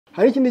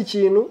hari ikindi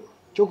kintu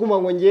cyo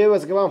kumva ngo ngiye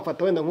basigaye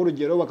bamfata wenda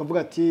nk'urugero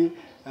bakavuga ati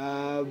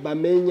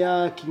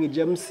Bamenya, King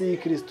James,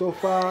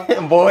 Christopher,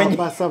 Mbonyi,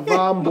 PAPA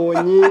SAVA,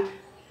 Mbonyi,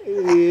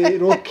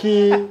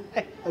 Rocky,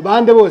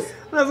 bande bose.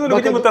 Nazundi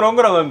kujya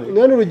mutarongora bame.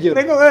 None urugero.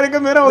 Reka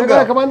mera hoga.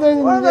 Reka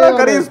kabanze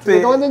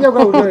Kariste. Kabanze njya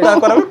kwa ugore.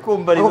 Utakora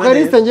bikumbariza. Ako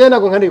Kariste ngiye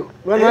nako nkariho.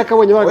 Urana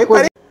nakabonye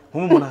bagakoze.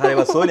 Nk'umuntu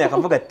hareba Sonia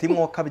akavuga ati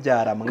mwo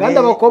kabyara mwe. Kandi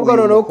abakobwa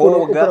noneho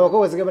ukora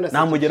abakobwa basigaye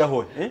banasekeje.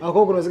 Namugeraho.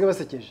 Abakobwa basigaye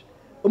basekeje.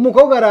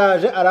 Umukobwa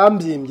araje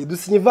arambyimbye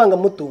dusinya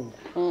ivangamutungo.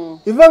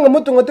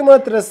 Ivangamutungo timo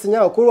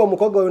turasinya kuri uwo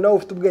mukobwa wawe nawe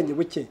ufite ubwenge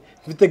buke.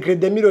 Ufite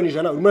grade miliyoni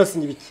 100 urimo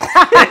urasinya ibiki?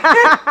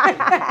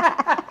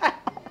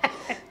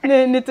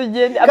 Ni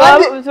tugende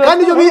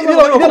kandi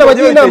ibyo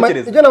nabagiye inama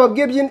ibyo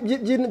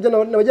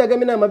nababwiye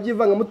inama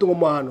by'ivangamutungo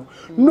mu hano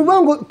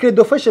nuvuga ngo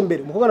credo fashe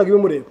mbere mukobwa nagiye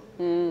mureba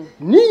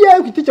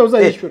niyo kwiti cyo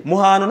uzayishyura mu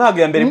hano ntago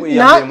ya mbere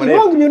mureba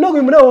ntago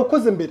bimureba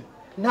wakoze mbere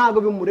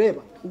ntago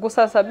bimureba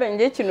gusa sabe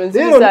ngiye ikintu nzi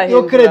bizahindura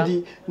iyo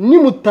credit ni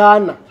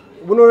mutana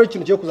ubu none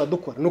ikintu cyo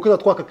kuzadukora nuko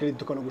uzatwaka credit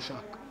tukana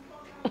gushaka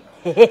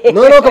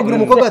none ukabwira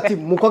umukobwa ati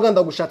mukobwa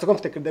ndagushatse ko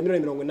mfite credit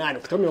miliyoni 80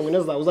 ufite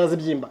 40 zawe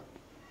uzazibyimba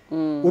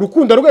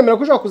urukundo rwemera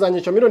ko ushaka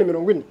kuzanyisha miliyoni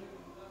 40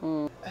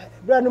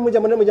 bwa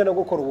n'umujya no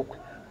gukora ubukwe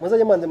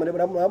muzajye manze muri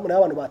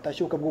abantu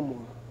batashye ubukwe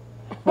bw'umuntu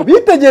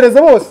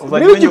mubitegereze bose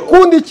muri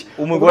igikundi iki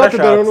umugore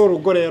ashatse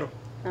n'urugo rero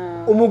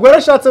umugore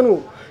ashatse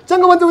n'uwo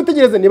cyangwa banze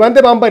witegereze ni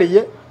bande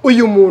bambariye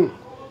uyu muntu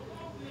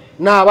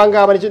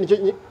nabangaba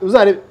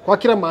uzare kwa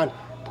Kiramani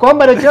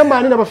twambare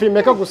Kiramani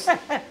n'abafilmeka gusa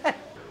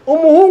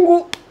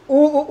umuhungu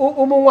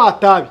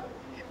umunwatabi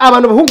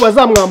abantu bahungu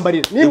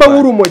bazamwambarira nimba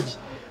w'urumogi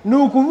ni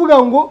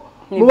ukuvuga ngo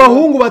mu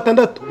bahungu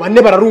 6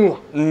 bane bararunywa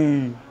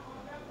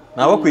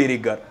nabo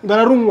kwirigara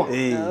bararunywa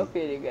nabo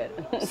kwirigara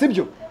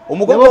sibyo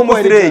umukobwa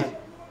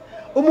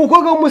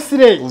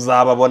w'umusireye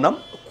uzababona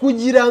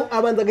kugira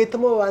abanza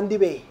gahitamo abandi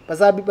be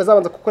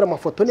bazabanza gukora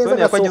amafoto neza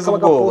gasohoka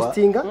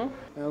bagapostinga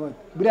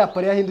buriya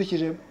pare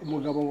yahindukije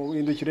umugabo ngo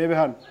uhindukire urebe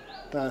hano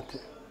tate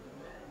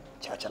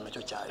cyacana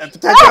cyo cyaje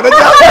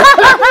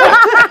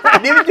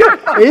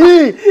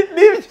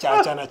nibyo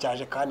cyacana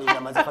cyaje kandi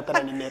yamaze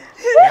fatana nimero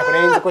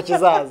yakorenze ko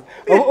kizaza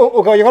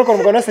ukabye ko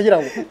umugabo nasegira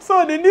ngo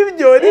sone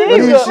nibyo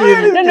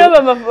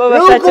none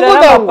babashakira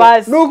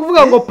n'amapasi no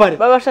kuvuga ngo pare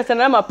babashakira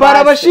n'amapasi para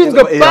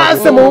abashinzwe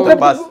pase mu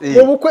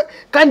bukwe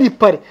kandi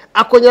pare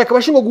akongera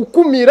akabashinzwe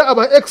gukumira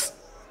aba ex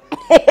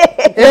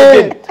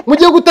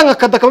mugiye gutanga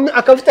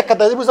akafite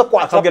akadabuza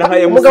kwatsa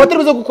umugabo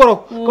ataribuze gukoraho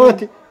ko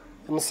ati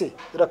MC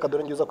dira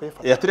kadore ngiuza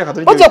kuyifata yaturi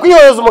kadore bajya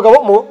kwiyoza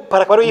umugabo mu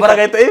para kwari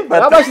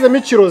yifata abashyize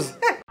mikirozi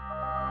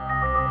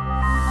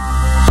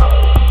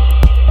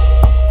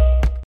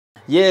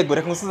yego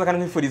reka ngusuza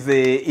kandi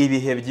nkwifurize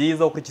ibihe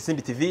byiza kuri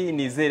Isimbi TV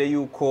nizere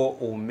yuko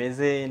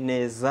umeze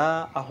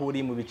neza aho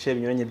uri mu bice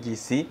binyuranye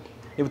by'isi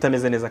niba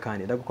utameze neza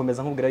kandi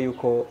ndagukomeza nkubwira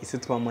yuko isi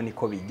tubamo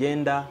niko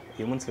bigenda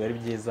uyu munsi bari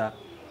byiza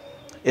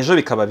ejo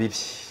bikaba bibi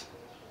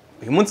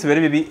uyu munsi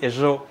bari bibi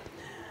ejo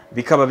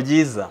bikaba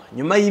byiza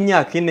nyuma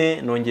y'imyaka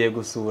 4 nongeye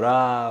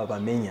gusura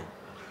Bamenya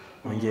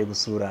nongeye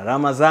gusura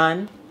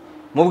Ramazan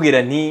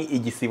mubwira nti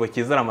igisibo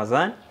kiza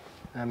Ramazan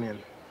amen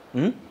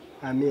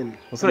amen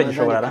usura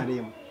gishobora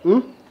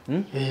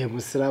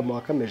musiramu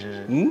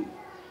wakamejeje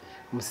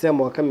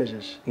musiramu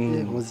wakamejeje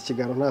muzi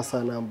kigaro nta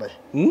saa nambaye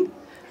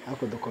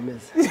ako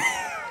dukomeze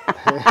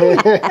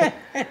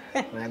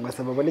nanga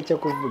sababa nicyo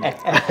kuvuga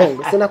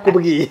ngo se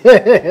nakubwiye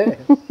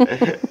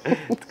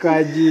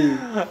twagiye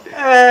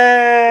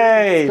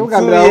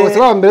ubwa bose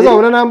bambere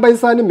zabona nambaye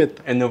isa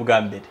n'impeta ni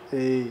ubwa mbere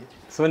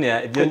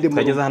Sonia ibyo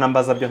twageze hano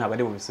mbaza byo ntabwo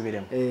ari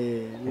bubisubiremo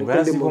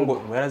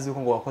ngwarazi ko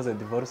ngo wakoze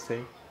divorce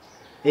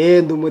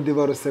ndumu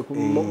divorce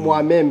mu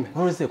ameme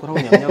none ko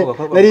nabonye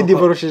ko nari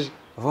divorceje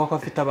avuga ko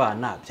afite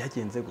abana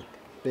byagenze gute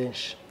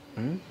benshi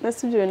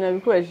nasibyo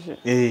nabikoresheje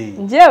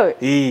njyewe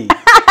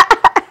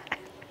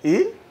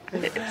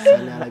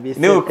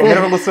Niyo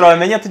kumera ko gusura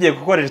Bamenya tugiye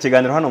gukoresha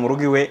ikiganiro hano mu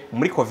rugo iwe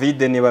muri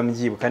Covid niba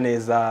mbyibuka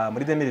neza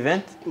muri 2020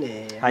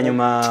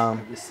 hanyuma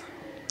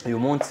uyu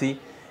munsi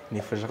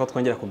nifuje ko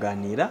twongera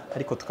kuganira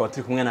ariko tukaba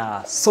turi kumwe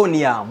na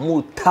Sonia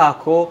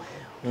Mutako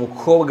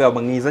umukobwa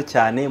mwiza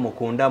cyane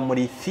mukunda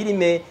muri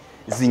filime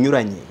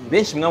zinyuranye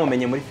benshi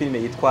mwamumenye muri filime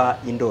yitwa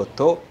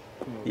Indoto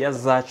ya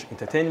Zacu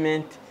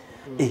Entertainment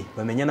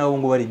Bamenya nabo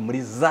ngo bari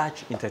muri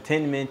Zacu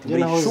Entertainment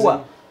muri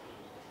Shua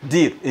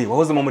Deal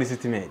wahozemo muri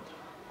City Med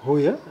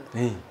hoya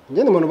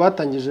njye ni umuntu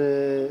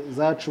batangije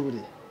Zacu buri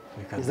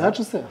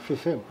Zacu se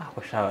FM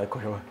shaba ko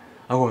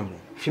aho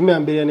filime ya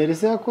mbere ya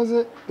Nerese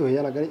yakoze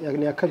oya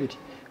ni ya kabiri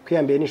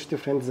kwiyambere ni Inshuti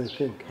Friends I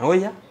think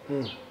oya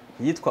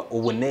yitwa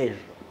Ubunejo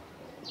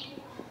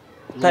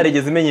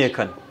tarigeze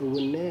imenyekana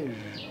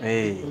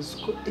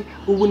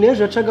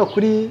Ubunejo yacaga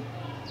kuri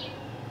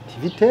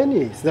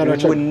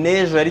TV10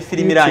 Ubunejo ari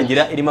filime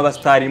irangira irimo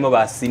abastar irimo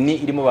ba Sini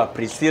irimo ba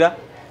Priscilla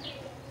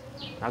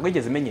ntago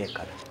igeze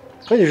imenyekana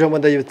kandi je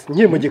ndayibutse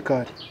nkiri mu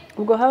gikari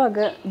ubwo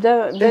habaga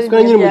byari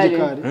nkiri mu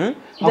gikari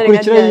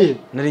akurikira yihe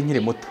nari nkiri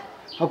muto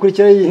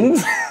akurikira yihe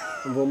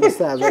ngo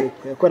musaza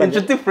ariko yakora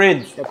Inshuti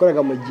Friends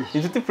yakoraga mu gihe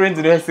Inshuti Friends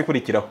rero hasi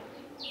kurikiraho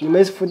nyuma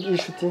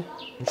y'ishuti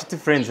inshuti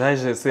friends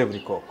haje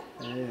Seburikoko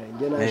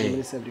njye naje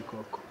muri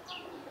Seburikoko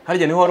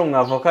harya niho wari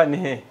umwavoka ni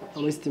he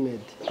muri Stimade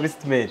kuri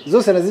Stimade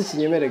zose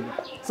nazikinyemerega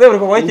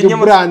Seburikoko wayikinye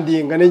mu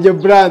branding n'ijye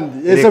brand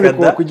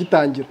Seburikoko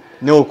kugitangira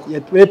nuko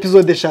muri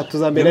episode 3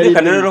 za mbere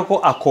ari rero ko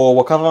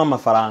akobo kava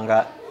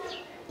amafaranga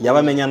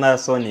yabamenya na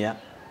Sonia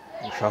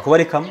ushaka kuba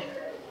ari kamwe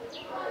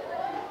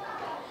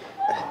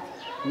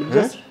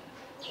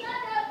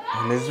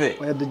neze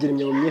oyadugira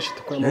imyabo myinshi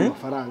tukoramo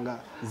amafaranga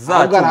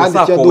zacu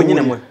gusako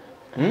nyine mwe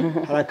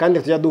hari kandi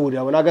tujya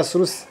duhurira abona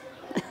agasurusi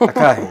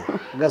akahe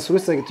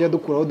agasurusi tujya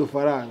dukuraho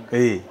dufaranga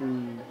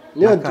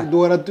niyo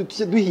duhora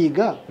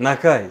duhiga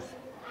nakahe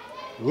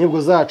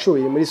nyibwo zacu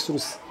iri muri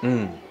surusi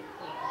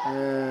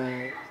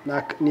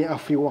ni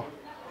afriwa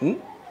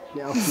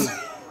ni afriwa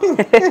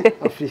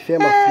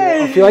afrifema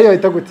afriwa yo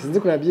itagute sinzi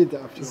ko nabyita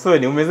afriwa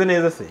Soni umeze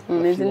neza se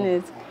umeze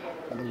neza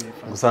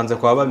gusanze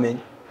kwa bamenya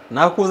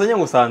nakuzanye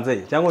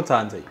ngusanze cyangwa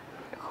nsanze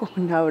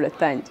ntawe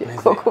uratangiye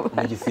koko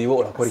mu gisibo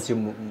urakora iki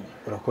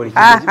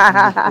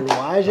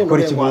waje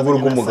ukora iki mu rugo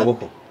rw'umugabo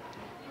ko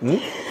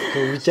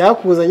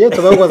cyakuzanye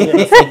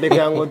tubagwazanye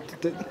asabeka ngo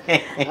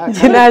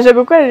njye naje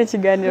gukorera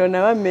ikiganiro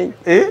na bamenye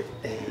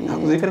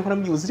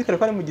uzirikare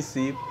ko ari mu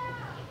gisibo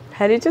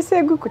hari icyo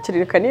se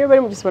gukukirika niyo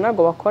bari mu gisibo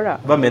ntabwo bakora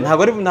bamenye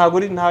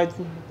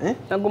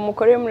ntabwo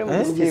mukoreye muri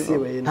mu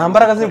gisibo nta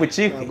mbaraga ziri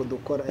bucike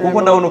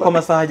kuko ndabona uko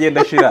amasaha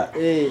agenda ashira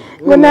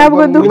ngo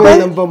ntabwo dukora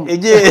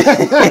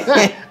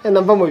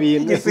namba mu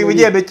bintu igisibo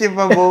ugenda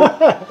ukivamo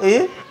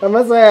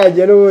amasaha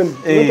yagiye n'ubundi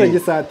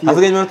tutagisatiye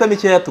hasigaye iminota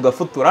mikeya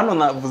tugafutura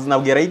hano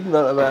nabwira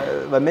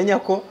bamenya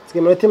ko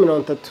hasigaye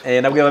iminota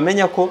 30 nabwiye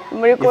bamenya ko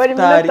muri ko bari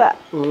minota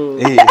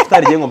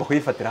ifutari igiye ngomba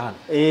kuyifatira hano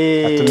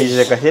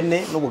atumije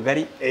gahene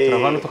n'ubugari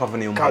turavana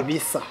tukavuna iyo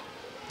kabisa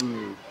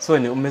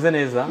Soni umeze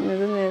neza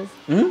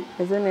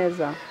meze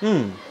neza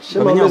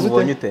bamenya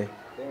wamubonye ute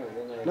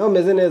nawe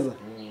umeze neza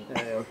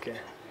okay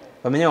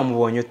bamenya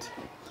wamubonye ute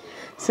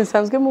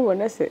sinsanzwe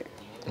mubona se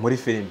muri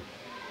filime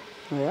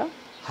oya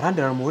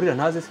harandira namuhurira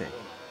ntazi se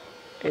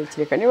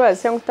kireka niba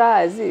se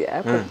ngutahazi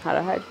ariko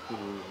harahari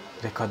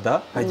reka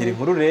da hagira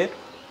inkuru rero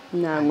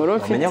nta nkuru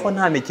mfite bamenya ko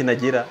nta mikino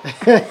agira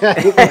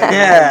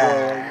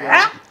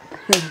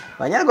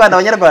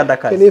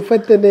Abanyarwandakazi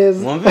nifate neza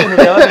mwumve ibintu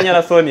bya bamenya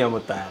na Sonia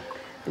MUTAKO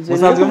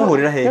musanzwe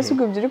muhurira hehe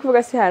nasugo ibyo uri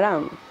kuvuga si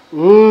haramu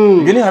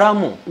ibyo ni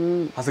haramu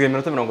hasigaye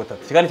iminota 30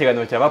 kigani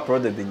ikiganiro cya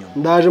uploaded inyuma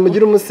ndaje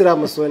mugira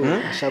umusiramu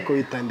Sonia ashaka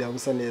kubitandira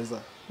gusa neza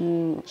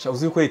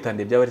uzi ko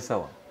yitandiye byaba ari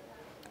sawa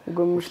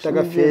ubwo mufite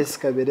agafesi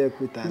kabereye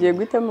kwitandira ngiye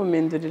guhita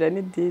mumendurira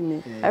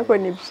n'idini ariko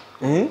nibyo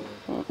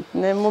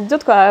mu byo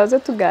twahaze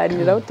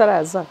tuganira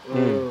utaraza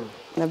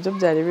nabyo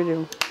byari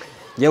birimo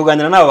ngiye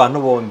kuganira n'aba bantu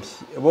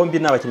bombi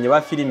ni abakinnyi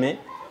ba filime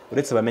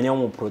uretse bamenya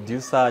mu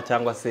producer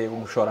cyangwa se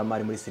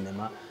umushoramari muri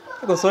sinema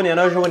ariko Sonia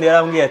nawe ubundi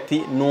yarambwiye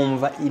ati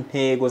numva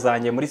intego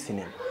zanjye muri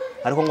sinema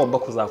ariko ngomba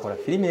kuzakora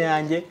filime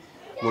yanjye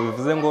ngo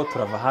bivuze ngo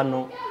turava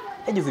hano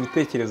yagize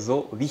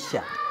ibitekerezo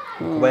bishya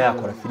kuba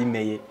yakora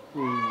filime ye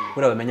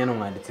buriya bamenya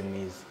n'umwanditsi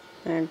mwiza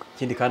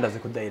ikindi kandi azi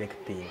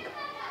kudirectinga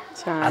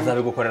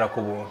azabigukorera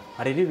ku buntu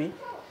hari ribi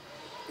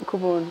ku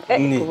buntu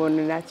ku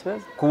buntu nta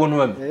kibazo ku buntu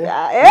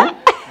bamenya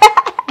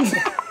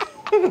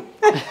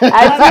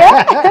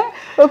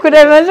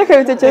ukureba aje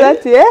kabitekereza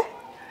ati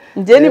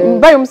njye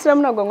mbaye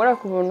umusiramu ntabwo nkora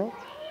ku buntu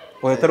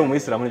oya atari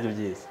umuyisilamu nibyo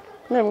byiza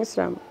ni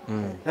umuyisilamu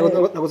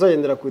ntabwo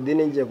uzagendera ku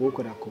idini ngiye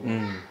kugukorera ku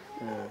buntu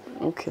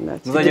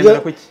uzagendera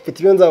ku ki mfite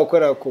ibyo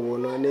nzagukorera ku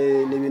buntu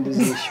n'ibindi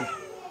uzishyura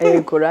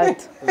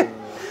kurata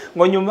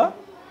ngo nyuma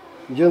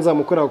ibyo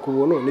nzamukorera ku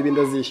buntu n'ibindi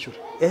azishyura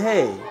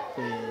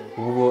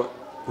ubwo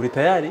uri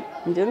tayari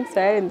njye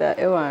nsayari nda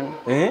ewana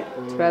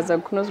turaza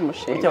kunoza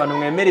umushinga abantu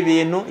mwemera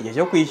ibintu igihe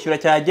cyo kwishyura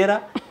cyagera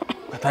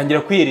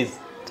ugatangira kwiriza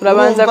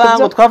turabanza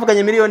kubyo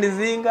twavuganye miliyoni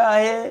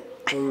zingahe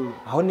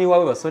aho ni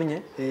iwawe basonnye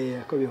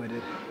ako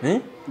bihorera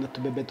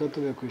natubebe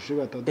tuvuye ku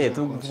ishuri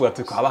tuvuga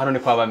tuko aba hano ni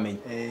kwa bamenye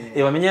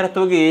bamenye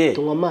yaratubwiye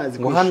tunywa amazi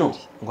ngo hano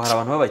ngo hari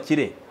abantu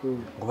babakire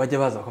ngo bajye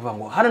baza bakavuga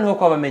ngo hano niho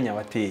kwa bamenya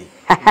bateye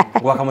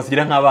ngo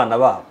bakamusigira nk'abana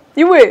babo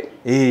iwe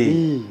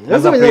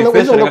aza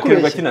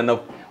kwifesha kina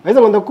nabo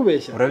Aheza ngo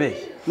ndakubeshya.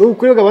 Urabeshya.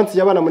 N'ukuri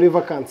gabansi abana muri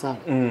vacances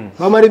hano.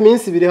 Bamara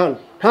iminsi ibiri hano.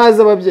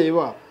 Ntaza ababyeyi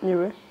babo.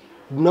 Niwe.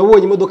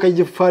 Nabonye imodoka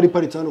y'igifari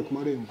paritse hano ku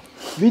marembo.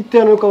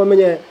 Bitewe nuko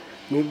bamenye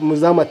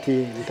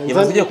muzamateye.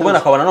 Yavuze kubona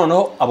akabona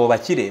noneho abo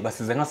bakire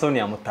basize nka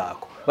Sonia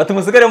MUTAKO. Bati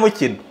musigare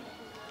mukina.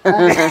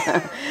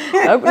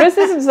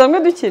 Uretse dusanzwe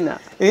dukina.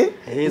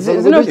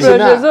 Zino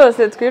projet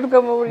zose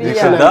twirwamo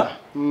buriya.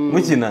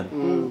 Mukinana.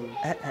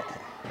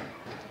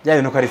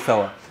 Yayo nuko ari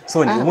sawa.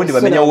 Sonia ubundi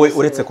bamenya wowe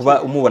uretse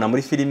kuba umubona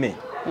muri filime.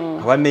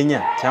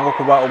 Abamenya cyangwa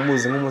kuba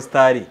umuzi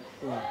nk'umusitari.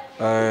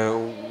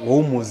 Wowe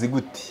umuzi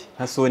gute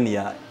nka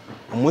Sonia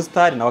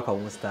umusitari nawe akaba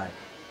umusitari.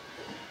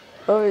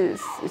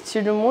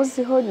 Ikintu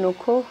muziho ni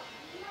uko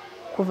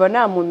kuva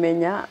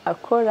namumenya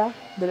akora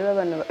dore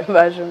abana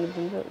baje mu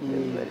byumba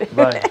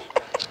bari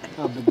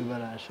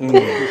baraje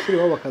ishuri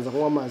ho bakaza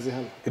kunywa amazi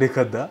hano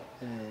reka da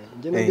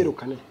nge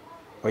nabirukane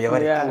oya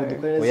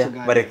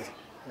bareke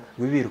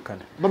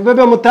wibirukana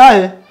bebe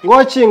mutahe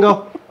ngo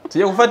kingaho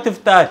tugiye gufata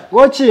ifutari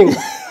wokinga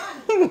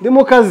ndi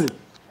mu kazi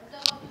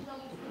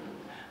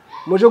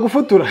muje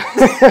gufutura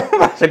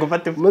baje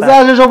gufata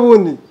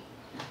ifutari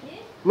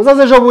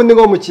muzaje ejo bundi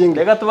ngo mukinga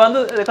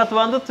reka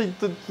tubanze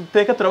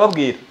tuteke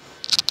turababwira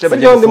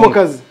sibyo ndi mu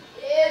kazi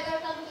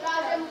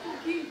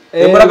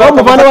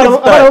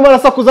abana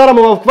barasakuza ara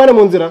mu bavane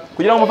mu nzira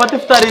kugira ngo mufate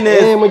ifutari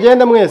neza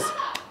mugende mwese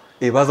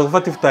baza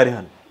gufata ifutari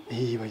hano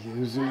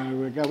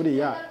bayuzunga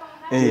buriya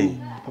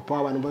papa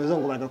w'abantu bazo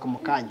ngo baragaruka mu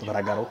kanya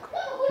baragaruka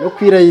no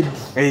kwirayidi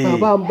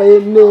bambaye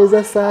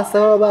neza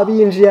sasa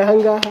babinjiye aha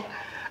ngaha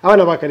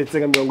abana bakaritse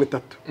nka 30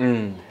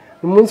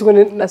 umunsi ngo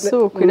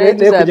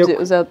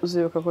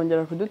uzibuka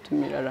kongera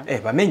kudutumira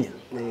bamenya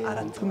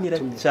aratumira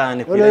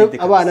cyane kwirayidi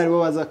abana aribo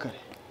baza kare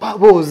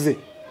boze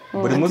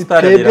buri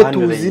mustari rero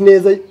hano tuzi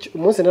neza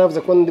umunsi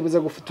naravuze ko ndi buze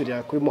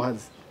gufuturira kuri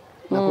Muhazi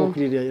nako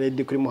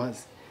kwirayidi kuri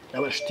Muhazi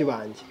n'abashiti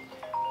banje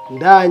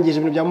ndangije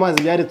ibintu bya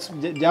Muhazi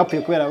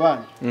byapfuye kubera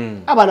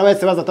abana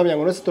bahise baza atamenya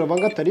ngo nose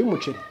turavanga atari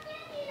umuceri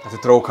ati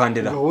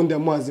turawukandira gahunda ya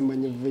Muhazi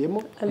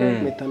manyivuyemo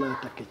meta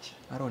natakeke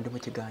aronde mu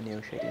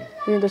kiganiro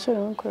sheri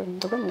ndashobora gukora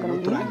ndagamugana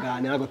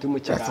turaganira ngo turi mu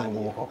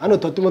kiganiro hano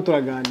tutuma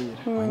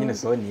turaganira nyine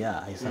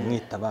Sonia ahisa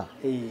mwitaba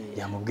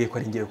yamubwiye ko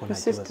ari ngiye ko nta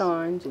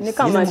kibazo ni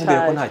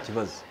kamatari ko nta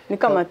kibazo ni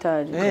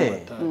kamatari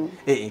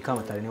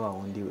kamatari ni wa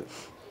wundi we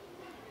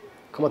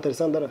kamatari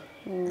Sandara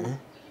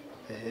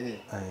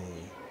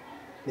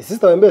ni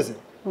sister wa mbese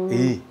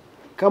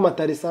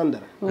kamatari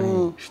Sandara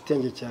inshuti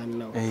yanjye cyane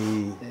nawe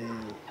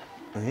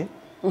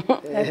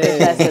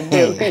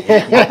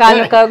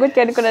akantu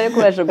kagutya ariko nari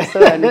kubasha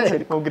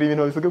gusobanukirwa ubwira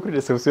ibintu bivuga kuri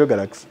reception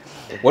Galaxy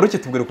wari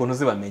ukitubwira ukuntu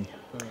zibamenya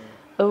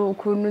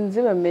ukuntu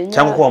nzibamenya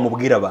cyangwa ko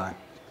wamubwira abantu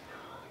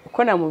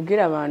uko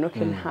namubwira abantu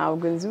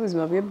ntabwo nzi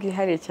ubuzima bwe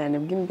bwihariye cyane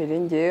bw'imbere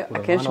ngewe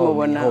akenshi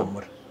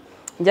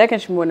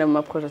mubona mu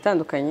maproje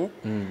atandukanye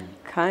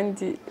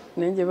kandi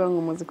nanjye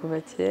bankumuzi kuva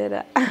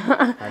kera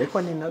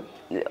ariko ni nabyo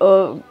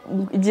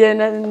igihe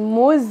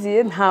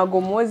muzi ntago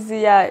muzi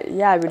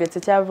yabiretse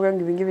cyavuga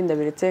ngo ibingibi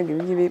ndabiretse ngo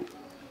ibingibi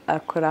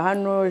akora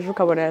hano ejo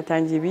ukabona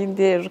yatangiye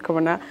ibindi ejo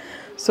ukabona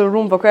so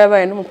urumva ko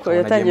yabaye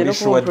yatangiye no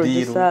kuba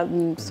producer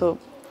so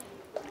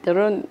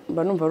rero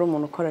mba numva ari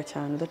umuntu ukora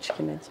cyane udacika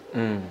intege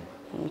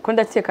ko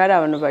ndakeka hari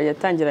abantu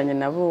yatangiranye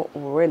nabo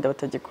ubu wenda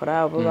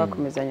batagikora abo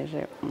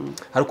bakomezanyije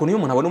hari ukuntu iyo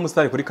umuntu abona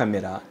umusitari kuri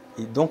kamera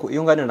donc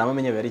iyo nganira nawe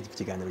amenye bari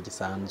ikiganiro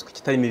gisanzwe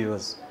kitarimo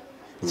ibibazo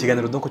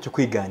ikiganiro donc cyo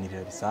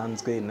kwiganirira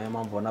bisanzwe nayo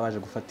mpamvu bona baje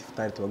gufata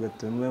ifutari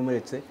tubwe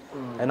muretse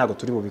ari nago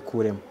turi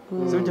bubikuremo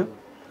sibyo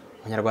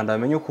abanyarwanda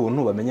bamenye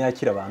ukuntu bamenye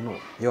yakira abantu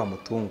iyo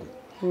bamutunguye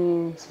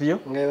sibyo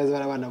ngabaza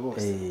barabana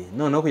bose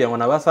noneho kugira ngo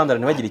nabasandara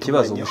ntibagire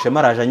ikibazo gushema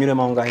araje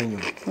anyuremo aho ngaho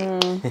inyuma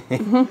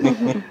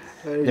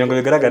ngo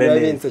bigaragare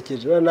neza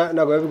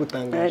nago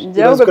babigutangaje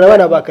bazukura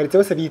abana bakaritse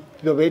bose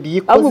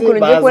biyikoze baza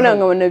ngiye kubona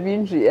nkabona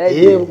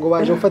binjiye ngo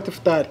baje gufata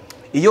ifutari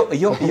iyo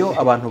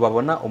abantu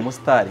babona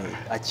umusitari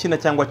akina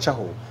cyangwa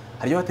acaho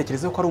hariyo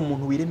batekereza ko ari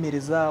umuntu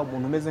wiremereza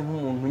umuntu umeze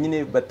nk'umuntu nyine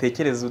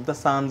batekereza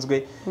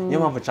udasanzwe niyo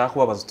mpamvu nshaka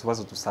kubabaza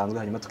utubazo dusanzwe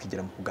hanyuma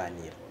tukigira mu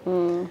kuganira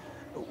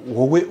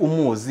wowe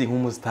umuzi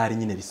nk'umusitari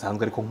nyine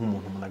bisanzwe ariko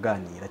nk'umuntu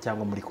munaganira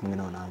cyangwa muri kumwe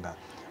nawe nanga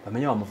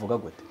bamenye bamuvuga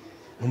gute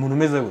umuntu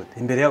umeze gute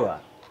imbere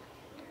y'abantu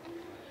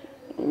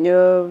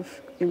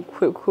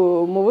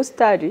mu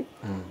busitari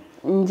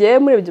ngewe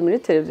murebye muri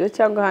televiziyo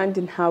cyangwa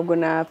ahandi ntabwo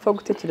napfa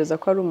gutekereza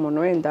ko ari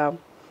umuntu wenda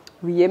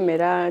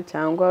wiyemera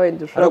cyangwa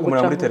wenda ushobora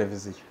gucaho muri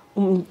televiziyo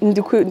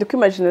ndi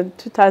kwimagina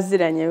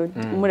tutaziranye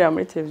mureba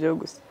muri televiziyo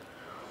gusa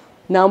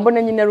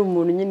nambona nyine ari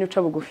umuntu nyine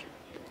uca bugufi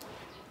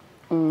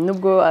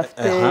nubwo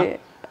afite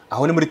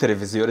aho ni muri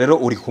televiziyo rero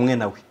uri kumwe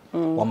nawe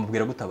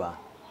wamubwira gute abantu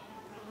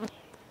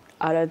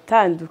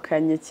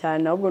aratandukanye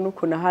cyane ahubwo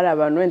n'ukuntu hari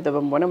abantu wenda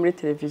bamubona muri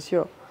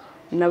televiziyo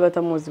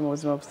n'abatamuzi mu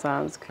buzima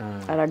busanzwe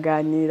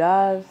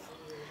araganira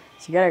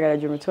ikigaragara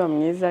agira umutima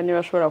mwiza niba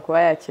ashobora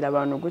kuba yakira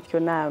abantu gutyo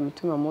nta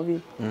mutima mubi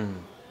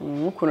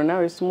nk'ukuntu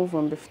nawe wese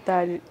umuvumba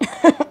ifutari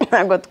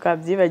ntabwo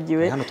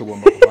twabyibagiwe hano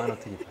tugomba kubana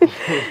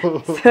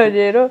so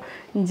rero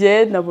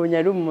njye nabonye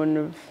ari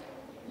umuntu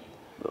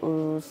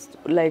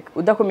like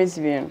udakomeza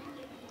ibintu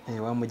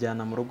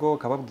wamujyana mu rugo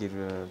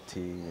ukababwira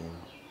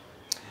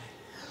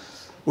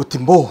uti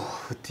mbo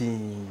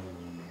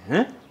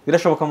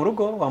birashoboka mu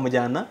rugo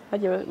wamujyana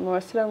mu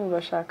basilamu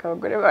bashaka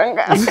abagore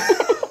bangahe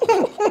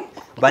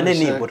bane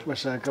nibura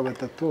bashaka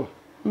batatu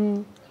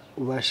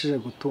ubashije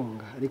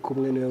gutunga ariko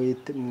umwe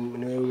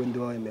niwe wundi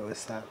wemewe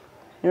sana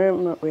niwe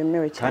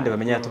wemewe cyane kandi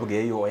bamenye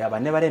yatubwiye yo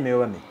bane baremewe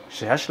bamenye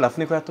Sheikh Ashraf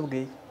niko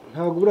yatubwiye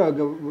ntabwo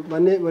buraga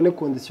bane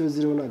condition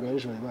ziriho ntabwo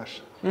benshi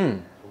babasha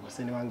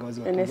bose ni banga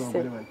bazi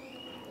batubwire bane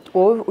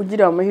wowe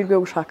ugira amahirwe yo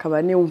gushaka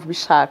bane wumva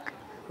ubishaka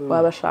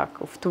wabashaka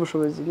ufite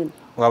ubushobozi bine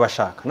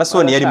wabashaka na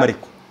Sonia yari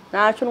mariko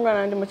ntacyo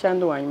ndwana ndi mu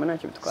cyando wanyuma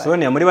ntacyo bitwaye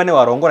Sonia muri bane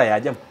warongora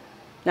yajyamo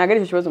ntago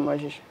ari ikibazo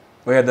mubajije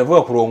oya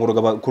ndavuga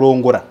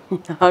kurongora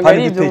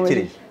hari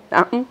ibitekerezo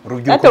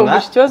urubyiruko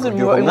ikibazo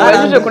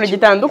mubajije kuntu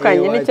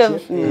gitandukanye n'icyo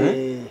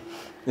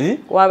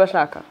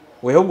wabashaka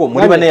wewe ubwo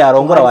muri bane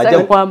yarongora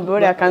wajyamo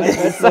kwambura kandi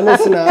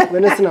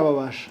bane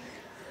sinababasha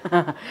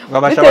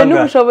bitewe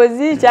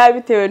n'ubushobozi cyangwa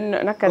bitewe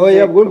n'akazi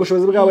oya bwo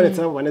ubushobozi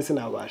bwabonetse nabo bane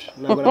sinabasha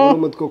ntabwo nabona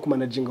umutwe wo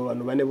kumanaginga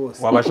abantu bane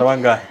bose wabasha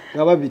bangahe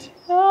nka babiri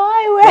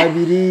ayiwe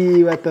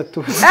babiri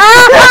batatu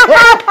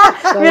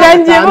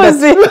birangiye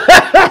muzi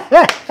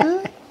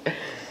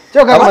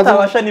cyo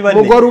abatabasha ni bane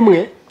umugore umwe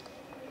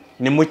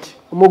ni muke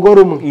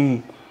umugore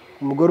umwe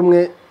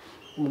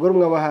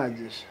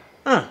abahagije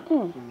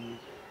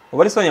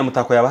ubu ari Sonia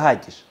Mutako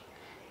yabahagije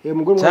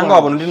cyangwa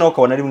wabona undi nawe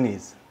ukabona ari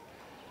mwiza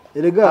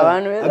erega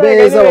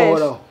abeza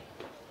bahoraho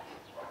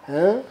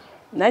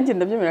nanjye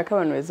ndabyemera ko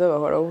abantu beza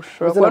bahoraho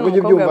ushobora kubona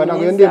umukobwa mwiza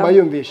ntabwo ndimba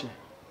yumvishe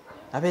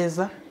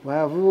abeza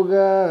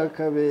bavuga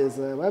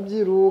kabeza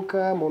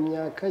babyiruka mu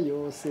myaka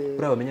yose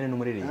uraba menyane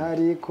n'umuririmbi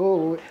ariko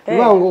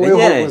ubango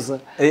wehogoza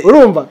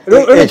urumva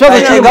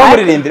ikibazo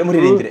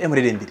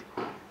muririmbire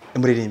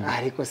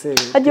ariko se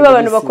hagiye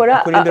abantu bakora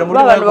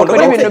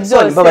ibintu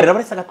byose babarira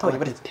baretse gatoya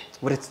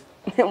buretse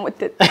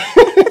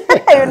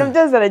ibintu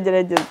byose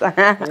aragerageza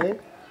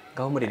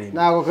ngaho muririmbi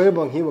ntabwo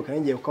karibo nkibuka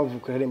ngiye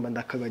kukavuka remba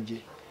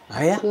ndakabagiye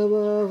aya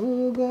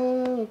bavuga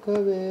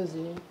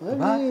kabeza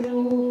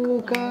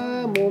babyiruka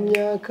mu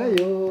myaka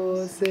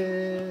yose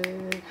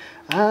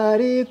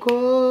ariko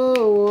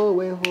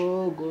wowe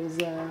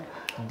hogoza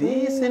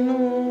dise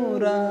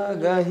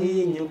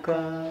nuragahinyuka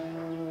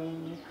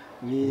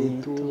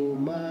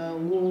bituma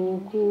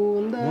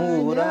ngukunda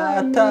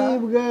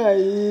nibwa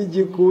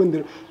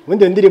igikundiro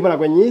ubundi ndirimbo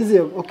ntabwo nyizi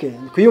okay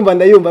kuyumva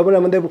ndayumva mbona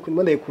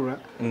ndayikurura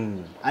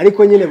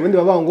ariko nyine ubundi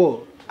bavuga ngo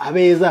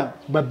abeza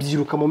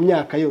babyiruka mu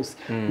myaka yose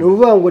ni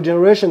uvuga ngo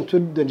generation to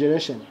the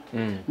generation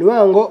ni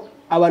uvuga ngo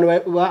abantu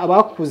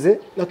abakuze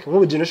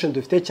nk'ubu generation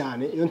dufite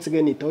cyane iyo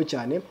nsigaye nitaho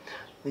cyane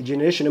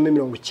generation yo muri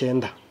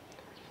 90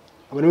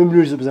 abantu muri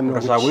 1990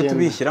 urashaka guhita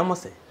ubishyiramo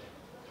se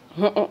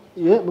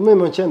muri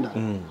 90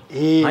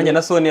 nanjye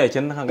na Sonia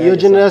 9 kangahe iyo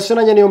generation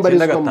nanjye niyo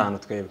mbarizwamo 5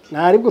 twebwe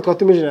ntaribwo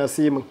twatuma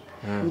generation imwe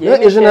iyo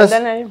ni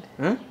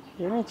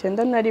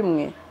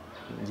 91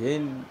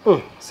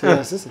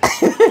 siyasi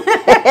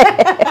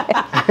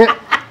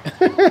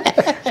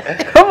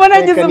Komo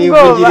nagize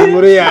ubwoba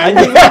inkuru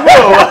yanjye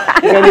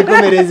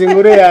nikomereza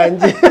inkuru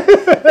yanjye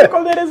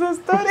komereza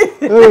story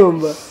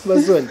urumva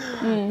basoni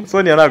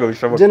Sonia ntago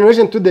bishoboka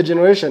generation to the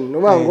generation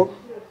nubango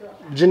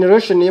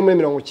generation yo muri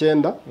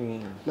 90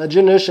 na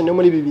generation yo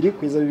muri 2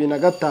 kwiza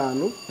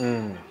 2005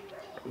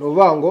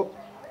 nubango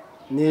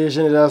ni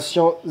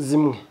generation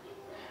zimwe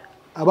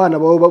abana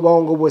baho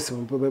bose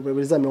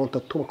bari za 30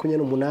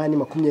 28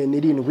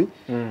 27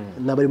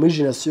 nabari muri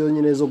generation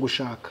nyine zo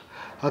gushaka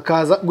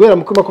hakaza guhera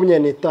mu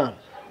 25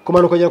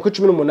 kumanuka kugera ku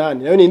 18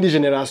 nayo ni indi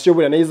generation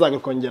buri nayo izaga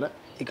kongera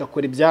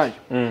igakora ibyayo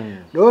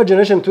no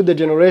generation to the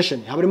generation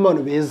habarimo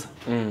abantu beza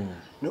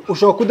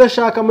ushobora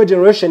kudashaka muri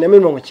generation ya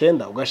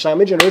 90 ugashaka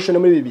muri generation yo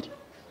muri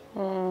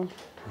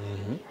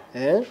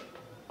 2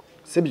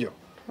 sibyo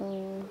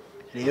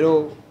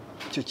rero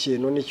icyo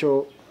kintu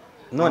nicyo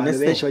none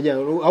se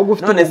ahubwo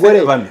ufite umugore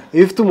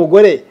iyo ufite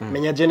umugore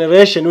menya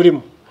generation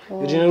urimo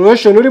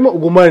generation urimo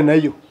ugumane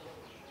nayo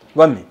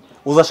bame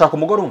uzashaka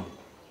umugore umwe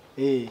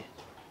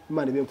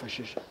Imana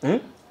ibimfashije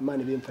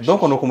Imana ibimfashije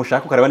donc nuko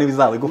umushaka ukareba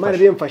nibizawe igufasha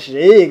Imana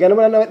ibimfashije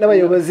gana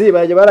n'abayobozi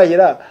baje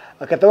barahira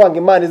akatabanga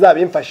Imana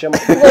izabimfashemo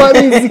kuko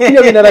wabizi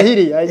kiyo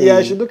binarahiri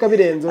yashiduka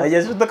birenzo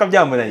yashiduka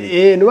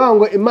byamunanye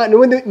nubango Imana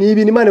ubundi ni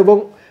ibintu Imana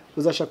ubo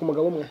uzashaka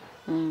umugabo umwe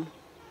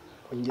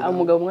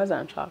umugabo umwe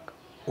azanshaka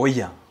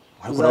oya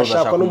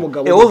uzashaka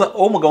n'umugabo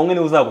uwo mugabo umwe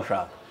ni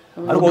uzagushaka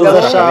ariko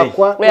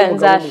uzashakwa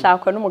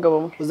n'umugabo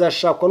umwe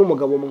uzashakwa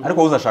n'umugabo umwe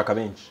ariko uzashaka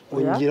benshi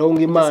ongeraho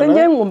ngo Imana se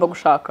ngiye ngomba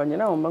gushaka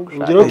nyina ngomba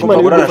gushaka ongeraho ko Imana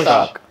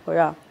ibigufasha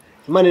oya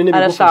Imana ni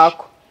ibigufasha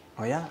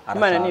oya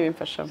Imana ni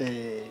ibimfasha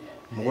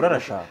umugore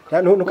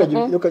arashaka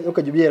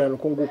ntukajya ubyerana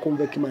uko nguko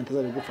umve ko Imana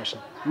izabigufasha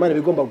Imana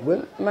bigomba kuba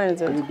Imana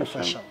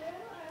izabigufasha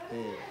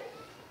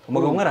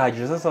umugabo umwe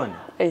arahagije se Sonia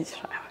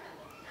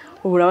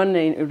urabona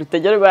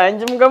urutegero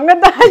rwanjye umugabo umwe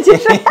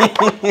adahagije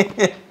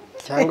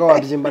cyangwa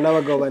wabyimba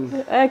n'abagabo bane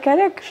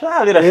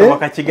kareka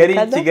birashoboka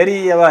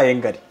Kigali yabaye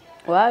ngari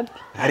wapi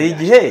hari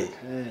igihe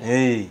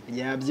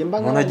yabyimba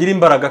umuntu agira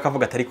imbaraga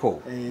akavuga atari ko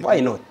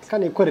why not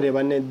kandi ikorere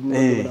bane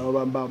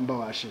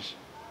mbabashije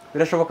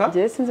birashoboka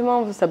njye sinzi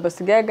impamvu Saba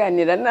asigaye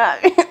aganira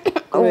nabi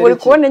ubu uri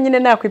kubona nyine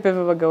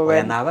nakwipeva abagabo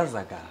bane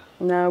nabazaga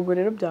ntabwo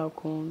rero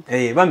byakunda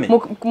bame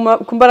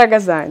ku mbaraga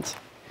zanjye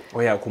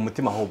oya ku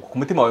mutima ahubwo ku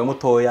mutima wawe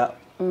mutoya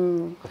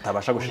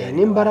utabasha gushira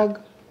n'imbaraga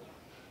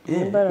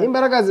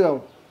n'imbaraga zibaho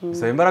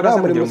so imbaraga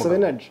zo kugira umugabo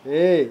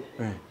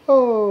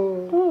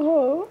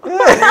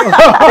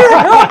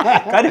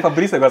kandi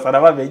Fabrice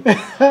gwasana bamenye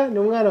ni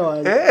umwana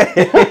wanjye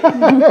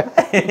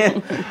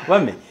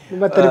bame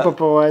batari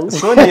papa wanjye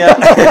Sonia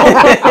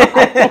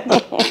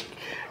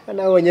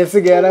nabonye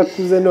asigaye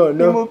yarakuze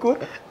none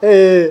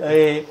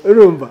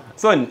urumva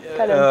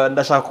Sonia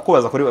ndashaka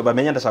kukubaza kuri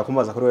bamenya ndashaka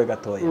kumubaza kuri we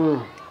gatoya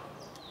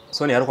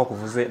Sonia haruko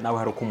kuvuze nawe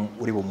haruko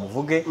uri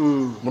bumuvuge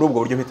muri ubwo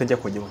buryo mpite njya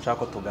kugira nshaka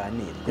ko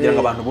tuganira kugira ngo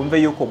abantu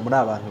bumve yuko muri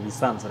abantu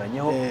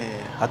bisanzuranyeho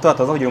hato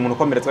hataza kugira umuntu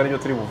ukomeretswe n'ibyo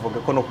turi buvuge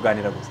ko no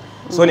kuganira gusa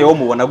Sonia wo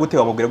mubona gute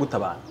wamubwira gute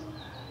abantu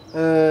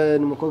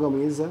ni umukobwa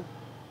mwiza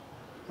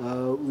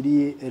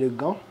uri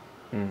elegant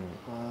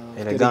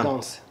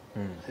elegance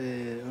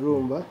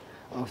urumva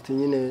afite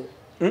nyine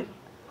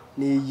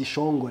ni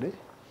igishongore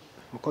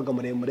umukobwa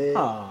muremure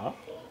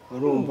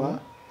urumva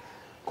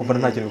kumva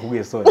nta kintu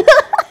bikubwiye Sonia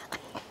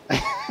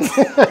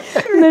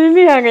nari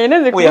nihanganye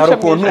neze kumusha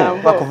mu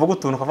ijambo bakavuga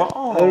utuntu kava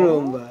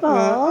urumva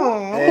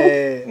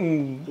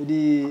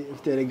uri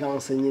afite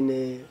elegance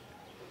nyine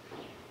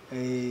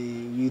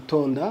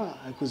witonda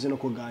ariko uzi no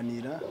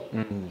kuganira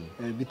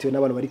bitewe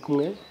n'abantu bari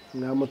kumwe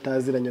nta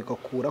mutaziranye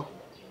akakuraho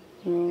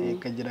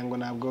kagira ngo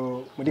ntabwo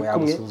muri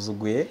kumwe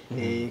yabusuzuguye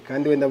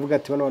kandi wenda avuga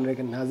ati bano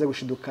bantu ntaze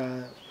gushiduka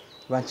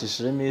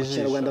bancishijemo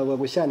ijisho Rwanda bavuga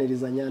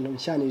gushyaниrizanya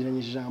ntushyaniranye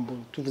ijambo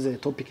tuvuze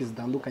topics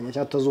zitandukanye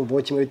cyangwa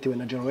tuzumvaho kimwe bitewe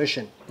na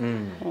generation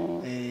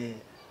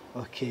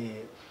okay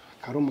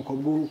kari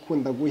umukobwa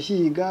ukunda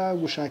guhiga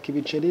gushaka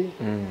ibiceri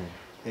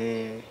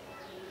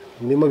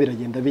nimo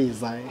biragenda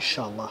biza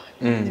inshallah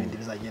n'ibindi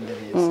bizagenda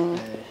biza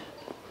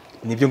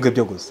nibyo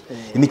ngibyo gusa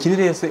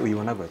imikinire yose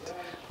uyibona gute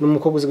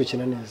n'umukobwa uzi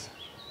gukina neza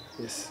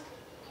yes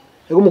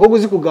ego umukobwa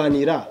uzi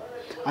kuganira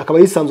akaba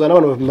yisanzwe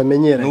n'abantu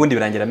bamenyera n'ubundi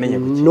birangira amenye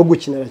gukina no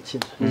gukina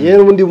arakina ngiye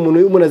n'ubundi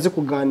umuntu azi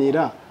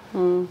kuganira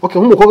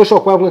okay nk'umukobwa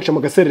ashobora kuba yamwekesha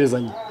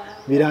mugasererezanya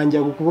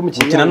birangira kuva mu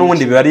gukina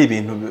n'ubundi biba ari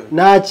ibintu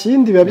nta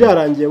kindi biba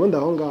byarangiye wenda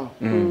aho ngaho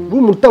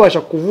umuntu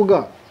utabasha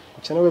kuvuga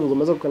gukina we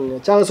bigomba kuganira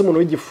cyangwa se umuntu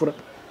w'igifura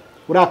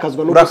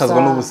urakazwa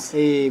n'ubusa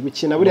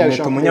gukina buriya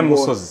bishaka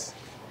umunyamusozi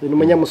ni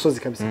umunyamusozi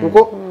kabisa kuko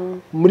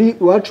muri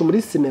iwacu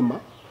muri sinema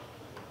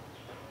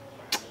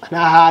nta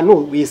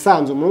hantu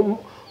wisanzwe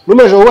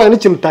numeje ubana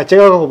n'ikintu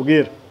utakeka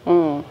bakubwira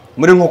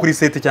muri nko kuri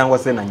sete cyangwa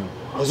se na nyuma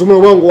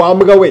azumwe ngo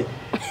wambwa we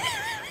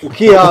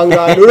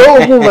ukihangana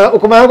rero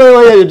ukumara ko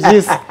yabaye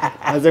byisi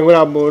aze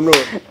ngura muntu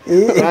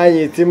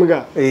yanyita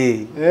imbwa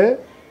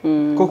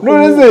koko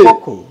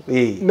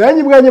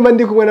nanjye bwanye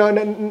mandi kumwe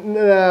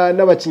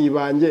n'abakinyi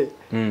banje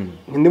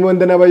ndimo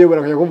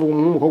ndanabayobora kujya kumvuga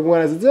umukobwa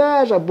umwana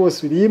azaje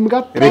boss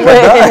urimbwa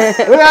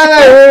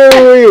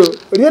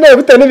uriye nawe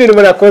bita n'ibintu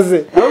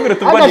murakoze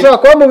agashaka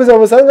kuba mu buzima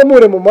busanzwe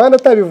mure mu muhanda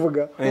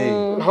atabivuga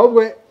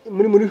ahubwo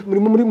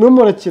muri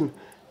murakina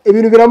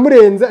ibintu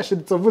biramurenze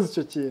ashidutse avuze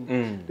icyo kintu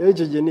rero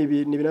icyo gihe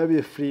ni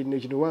birabe free ni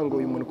ikintu wango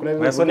uyu muntu kuri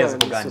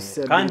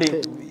kandi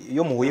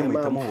iyo muhuye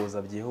muhita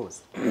muhuza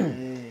byihuse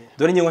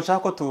dore ingingo nshaka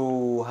ko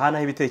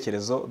tuhanaho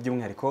ibitekerezo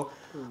by'umwihariko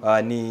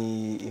ni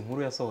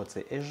inkuru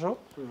yasohotse ejo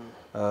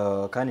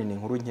kandi ni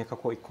inkuru nkeka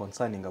ko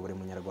ikonsaninga buri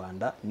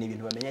munyarwanda ni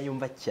ibintu bamenya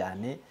yumva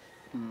cyane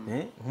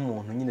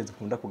nk'umuntu nyine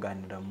dukunda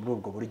kuganira muri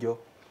ubwo buryo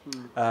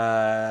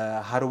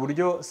hari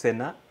uburyo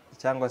sena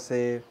cyangwa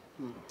se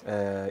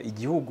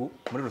igihugu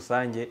muri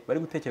rusange bari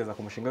gutekereza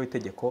ku mushinga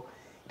w'itegeko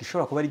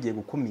rishobora kuba rigiye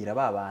gukumira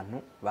ba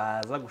bantu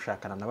baza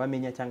gushakana na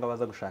Bamenya cyangwa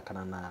baza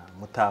gushakana na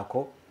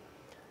Mutako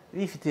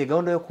bifitiye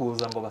gahunda yo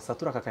kuza ngo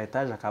basatura aka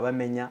etaje ka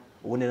Bamenya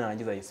ubundi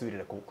narangiza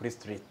yisubirire kuri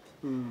street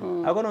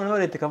ahubwo noneho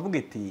leta ikavuga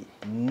iti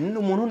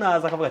umuntu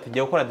naza akavuga ati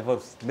ngiye gukora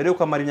divorce mbere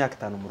yuko amara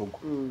imyaka 5 mu rugo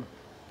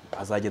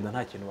azagenda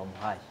nta kintu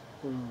bamuhaye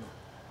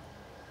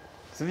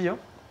sibyo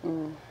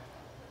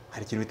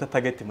hari ikintu bita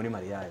target muri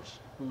mariage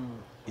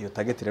iyo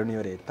target rero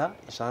niyo leta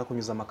ishaka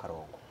kunyuzamo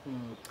akarongo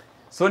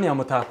Sonia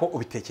Mutako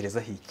ubitekereza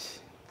hiki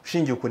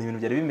ushingiye ukuntu ibintu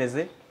byari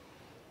bimeze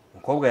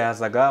umukobwa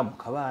yazaga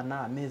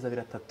mukabana amezi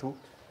 2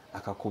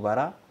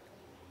 akakubara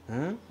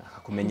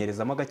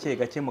akakumenyerezamo gake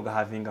gake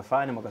mugahavinga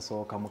fani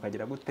mugasohoka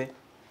mukagira gute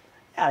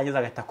yarageza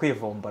agahita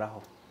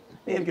kwivomboraho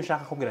n'ibyo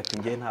ushaka kubwira ati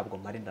ngiye ntabwo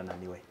mari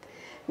ndananiwe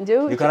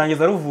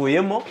bikarangiza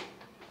ruvuyemo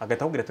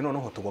agahita akubwira ati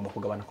noneho tugomba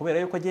kugabana kubera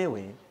yuko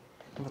jewe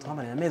nimba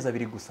twamaranye amezi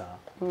 2 gusa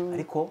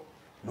ariko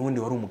n'ubundi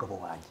wari umugabo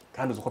wanjye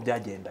kandi uzi uko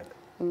byagendaga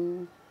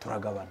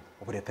turagabana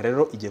ubu leta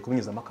rero igiye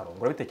kubinyuzamo akarongo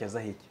urabitekereza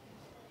hiki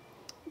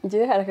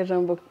ngiye hari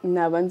akajambo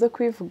nabanze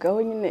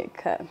kwivugaho nyine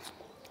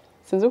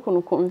sinzi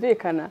ukuntu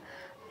kumvikana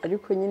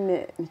ariko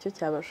nyine nicyo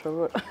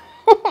cyabashobora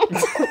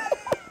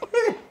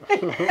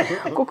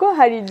kuko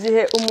hari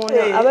igihe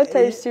umuntu aba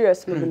atari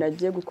serious mu bintu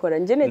agiye gukora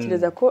njye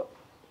nekereza ko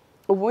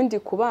ubundi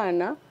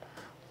kubana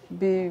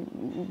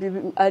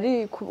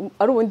ari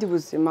ubundi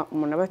buzima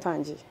umuntu aba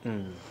atangiye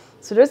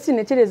rero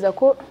sinekereza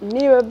ko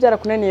niba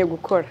byarakunaniye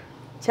gukora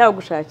cyangwa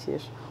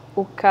gushakisha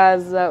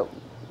ukaza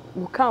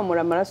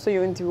gukamura amaraso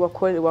y'undi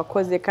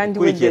wakoze kandi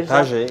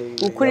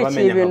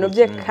ukurikiye ibintu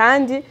bye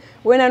kandi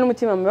we nta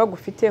n'umutima mubi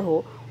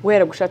bagufiteho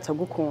wera gushatsa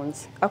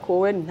gukunze ariko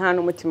wowe nta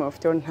n'umutima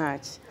ufiteho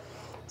ntaki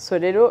so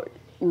rero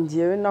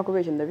ngiyewe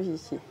nakubeshye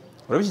ndabishyigikiye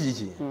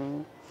urabishyigikiye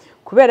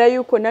kubera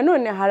yuko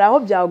nanone hari aho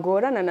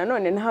byagorana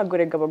nanone ntabwo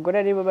rega abagore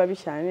ari bo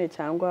babishyane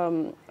cyangwa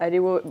ari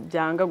bo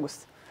byanga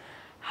gusa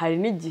hari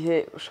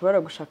n'igihe ushobora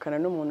gushakana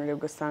n'umuntu rero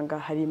ugasanga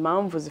hari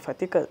impamvu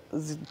zifatika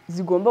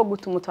zigomba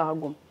gutuma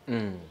utahaguma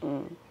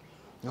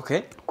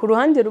ku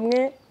ruhande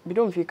rumwe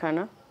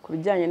birumvikana ku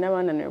bijyanye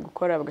n'abananiwe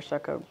gukora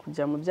bagashaka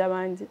kujya mu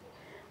by'abandi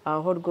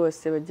aho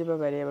rwose bajye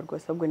babareba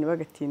rwose ahubwo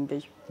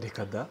ntibagatindeyo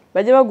reka da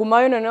bajye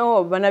bagumayo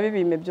noneho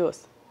banabibime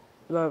byose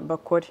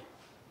bakore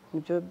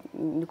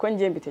niko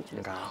ngiye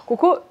mbitekereza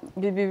kuko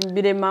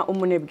birema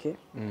umunebwe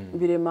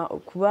birema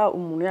kuba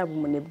umuntu yaba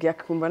umunebwe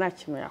akumva nta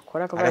kintu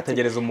yakora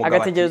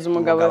agategereza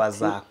umugabo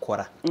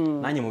azakora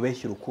nanjye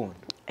mubeshya urukundo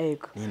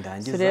yego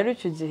so rero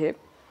icyo gihe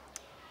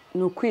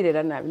ni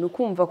ukwirera nabi ni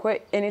ukumva ko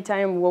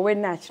anytime wowe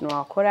nta kintu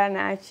wakora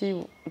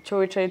icyo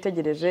wicaye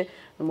utegereje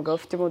umugabo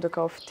ufite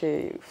imodoka ufite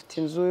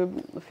inzu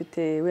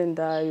ufite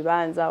wenda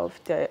ibibanza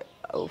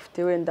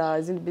ufite wenda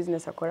izindi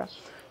business akora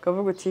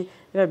ukavuga uti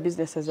iriya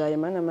business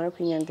azayema namara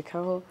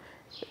kwinyandikaho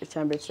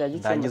icyambere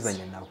kiragikemutse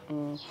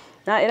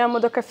iriya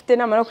modoka afite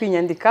namara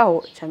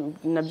kwinyandikaho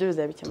nabyo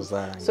bizabikemutse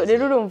so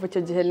rero urumva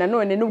icyo gihe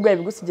nanone nubwo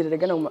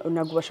yabigusigereraga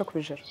ntabwo ubasha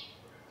kubijera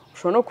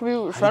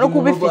ushobora no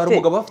kubifite hari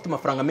umugabo afite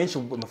amafaranga menshi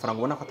amafaranga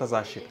ubona ko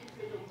atazashira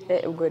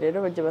ubwo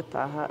rero bajye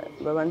bataha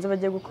babanze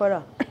bajye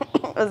gukora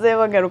bazaye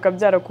bagaruka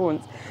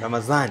byarakunze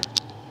Ramazani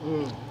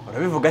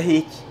urabivugaho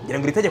iki ngira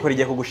ngo iri tegeko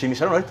rigiye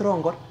kugushimisha none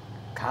turongora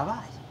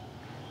kabaye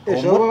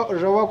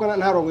ejo bakora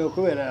ntarongoye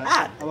kubera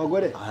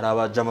abagore hari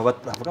abajama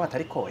bavuga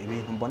batari ko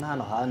ibintu mbona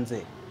hano hanze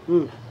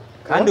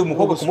kandi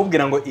umukobwa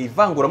kumubwira ngo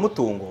ivangura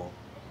mutungo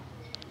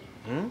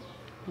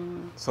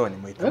Sonia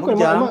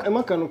MUTAKO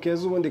amakano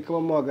keza ubundi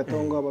kabamo hagati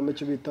aho ngaho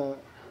bamecyo bita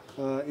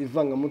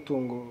ivanga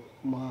mutungo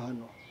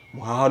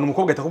muhahano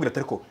umukobwa atakubwira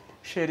atari ko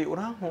sheri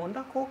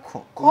urankunda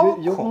koko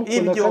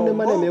ibyo kandi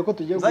manemeye ko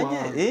tugiye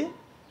guhana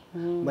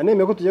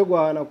manemeye ko tugiye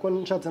guhana ko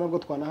nshatse nabwo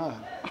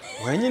twanahahana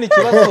we nyine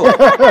ikibazo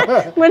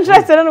mwe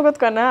nshatse nabwo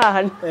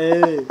twanahahana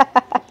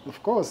of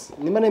course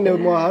ni manemeye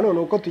muhahano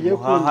nuko tugiye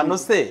kuhahano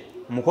se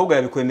umukobwa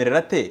yabikwemerera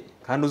ate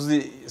kandi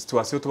uzi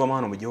situation tubamo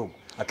hano mu gihugu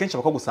akenshi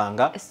abako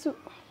gusanga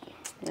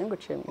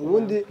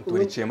ubundi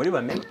turiciye muri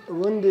bamenya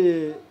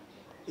ubundi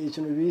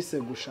ikintu bise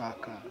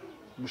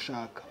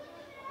gushaka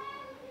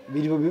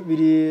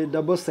biri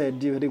double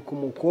side bari ku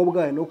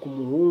mukobwa no ku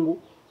muhungu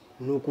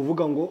ni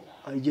ukuvuga ngo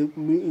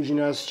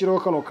generation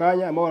kano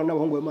kanya amabara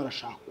n'abahungu barimo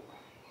arashakwa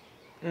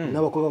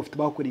n'abakobwa bafite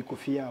bakuriye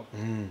ikofi yabo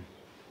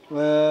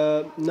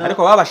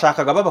ariko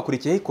babashakaga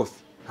babakurikiye ikofi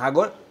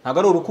ntago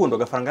ari urukundo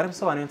gafaranga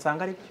arabisobanuye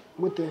nsanga ari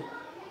gute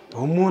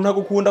umuntu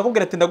agukunda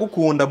akubwira ati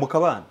ndagukunda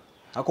mukabana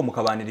ariko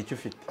mukabanira icyo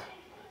ufite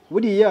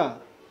buriya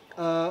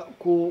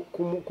ku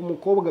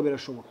mukobwa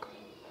birashoboka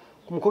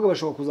ku mukobwa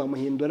bashobora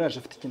kuzamuhindura yaje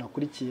afite ikintu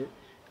akurikiye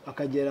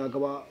akagera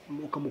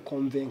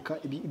ukamukonvenka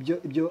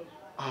ibyo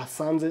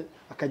ahasanze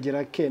akagera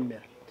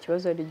akemera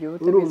ikibazo ari igihe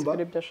utabizi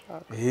kuri ibyo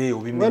ashaka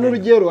ubimenya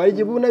n'urugero ari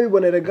igihe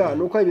unabibonerega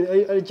nuko ari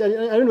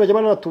ibintu bajya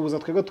banatubuza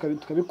twebwe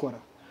tukabikora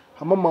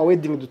hama ma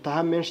wedding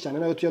dutaha menshi cyane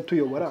nayo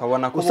tuyatuyobora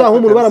usanga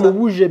umuntu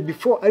baramubuje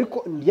before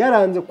ariko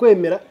yaranze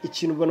kwemera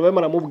ikintu abantu bari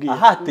baramubwiye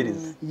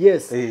ahatiriza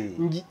yes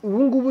ubu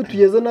ngubu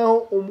tugeze naho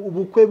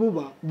ubukwe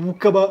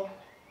bukaba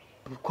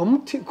comme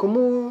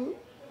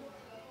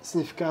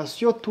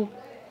signification tu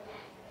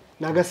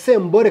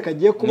nagasembore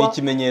kagiye kuba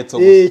n'ikimenyetso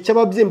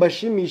cy'ababyimba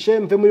ashimishe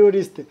mve muri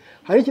liste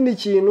hari ikindi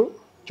kintu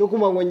cyo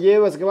kuma ngo ngiye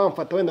basike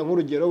bamfata wenda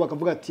nk'urugero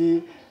bakavuga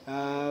ati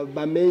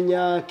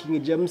Bamenya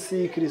King James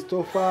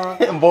Christopher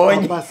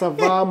Papa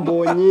Sava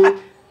Mbonyi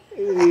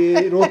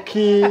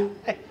Rocky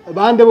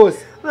bande bose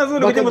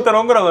nazuri kujye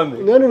mutarongora bamwe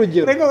none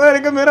urugero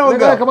reka mera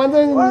oga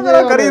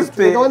kabanza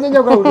kariste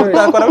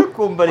utakora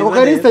bikumbariza ako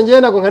kariste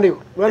ngiye nako nkariho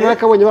urana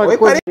kabonye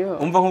bakora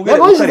umva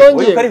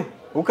nkubwire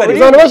ukari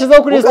uzana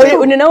bashizeho kuri liste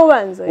uri nawe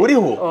ubanza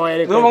uriho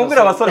no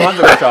nkubwira abasore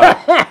banze gushaka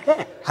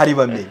hari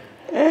Bamenya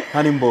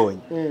hari Mbonyi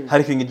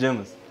hari King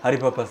James hari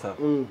Papa Sava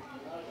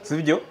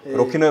sibyo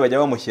Rocky nawe bajya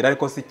bamushyira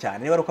ariko si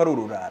cyane niba ari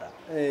ururara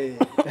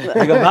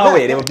rega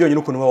nkawe reba byonyine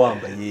ukuntu uba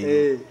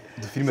wambaye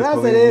dufilime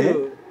twabonye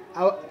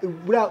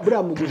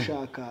bura mu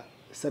gushaka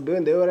sabe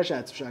wenda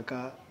warashatse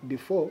ushaka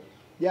before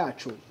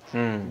yacu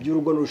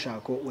by'urugo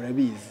n'urushako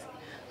urabizi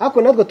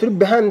ariko natwe turi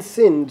behind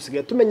scene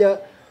dusigaye tumenya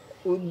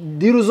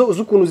diruzo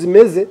ukuntu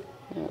zimeze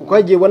kuko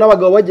hagiye ubona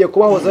abagabo bagiye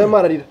kubahoza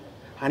bamararira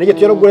hanige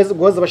tuyo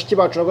guhoza bashiki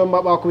bacu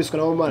nabo bakubiswe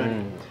nabo bamararira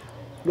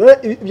rero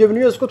ibyo bintu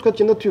byose uko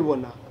twagenda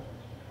tubibona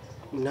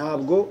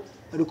ntabwo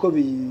ariko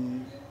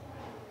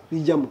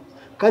bijyamo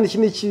kandi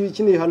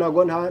ikindi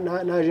hanago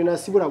nta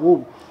jenasi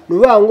burabubu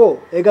nuvuga ngo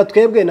ega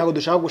twebwe ntabwo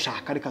dushaka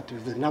gushaka reka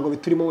tubivuze ntabwo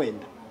biturimo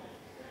wenda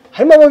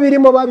harimo abo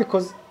birimo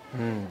babikoze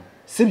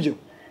sibyo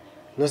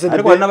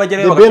ariko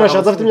n'abagere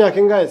bashatse afite imyaka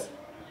ingahe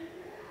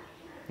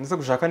nise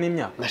gushaka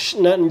n'imyaka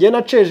ngiye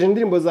naceje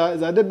indirimbo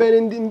za The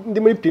Ben ndi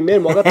muri primaire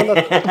mu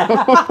gatandatu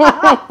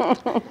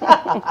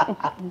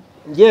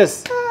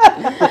yes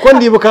uko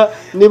ndibuka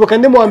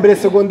ndi mu wa mbere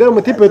secondaire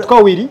umutipe witwa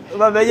Willy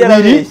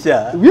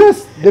babeyarabeshya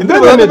yes The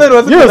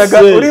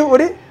Ben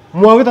uri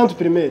mu wa gatandatu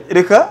primaire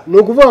reka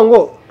no kuvuga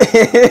ngo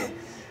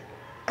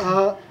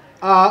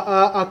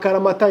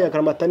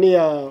akaramata ni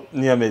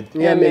ya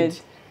Med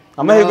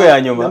amahirwe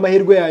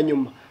ya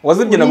nyuma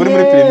wazibyina muri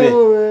primaire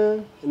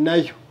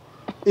nayo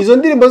izo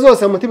ndirimbo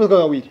zose amutipe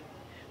twagawiri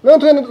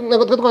none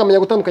twakamenya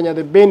gutandukanya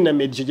The Ben na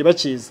Med gihe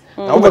bakiza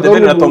ahubwo The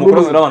Ben na Tom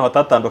Cruise n'abantu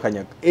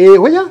batatandukanyaga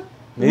hoya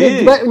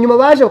nyuma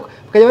baje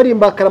bakajya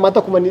barimba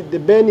karamata kuma The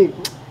Ben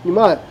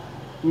nyuma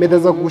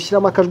medeza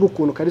gushyiramo akajwi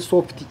ukuntu kari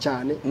soft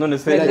cyane. None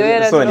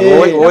se Sonia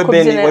wowe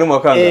Ben uri mu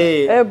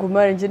kanga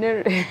gumara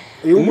engineer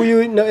uyu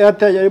nguyu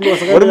yataye ari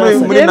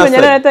mu muri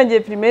nasari yatangiye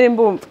primaire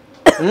mbumva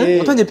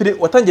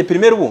watangiye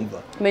primaire ubumva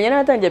menya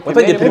natangiye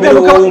primaire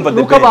wumva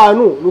nuko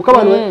abantu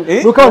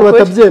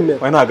batabyemera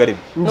we ntago ari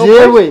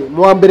njyewe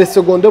mu wa mbere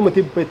seconde mu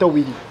type peta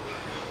wiri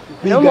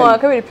no mu wa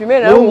kabiri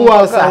primaire nawo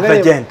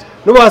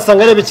n'ubu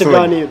wasanga areba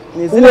ikiganiro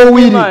uwo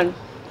wiri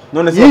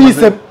none se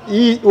yiyise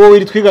uwo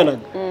wiri twiganaga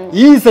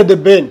yiyise the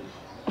Ben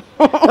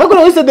ariko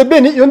nawe yise the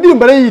Ben iyo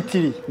ndirimbo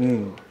arayitiriye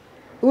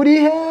uri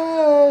he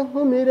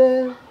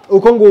nkumire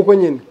uko nguko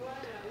nyine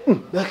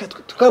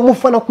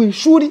tukamufana ku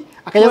ishuri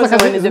akanyaza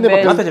akazi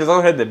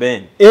natekereza ko the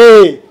Ben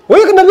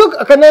wowe nabyo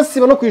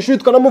akanasiba no ku ishuri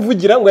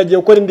tukanamuvugira ngo yagiye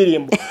gukora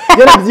indirimbo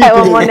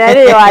umuntu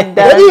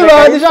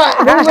yaribandije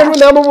nubwo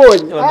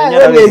namubonye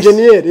ni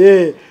engineer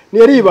ni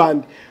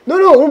yaribande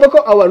none urumva ko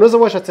abantu bose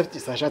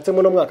bashatse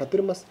ashatsemo no mwaka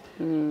turi masa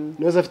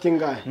nizo afite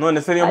ingahe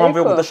none se niyo mpamvu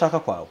yo kudashaka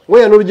kwawe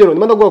weya n'urugero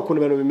ndimo ndaguha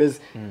ukuntu ibintu bimeze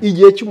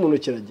igihe cy'umuntu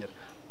kiragera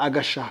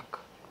agashaka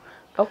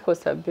ako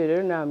sabe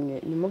rero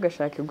namwe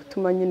nimugashake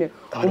gutuma nyine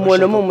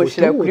umuntu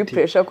mumushira kuri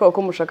pressure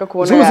ko mushaka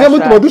kubona yashaka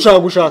mutuma dushaka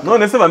gushaka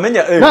none se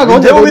bamenya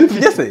njye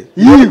ubituje se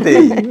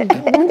yiteye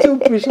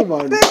pressure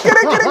abantu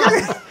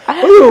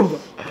urumva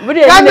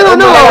kandi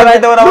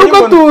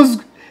nuko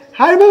tuzwi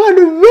harimo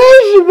abantu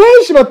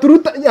benshi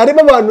baturuta harimo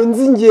abantu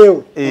nzi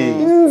ngewe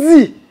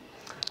nzi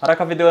hari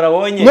aka video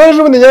nabonye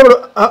n'ejo bundi nyabro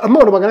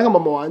amahoro bagana nka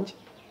mama wanjye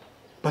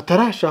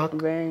batarashaka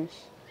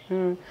benshi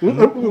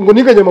ngo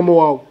niganye mama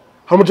wawe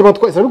hamujama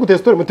twese ari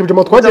gutesta story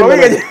mutibye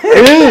twagenda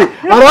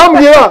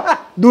arambwira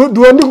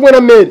dundi kumwe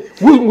na Mary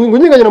ngo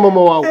niganye na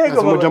mama wawe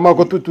azumujama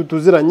ko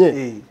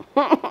tuziranye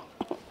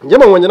njye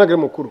mama wanjye nagare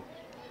mukuru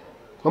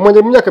mama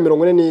wanjye mu myaka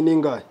 40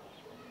 n'ingahe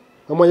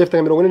mama wanjye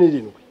afite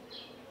 47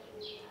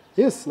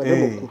 yes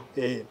nagare mukuru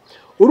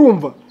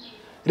urumva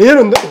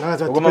rero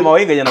ndaza ubwo mama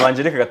wiganye na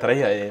Banjereka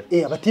gatarahiya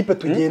rero abatipe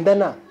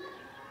tugendana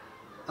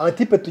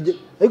abatipe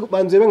ariko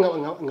banzebe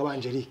nka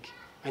Banjerika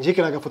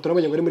Anjike nagafoto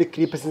nabonye ngo ari muri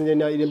clip sinzi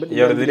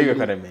ya Rodrigue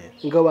Karemera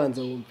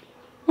ngabanza wumva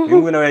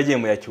uyu nawe yagiye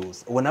mu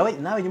yacyuza ubu nawe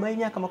nyuma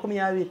y'imyaka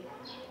 20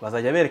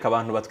 bazajya bereka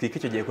abantu batwika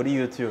icyo gihe kuri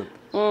YouTube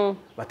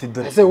bati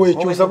dore ese we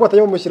cyuza ko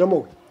atanye mumushyiramo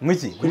we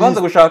muki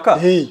ubanza gushaka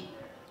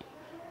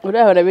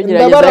urahora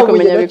bigerageza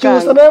kumenya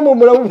bikanga nawe mu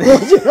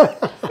muramugira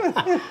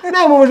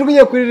nawe mu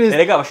mujugunye kuri list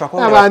erega bashaka ko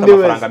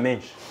amafaranga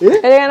menshi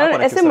erega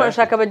none ese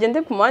murashaka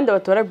bagende ku muhanda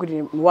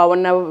batoragurira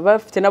wabona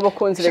bafite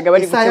n'abakunzi rega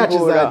bari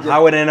gutegura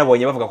hawe nane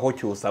nabonye bavuga ko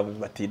cyusa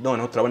bati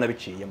noneho turabona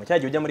biciye mu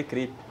cyagiye ujya muri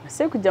clip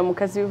ese kujya mu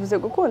kazi bivuze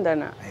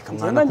gukundana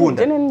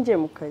ngiye ngiye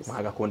mu kazi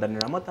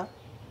mwagakundanira amata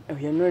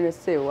oya none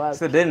se wapi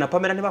se Ben na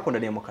Pamela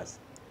ntibakundaniye mu kazi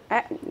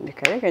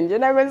reka ngiye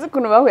ntabwo nzi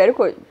kuntu bahuye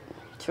ariko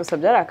cyose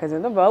byarakaze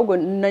ndumva ahubwo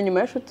na nyuma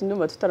y'ishuti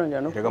ndumva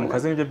tutarongera no rega mu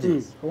kazi nibyo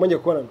byiza umwongeye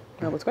kubonana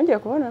ntabwo twongeye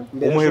kubonana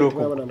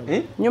umuheruko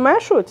nyuma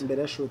y'ishuti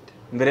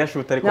mbere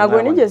y'ishuti ariko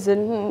ntabwo nigeze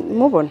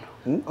mubona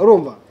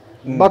urumva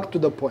back to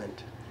the point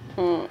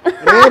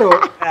rero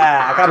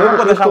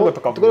akavuga ndashaka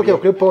tukavuga tugaruke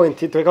kuri point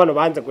tureka abantu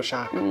banze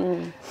gushaka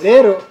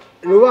rero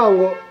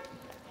rubango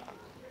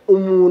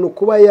umuntu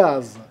kuba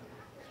yaza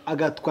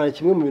agatwara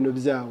kimwe mu bintu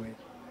byawe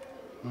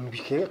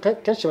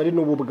kenshi bari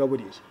n'ububwa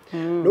buriya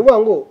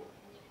rubango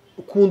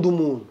ukunda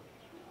umuntu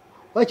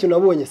wakintu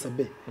nabonye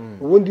sabe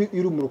ubundi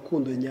iri mu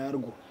rukundo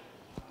nyarwo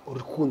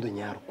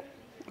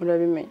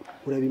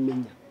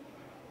urabimenya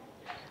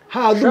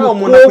hadu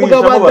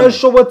umukobwa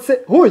badashobotse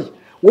hoye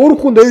wowe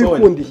urukundo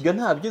wikundiye ibyo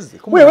ntabyize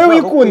wewe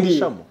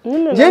wikundiye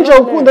nje nje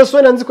gukunda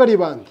Sonia nzi ko ari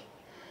bandi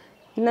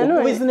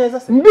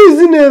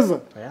mbizi neza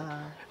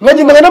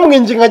nkagenda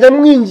namwinginga nkajya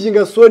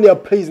mwinginga Sonia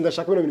please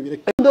ndashaka ibintu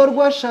bireke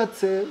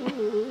ndorwashatse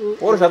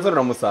urushatse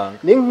ruramusanga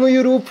ni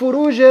nk'uyurupfu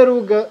ruje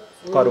ruga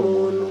twari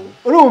umuntu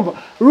urumva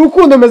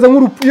urukundo meze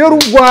nk'urupfu iyo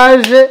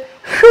rugwaje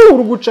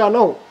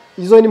rugucanaho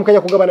izo ni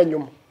mukanya kugabana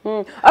nyuma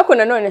ariko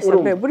nanone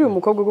sabe buri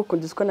umukobwa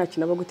ugukunda uko nta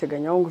kintu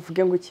abaguteganya ngo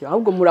uvuge ngo iki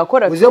ahubwo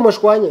murakora uziye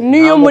mushwanye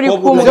niyo muri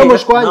kumwe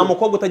nta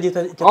mukobwa utagita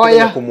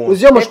cyateye ku muntu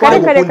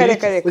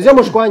uziye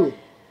mushwanye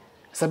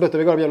sabe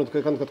tubegara byano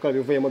kandi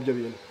twabivuyemo byo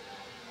bintu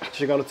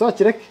ikigano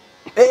cyakireke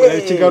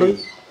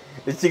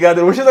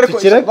ikiganiro ubushize ariko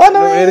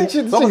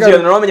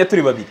ikiganiro wamenya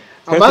turi babiri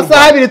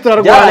amasaha abiri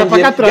turarwana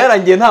paka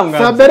byarangiye nta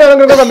mwana sabe rero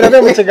ngo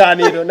bamira mu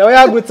kiganiro nawe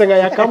yagutse nka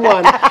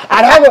yakamwana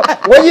araho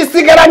ngo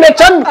yisigarane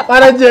cyane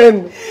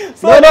aragenda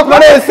none ko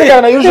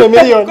yisigarana yuje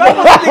miliyoni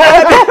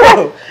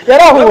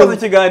yarahuze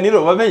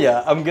ikiganiro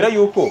bamenya ambwira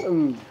yuko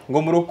ngo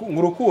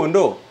mu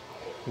rukundo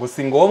ngo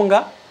si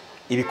ngombwa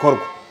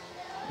ibikorwa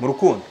mu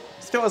rukundo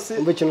cyose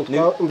umva ikintu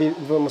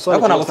musore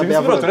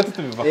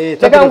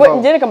reka ngo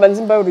ngereka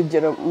mbanze mbaye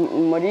urugero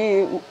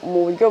mu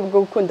buryo bwo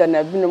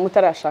gukundana bino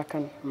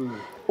mutarashakana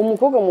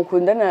umukobwa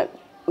mukundana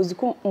uzi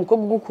ko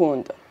umukobwa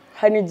ugukunda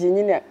hari igihe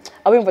nyine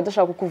aba yumva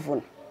adashaka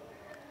kukuvuna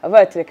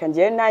abatereka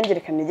ngiye nanjye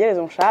reka nigereze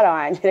umushahara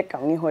wanjye reka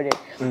mwihorere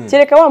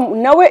kereka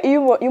nawe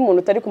iyo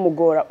umuntu utari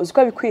kumugora uzi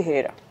ko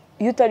abikwihera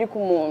iyo utari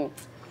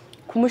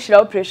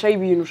kumushiraho pressure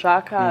y'ibintu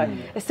ushaka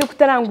ese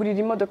kutarangurira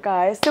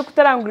imodoka ese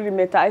kutarangurira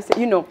impeta ese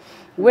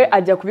we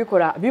ajya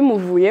kubikora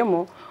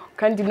bimuvuyemo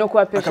kandi no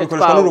kuba patient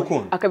twawe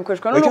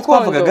akabikoreshwa n'urukundo. Icyo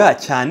twavugaga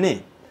cyane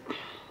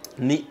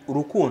ni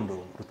urukundo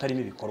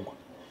rutarimo ibikorwa,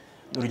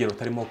 urugero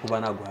rutarimo kuba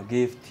naguha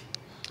gift,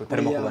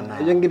 rutarimo kuba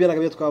nawe ibyo ngibyo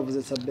nagabye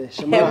twavuze sabe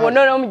shema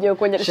none mugiye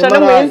kongera shana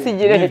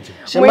muyisigire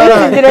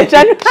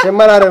cyane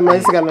shema rara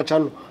muyisigana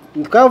cyane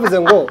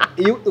twavuze ngo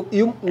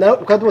iyo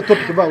ukaduma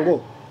topic ivuga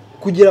ngo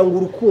kugira ngo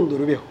urukundo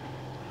rubeho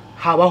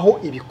habaho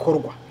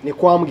ibikorwa ni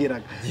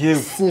kwambwiraga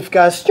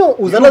signification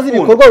uzana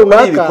z'ibikorwa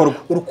runaka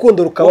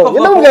urukundo rukabaho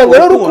ndamubwira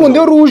ngo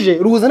urukundo ruje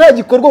ruza nta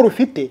gikorwa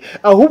rufite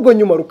ahubwo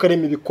nyuma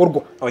rukarema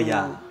ibikorwa.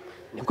 Oya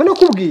niko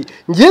nakubwiye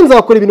ngiye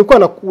nzakora ibintu kwa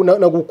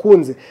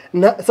nagukunze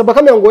saba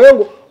kamera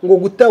ngo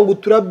gutanga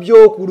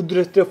uturabyo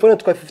kugura telefone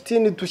twa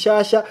 15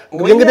 tushyashya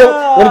ngo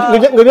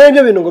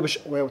ibyo bintu ngo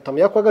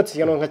utamuya kwa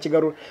gatsigano nka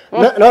kigarura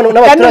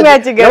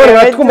n'abaturage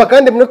batwumva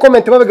kandi muri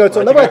comment babigarutse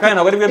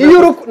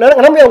iyo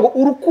namubwira ngo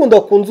urukundo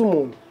akunze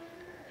umuntu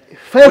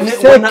 5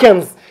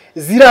 seconds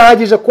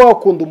zirahagije kwa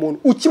wakunda umuntu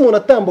ukimuntu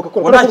atambuka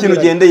ko nta kintu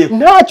ugendeyeho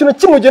nta kintu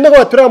kimugendeyeho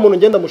watura umuntu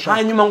ugenda mushaka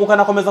hanyuma ngo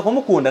ukanakomeza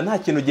kumukunda nta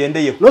kintu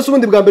ugendeyeho no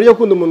ubundi bwa mbere yo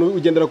kunda umuntu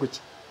ugendera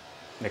kuki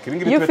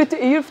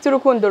iyo ufite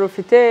urukundo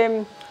rufite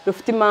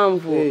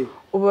impamvu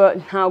uba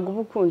ntago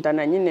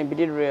ubukundana nyine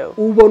biri real.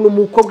 Ubona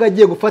umukobwa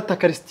agiye gufata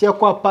Kristiya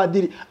kwa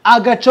padiri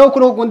agacaho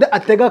kuri ukunde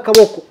atega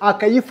akaboko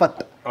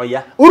akayifata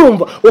oya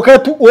urumva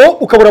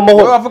ukabura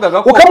amahoro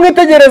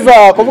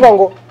ukamwitegereza kuvuga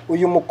ngo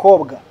uyu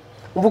mukobwa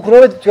umva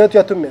ukuntu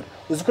tuyatumera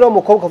uzikura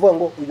umukobwa avuga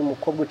ngo uyu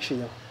mukobwa uciye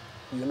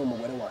uyu ni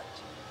umugore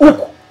wanjye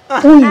uko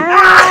uyu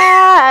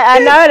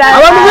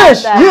abantu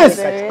benshi yes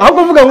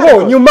ahubwo uvuga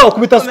ngo nyuma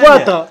ukubita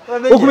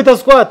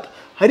squata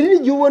hari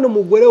n'igihe ubona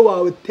umugore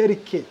wawe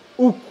terike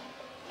uko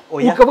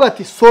ukavuga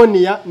ati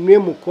Sonia niwe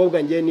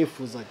mukobwa ngiye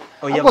nifuzaga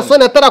ahubwo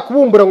Sonia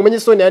atarakubumbura ngo umenye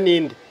Sonia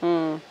ninde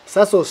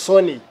sasa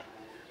Sonia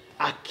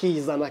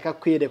akizana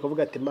akakwire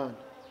kuvuga ati man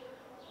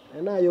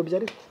nayobye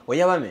ariko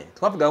oya bame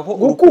twavuga ko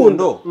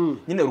urukundo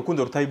nyine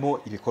urukundo rutarimo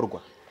ibikorwa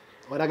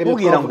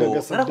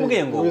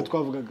narakubwiye ngo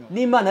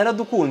n'Imana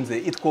yaradukunze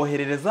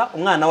itwoherereza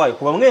umwana wayo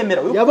kuba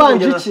mwemera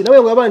yabanje iki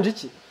nawe ngo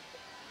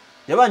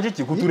yabanje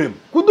iki kuturema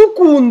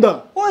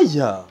kudukunda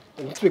oya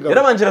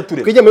yarabanje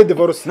raturema twige muri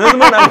divorce nazo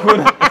Imana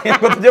akunda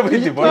ko tujye muri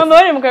divorce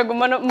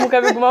mama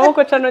mukabiguma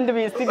ko cano ndi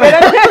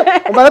bisigara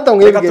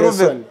baratangwe ibigere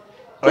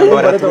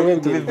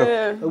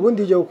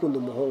ubundi ujya gukunda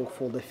umuhungu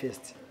for the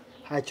first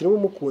hakiri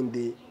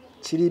umukunde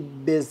kiri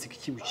basic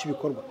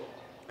cy'ibikorwa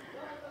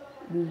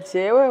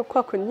jewe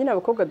kwa kunyina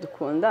abakobwa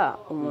dukunda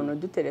umuntu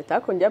dutereta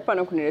akongera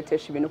apana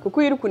kuniretesha ibintu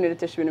kuko yiri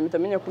kuniretesha ibintu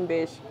bitamenya ko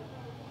mbeshi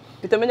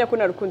bitamenya ko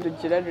narukundo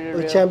ugira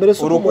rero cyambere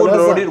so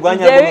urukundo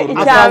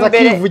rwanyarwo akaza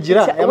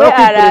kivugira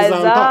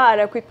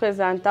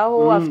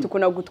arakwipresentaho afite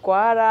ukuntu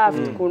agutwara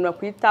afite ukuntu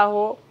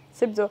akwitaho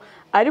sibyo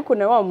ariko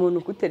na wa muntu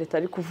gutereta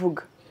ari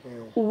kuvuga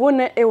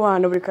ubone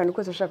ewana buri kantu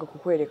kose ushaka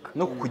kukwereka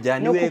no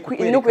kukujyana iwe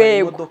kukwereka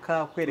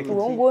imodoka kwereka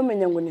uwo ngo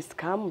umenya ngo ni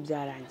scam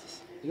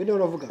byarangiye iyo niyo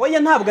navuga oya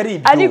ntabwo ari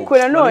ibyo ariko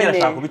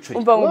nanone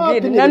umva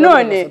ngubwire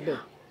nanone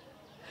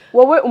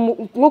wowe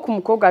nko ku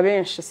mukobwa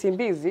benshi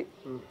simbizi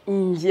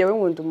ngiyewe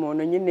nkunda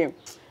umuntu nyine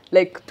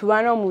like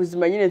tubana mu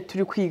buzima nyine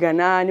turi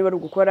kwigana niba ari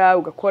gukora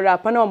ugakora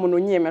apana wa muntu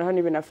unyemeraho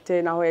n'ibintu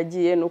afite naho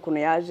yagiye n'ukuntu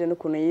yaje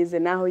n'ukuntu yize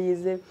naho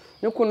yize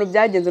n'ukuntu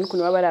byagenze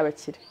n'ukuntu baba ari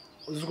abakire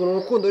uzukuna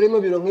urukundo rurimo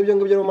biro nk'ibyo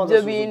ngibyo rero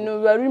ibyo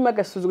bintu barurimo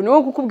agasuzuguro ni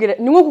nko kukubwira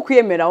ni nko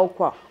kukwiyemeraho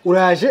kwa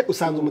uraje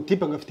usanze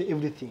umutipe ngo afite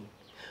everything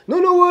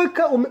none wowe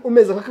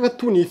umeze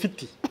nk'akatuni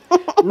ifiti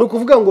no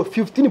kuvuga ngo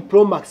 15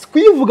 Pro Max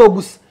kuyivuga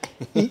gusa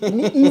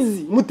ni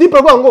easy mutipe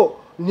avuga ngo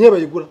niye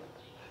bayigura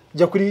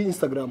jya kuri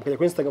Instagram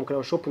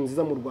kureba shop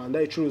nziza mu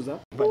Rwanda icuruza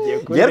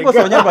bagiye rwose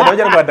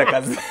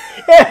abanyarwandakazi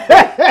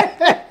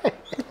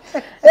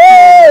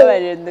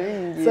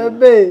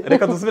sabe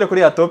reka dusubire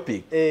kuri ya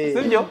topic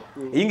sibyo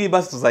iyi ngiyi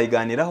basi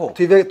tuzayiganiraho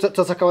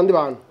tutasaka abandi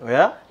bantu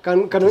oya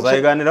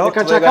tuzayiganiraho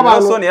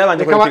Sonia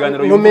yabanje kuri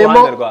kiganiro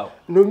y'uruhande rwawe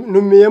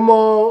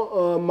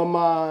numiyemo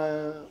mama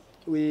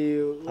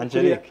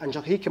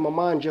Angelique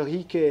mama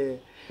Angelique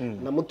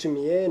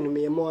namutumiye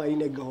numiyemo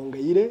Aline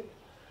Gahongayire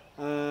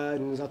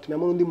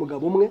nzatumiyemo n'undi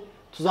mugabo umwe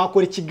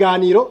tuzakora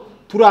ikiganiro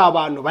turi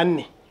abantu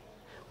bane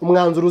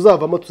umwanzuro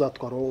uzavamo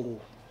tuzatwara ngo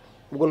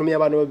ubwo ntumiye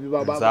abantu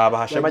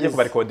nzabahasha bajye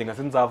kuba recordinga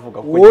sinzavuga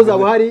wowe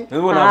uzaba hari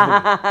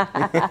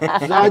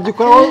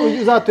uzagikora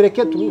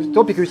uzatureke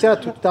topic bishyira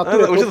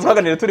tutature ushize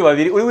twaganira turi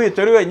babiri uri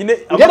wicaye uri wenyine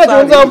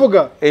ngenda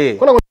nzavuga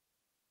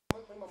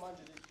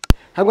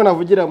ntabwo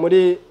navugira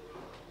muri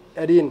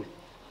Aline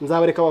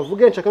nzabareka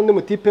bavuge nshaka undi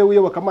mutipe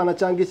w'iyobokamana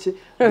cyangwa iki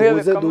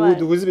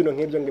duhuze ibintu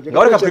nk'ibyo ngibyo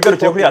ngaho reka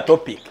twigarukire kuri ya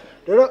topic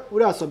rero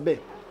urasobe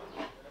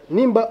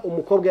nimba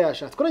umukobwa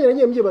yashatse kurangera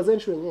ngiye mbyibaza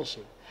inshuro nyinshi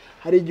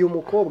hari igihe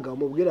umukobwa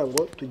umubwira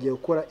ngo tugiye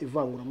gukora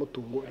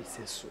ivanguramutungo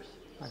risesuye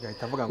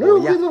agahita avuga ngo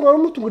ya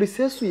ivanguramutungo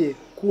risesuye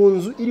ku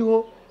nzu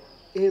iriho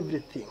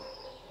everything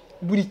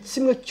buri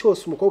kimwe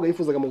cyose umukobwa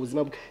yifuzaga mu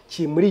buzima bwe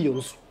kiri muri iyo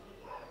nzu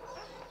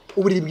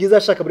uburiri bwiza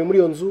ashaka buri muri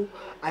iyo nzu,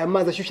 aya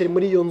mazi ashyushye ari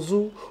muri iyo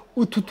nzu,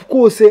 utu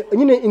twose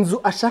nyine inzu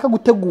ashaka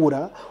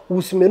gutegura,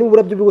 ubusime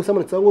n'uburabyo bwose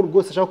amanitse aho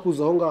rwose ashaka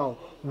kuza aho ngaho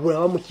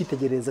buraba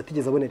mukitegereza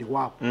atigeze abonera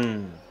iwabo.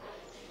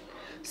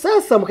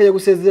 Sasa mukajya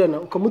gusezerana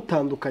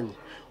ukamutandukanya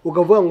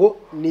ukavuga ngo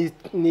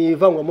ni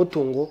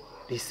ivangamutungo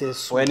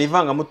risesuye. Oya ni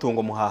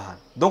ivangamutungo muhaha.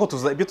 Donc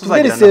ibyo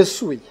tuzagirana.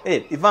 Risesuye.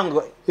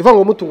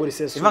 Ivangamutungo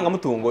risesuye.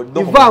 Ivangamutungo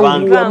donc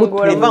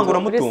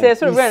ivanguramutungo.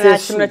 Risesuye nta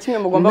kintu na kimwe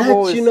mugomba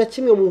guhuza. Nta kintu na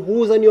kimwe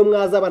muhuza niyo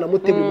mwazabana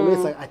mutegura umuntu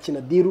wese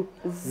akina diru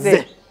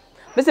ze.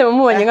 Mbese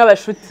mumubonye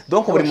nk'abashuti.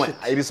 Donc buri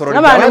ibisoro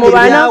nk'abantu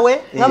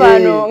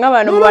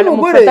mubana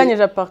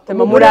mufatanyije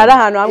appartement murara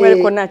ahantu hamwe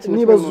ariko nta kintu.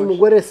 Nibaza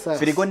umugore sa.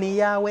 Firigo ni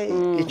yawe.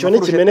 Icyo ni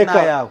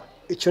kimeneka.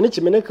 Icyo ni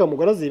kimeneka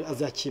umugore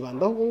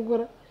azakibandaho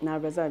umugore.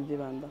 Ntabwo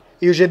azabyibandaho.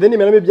 Iyo jede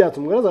nimeramo ibyatsi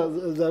umugore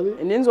azabi.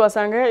 N'inzu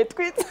wasanga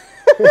itwitse.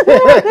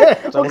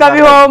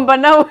 Ukabihomba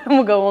nawe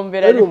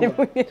mugahombera rimwe.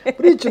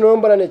 Kuri ikintu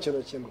nombara ne cyo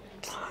kimwe.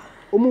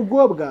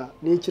 Umugobwa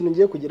ni ikintu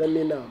ngiye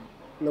kugiramo inama.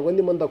 Nabwo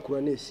ndimo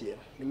ndakura nishyira.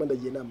 Ndimo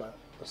ndagiye inama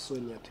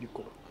Sonia turi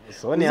ko.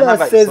 Sonia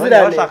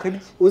bashaka ibye.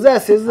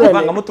 Uzasezerane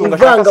ivangamutungo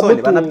ashaka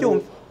Sonia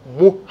banabyumva.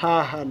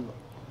 Muhahano.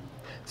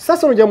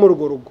 Sasa nujya mu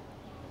rugo.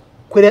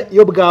 Kure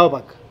iyo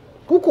bwabaga.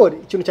 Kuko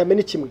ikintu cyane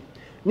ni kimwe.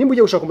 Nimba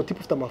ugiye gushaka umutipe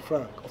ufite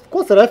amafaranga. Of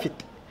course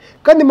arafite.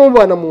 Kandi mu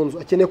bana mu nzu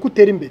akeneye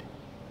kutera imbere.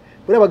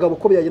 Buri abagabo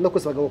ko byagenda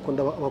kose abagabo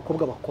bakunda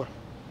abakobwa bakora.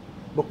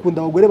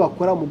 Bakunda abagore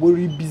bakora umugore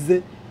uri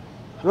bize.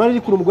 Hano ari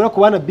kuri umugore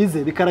ko bana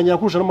bize bikarangira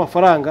kurusha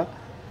n'amafaranga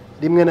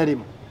rimwe na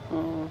rimwe.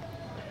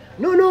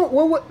 No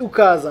wowe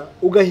ukaza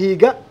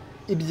ugahiga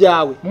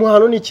ibyawe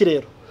muhano n'iki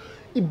rero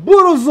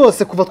iboro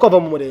zose kuva twava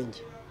mu murenge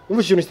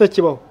umva ikintu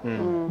kitakibaho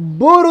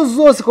boro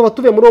zose kuva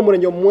tuvuye muri uwo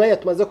murenge mu mwanya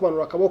tumaze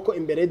kumanura akaboko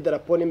imbere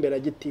y'idarapo n'imbere ya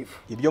gitifu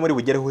ibyo muri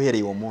bugereho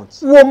uhereye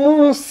uwo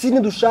munsi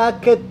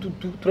nidushake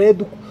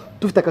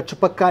dufite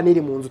akacupa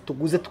kaniri mu nzu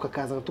tuguze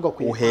tukakazana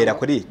tugakwiye uhera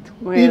kuri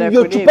icyo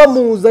ibyo cupa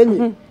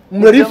muzanye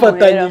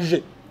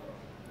murifatanyije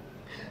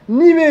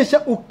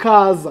nibeshya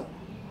ukaza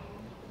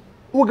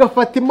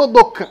ugafata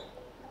imodoka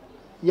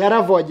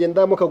yarava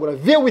wagendamo kagura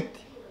vewiti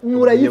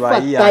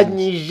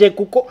murayifatanyije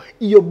kuko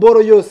iyo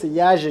boro yose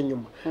yaje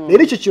nyuma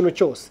rero icyo kintu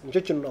cyose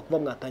nicyo kintu nakuba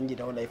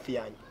mwatangiraho life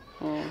yanyu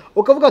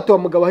ukavuga ati wa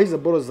mugabo ahize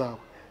boro zawe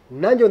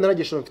nanjye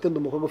naragishora mfite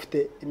ndumukobwa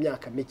ufite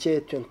imyaka mike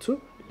 22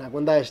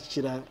 ntabwo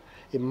ndashikira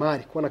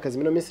imari kubona akazi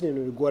mino minsi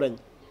n'ibintu bigoranye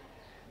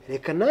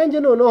reka nanjye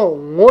noneho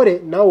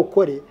nkore nawe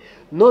ukore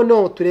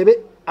noneho turebe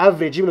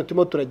average y'ibintu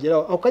turimo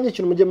turageraho aho kanye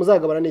ikintu mujye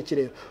muzagabana n'iki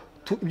rero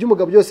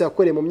iby'umugabo byose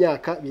yakoreye mu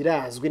myaka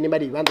birazwi niba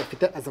ari ibanda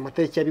afite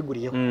azamatariki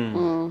yabiguriyeho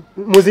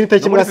muzi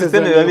nitaki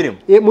mwasezeraniyeho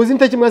muzi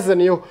nitaki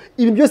mwasezeraniyeho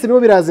ibi byose nibo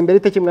biraza imbere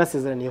itaki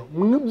mwasezeraniyeho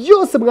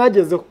byose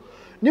mwagezeho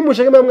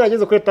nimushaka mwe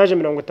mwageze kuri etage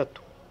 30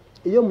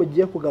 iyo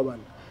mugiye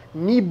kugabana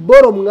ni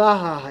boro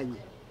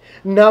mwahahanye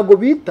ntago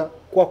bita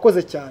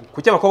kwakoze cyane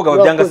kuki abakobwa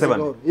babyanga se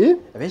bane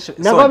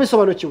nabo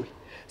bisobanukiwe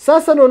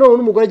sasa noneho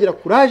n'umugore agira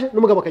courage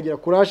n'umugabo akagira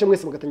courage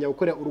mwese mugatangira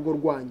gukora urugo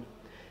rwanyu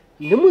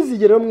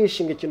nimuzigera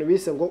mwishinga ikintu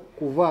bise ngo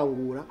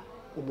kuvangura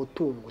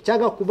umutungo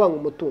cyangwa kuvanga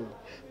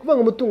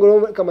umutungo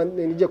rero kama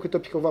ngiye ku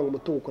topic kuvanga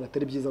umutungo ukora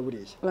atari byiza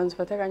buriye banze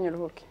fata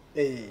kanyaruhuke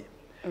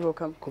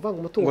ruhukamo kuvanga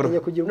umutungo ngiye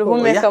kugira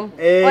ruhumekamo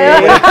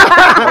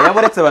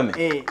yaboretse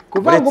bame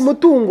kuvanga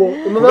umutungo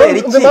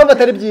impamvu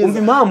atari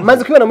byiza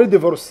maze kwibana muri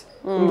divorce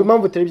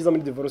impamvu atari byiza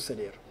muri divorce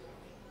rero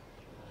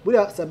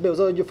buriya sabe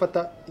uzajya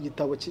ufata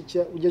igitabo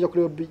ujya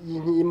kuri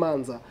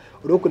imanza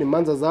uroko ni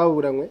imanza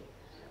zaburanywe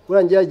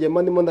urangiye yagiye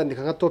ndimo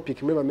ndandika nka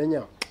topic muri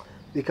bamenya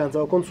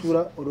bikanza ko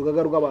nsura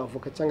urugaga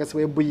rw'abavoka cyangwa se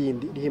web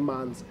yindi iri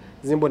imanza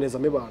zimboneza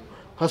mibano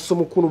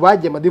hasoma ukuntu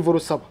bagiye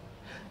divorce aba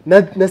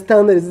na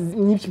standard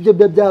n'ibyo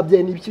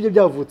n'ibyo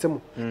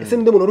byavutsemo ese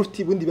ninde muntu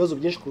ufite ibindi bibazo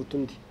byinshi kuruta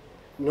undi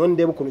none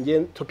ndebe ukuntu ngiye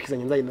topic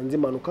zanjye nzagenda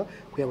nzimanuka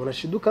kugira ngo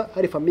nashiduka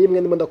hari famille imwe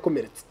ndimo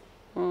ndakomeretse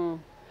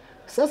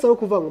sasa ro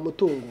kuvanga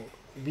umutungo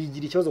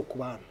bigira ikibazo ku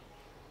bana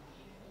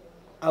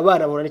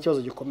abana bahura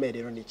n'ikibazo gikomeye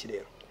rero n'iki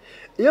rero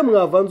iyo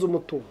mwavanze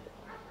umutungo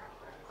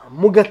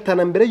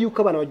mugatana mbere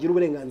yuko abana bagira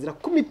uburenganzira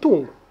ku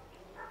mitungo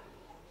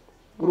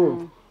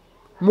urumva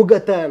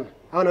mugatana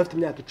abana bafite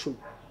imyaka 10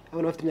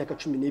 abana bafite imyaka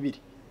 12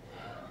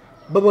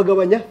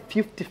 babagabanya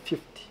 50-50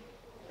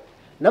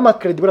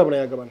 n'amakredi burabona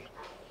yagabana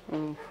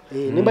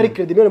nimba ari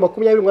kredi miliyoni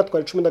 20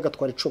 mwatwara 10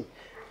 ndagatwara 10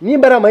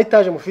 nimba ari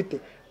amahitaje mufite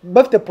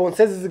bafite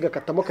ponseze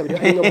zigakatamo kabiri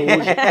hanyuma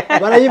muhuje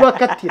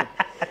barayibakatira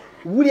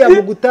buriya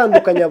mu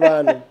gutandukanya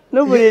abantu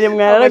n'uburire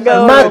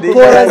mwararagaho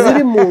matora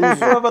ziri mu nzu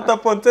bafata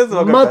ponseze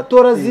bagakata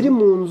matora ziri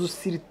mu nzu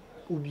siri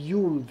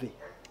ubyumve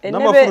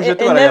intebe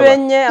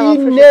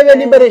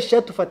nimba ari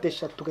 3 ufate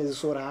 3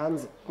 tukazisora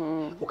hanze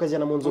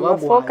ukajyana mu nzu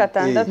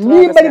baguhaye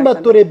nimba ari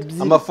matora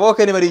ebyiri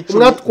amafoke niba ari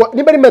 10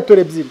 nimba ari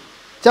matora ebyiri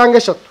cyangwa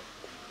 3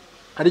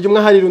 hari igihe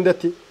umwe hari rundi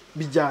ati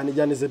bijyane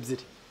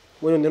ebyiri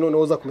wewe none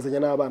uzakomezanya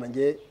n'abana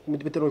ngiye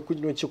bitero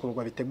n'ukiko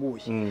ngo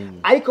biteguye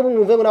ariko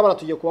mwumve ngo n'abana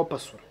tugiye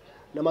kubapasura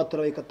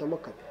n'amatora bayikatamo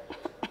kabiri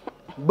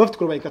bafite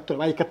ko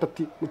bayikata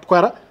ati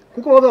mutwara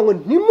kuko bavuga ngo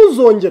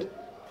ntimuzongere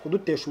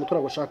kudutesha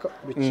umutora ngo shaka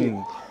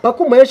urukiko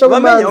pako muhesha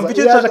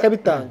w'amanza yaje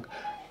akabitanga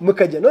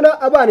mukajya none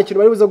abana ikintu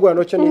bari buze guhana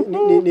nacyo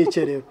ni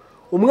ikerero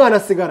umwana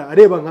asigara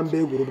areba nka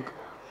mbega urubwa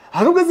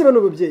ahubwo ziba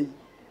n'ububyeyi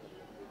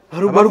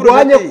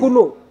barwanya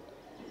kuno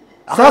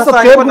sasa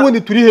twebwe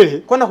ubundi turi hehe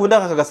ko nakunda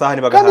aka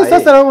gasahani bagahaye kandi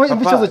sasa naho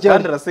igicezo cyane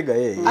kandi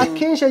arasigaye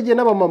akenshi agiye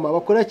n'abamama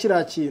bakora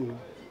kiriya kintu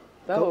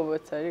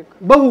bahubutse ariko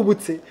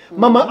bahubutse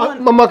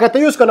mama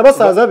akatayushwa na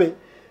basaza be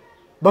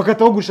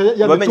bakatawugusha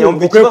bamenya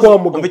umva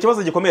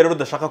ikibazo gikomeye rero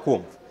udashaka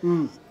kumva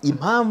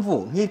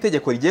impamvu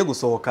nk'itegeko rigiye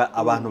gusohoka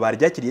abantu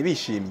baryakiriye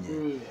bishimye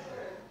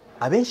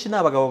abenshi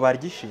n'abagabo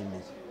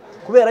baryishimiye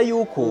kubera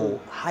yuko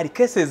hari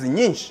cases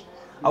nyinshi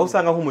aho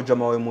usanga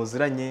nk'umujama wawe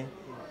muziranye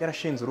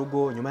yarashinze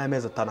urugo nyuma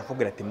y'amezi 5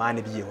 akubwira ati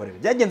mane byihorere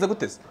byagenze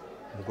guteze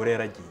umugore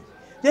yaragiye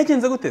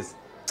byagenze guteze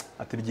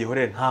ati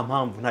byihorere nta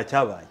mpamvu nta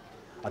cyabaye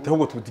ati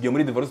ahubwo tugiye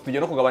muri divorce tugiye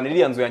no kugabana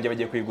iriya nzu yanjye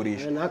bagiye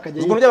kuyigurisha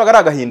ubwo byabaga ari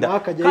agahinda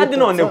kandi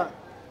noneho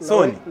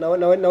Soni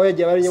nawe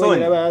yagiye bari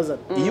nyine bayaza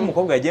iyo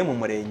umukobwa yagiye mu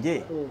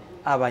murenge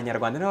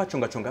abanyarwanda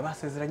n'abacungacunga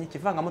basezeranye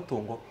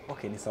ikivangamutungo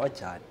okay ni sawa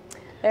cyane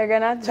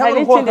ega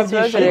hari ikindi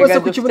kibazo rega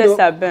dufite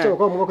Sabe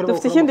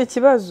dufite ikindi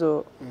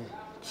kibazo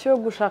cyo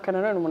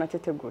gushakana none umuntu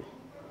ateteguye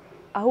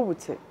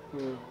ahubutse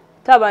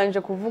tabanje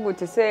kuvuga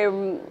uti se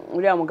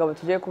uriya mugabo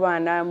tugiye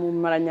kubana mu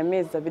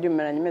maranyamezi 2 mu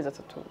maranyamezi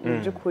 3 mu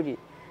byukuri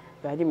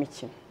bari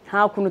imikino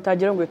nta kuntu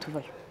utagira ngo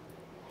tuvayo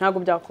ntago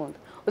byakunda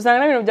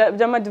usanga n'ibintu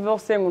by'ama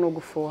divorce ngo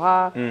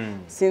nugufuha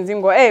sinzi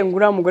ngo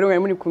ngura mugore wawe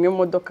muri kumwe mu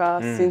modoka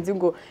sinzi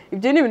ngo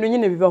ibyo ni ibintu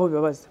nyine bibaho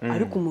bibabaza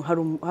ariko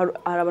hari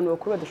abantu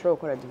bakuru badashobora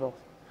gukora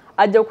divorce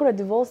ajya gukora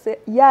divorce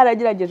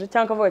yaragerageje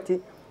cyangwa akavuga ati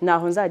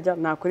naho nzajya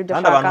nakora ibyo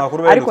ashaka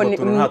ariko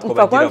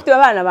mfa kuba mfite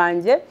abana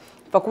banjye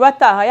mfa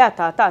kubataha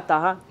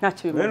yatataha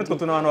ntacyo bibaho rero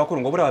utwo abantu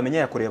bakuru ngo buriya bamenye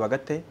yakureba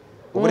gate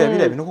uburiya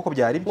biriya bintu kuko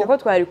byari byo kuko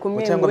twari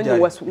kumwe ngo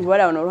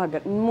bari abantu ruhaga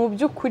mu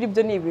byukuri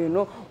byo ni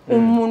ibintu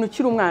umuntu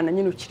ukiri umwana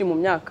nyine ukiri mu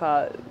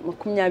myaka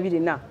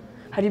 20 na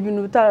hari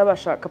ibintu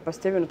bitarabasha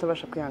capacity y'ibintu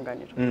utabasha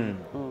kwihanganira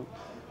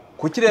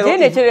kuki rero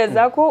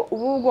ntekereza ko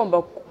ubu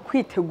ugomba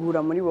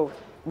kwitegura muri wowe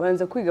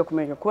banza kwiga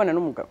kumenya kubana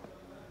n'umugabo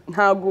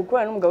ntago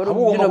kubana n'umugabo ari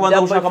ubwo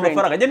kubanza gushaka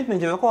amafaranga njye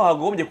ntekereza ko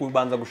hagombye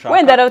kubanza gushaka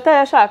wenda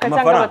aratayashaka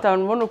cyangwa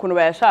batanu ubona ukuntu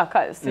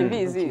bayashaka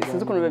simbizi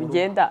sinzi ukuntu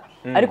babigenda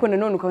ariko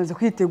nanone ukabanza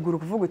kwitegura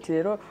kuvuga uti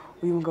rero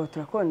uyu mugabo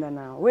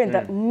turakondana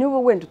wenda niwe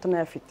wenda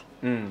utanayafite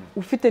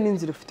ufite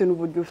n'inzira ufite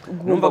n'uburyo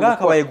numvaga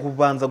hakabaye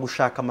kubanza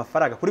gushaka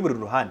amafaranga kuri buri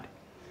ruhande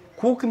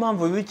kuko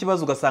impamvu biba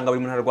ikibazo ugasanga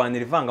buri muntu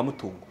arwanira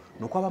ivangamutungo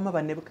nuko abama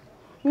abanebwe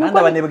kandi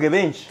abanebwe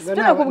benshi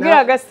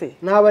nakubwiraga se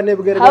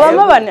n'abanebwe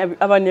habamo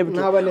abanebwe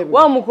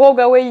wa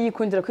mukobwa we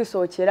yikundira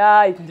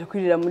kwisohokera yikundira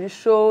kwirira muri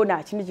show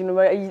nta kindi kintu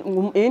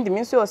iyindi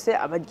minsi yose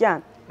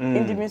abaryana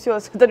indi minsi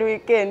yose atari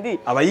weekend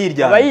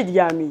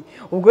abayiryamiye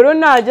ubwo rero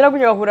nagera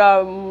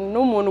kugahura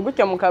n'umuntu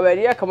gutya mu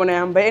kabari akabona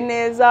yambaye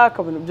neza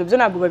akabona ibyo byo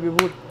ntabwo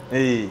babibura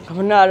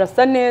akabona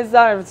arasa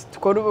neza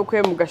tukora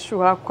ubukwe mu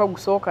gashyuha kuko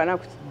gusohokana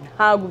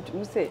ntabwo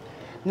byuse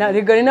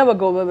regari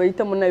n'abagabo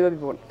babahitamo nabi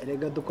babibona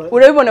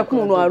urabibona ko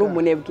umuntu wari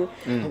umunebwe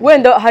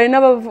wenda hari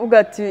n'abavuga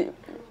ati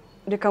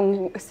reka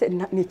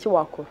niki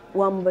wakora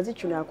wamubaza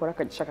ikintu yakora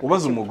akagishaka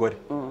ubaza umugore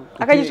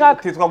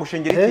akagishaka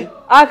twagushingira iki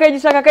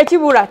akagishaka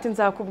akakibura ati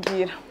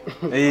nzakubwira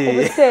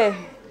ubuse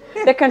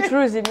reka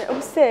ncuruze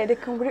ubuse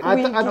reka ngure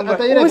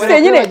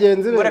ubuse nyine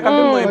reka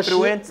mbe mu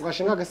influence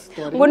washinga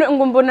gastori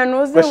ngo mbona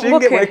nuze ngo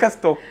reka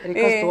stock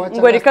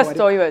ngo reka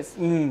story bazi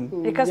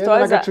reka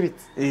story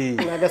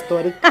na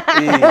gastori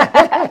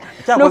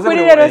no kuri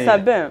rero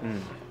Sabe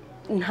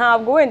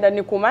ntabwo wenda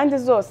ni ku mpande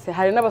zose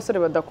hari n'abasore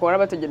badakora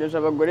bategereje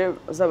abagore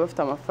bazaba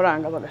bafite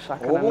amafaranga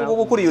bagashakana nabo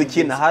ubu kuri iyo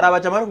kina hari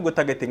abajama ari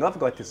kugutagatinga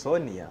bavuga bati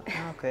Sonia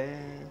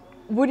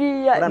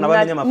buriya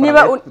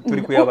niba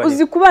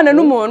uzi kubana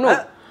n'umuntu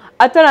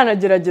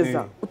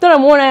ataranagerageza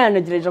utaramubona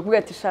yanagerageje kuvuga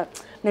ati sha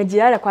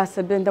nagiye hara kwa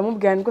Sabe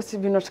ndamubwira ngo si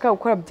ibintu ashaka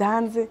gukora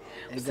byanze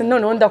se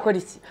noneho ndakora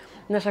iki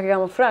nashakaga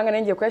amafaranga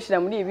nangiye kuyashira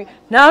muri ibi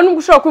nta nubwo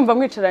ushobora kumva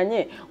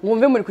mwicaranye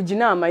ngumve muri kujya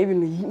inama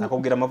y'ibintu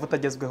akubwira amavuta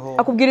agezweho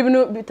akubwira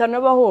ibintu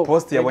bitanabaho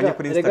post yabonye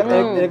kuri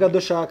Instagram rega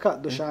dushaka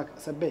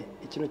Sabe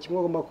ikintu kimwe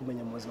ugomba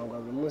kumenya mu buzima bwa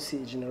buri munsi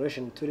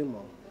generation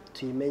turimo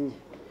tuyimenye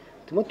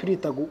tumo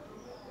turitagu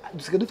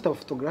dusigaye dufite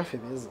abafotografe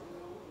beza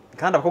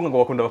kandi abakobwa ngo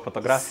bakunda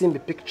abafotografe Isimbi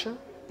picture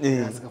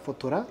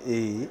azigafotora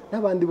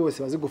n'abandi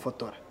bose bazi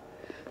gufotora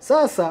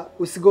sasa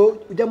usigo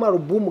ujya muri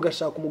album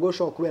ugashaka umugore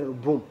ushobora kubera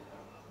album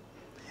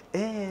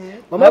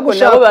mama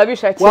gushaka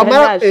babishakira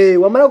naje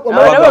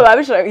nabo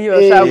babishaka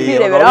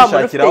kwirebera mu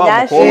rufite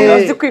nyashi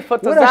uzi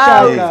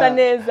kwifotoza usa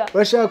neza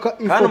urashaka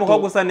kandi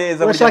umukobwa usa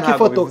neza urashaka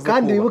ifoto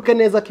kandi wibuke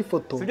neza ko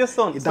ifoto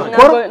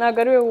idakora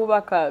ntago ari we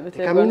wubaka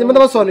biterwa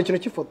n'abasobanura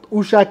ikintu cy'ifoto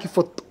ushaka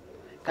ifoto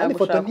kandi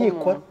ifoto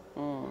ntikora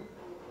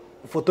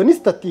ifoto ni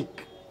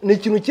statique ni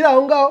ikintu kiri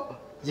aho ngaho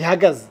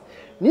gihagaze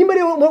nimba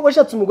ari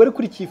washatse umugore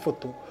kuri iki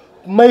foto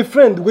my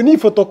friend ngo ni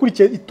ifoto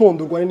akurikiye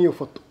itondorwa n'iyo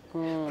foto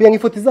kugira ngo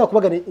ifoto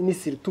izakubagane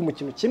inisiri tu mu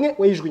kintu kimwe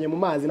wayijugunye mu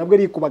mazi nabwo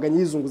ari ikubaganye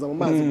yizunguza mu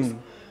mazi gusa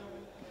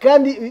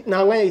kandi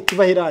nta mwanya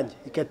itivaho irangi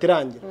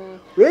ikaterangira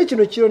rero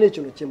ikintu kiro ni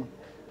ikintu kimwe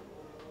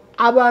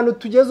abantu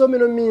tugezeho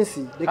mino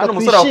minsi reka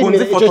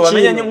twishimire icyo kintu umusore wakunze ifoto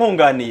bamenye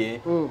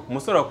nkunganiye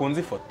umusore wakunze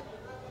ifoto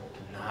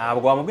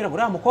ntabwo wamubwira ngo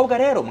uriya mukobwa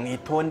rero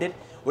mwitondere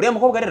uriya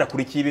mukobwa rero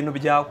akurikiye ibintu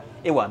byawe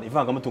ewana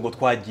ivangamutungo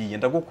twagiye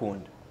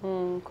ndagukunda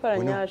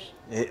koranyashe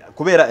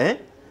kubera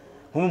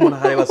nk'umuntu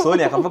hareba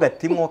Sonia akavuga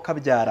ati mwoka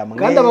byara mwe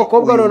kandi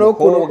abakobwa noneho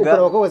ukora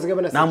abakobwa basigaye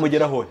banasekeje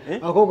namugeraho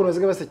abakobwa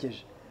basigaye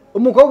basekeje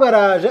umukobwa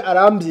araje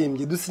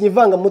arambyimbye dusinya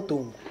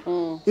ivangamutungo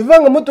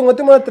ivangamutungo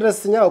turimo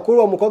turasinya kuri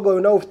uwo mukobwa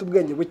wawe nawe ufite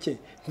ubwenge buke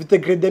ufite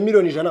grade ya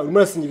miliyoni 100 urimo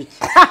urasinya ibiki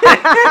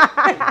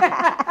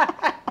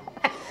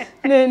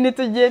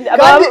nitugende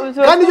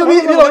kandi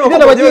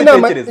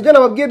ibyo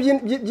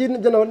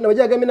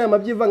nabagiyagamo inama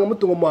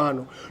by'ivangamutungo mu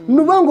hantu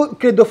nuvuga ngo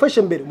credo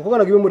fashe mbere umukobwa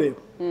ntabwo ibimureba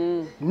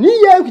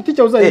niyo ufite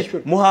icyo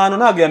uzayishyura mu hantu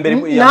ntabwo ya mbere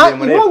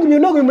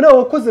ntabwo bimureba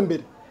wakoze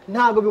mbere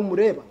ntabwo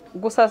bimureba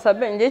gusa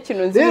sabe ngiye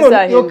ikintu nzi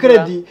bizahindura rero iyo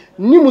credit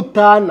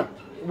nimutana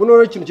ubu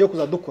rero ikintu cyo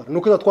kuzadukora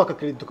nuko uzatwaka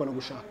credit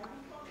tukanagushaka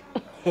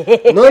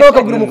none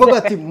ukabwira umukobwa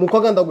ati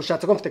mukobwa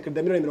ndagushatse ko mfite credit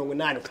ya miliyoni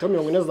 80 ufite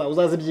 40 zawe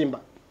uzazibyimba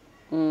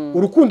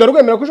urukundo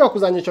rwemera ko ushaka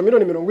kuzanyisha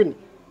miliyoni 40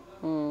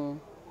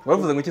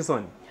 wavuze ngo iki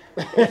Sonia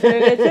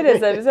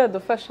nekereza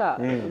bizadufasha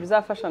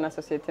bizafasha na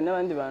societe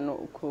n'abandi bantu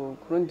ku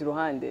rundi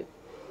ruhande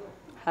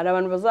hari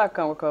abantu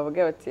bazakanguka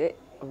bavuga bati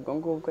ubwo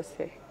ngubwo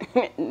se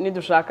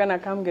nidushaka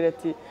nakambwira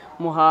ati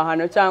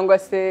muhahano cyangwa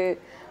se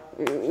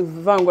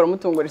ivangura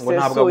mutungo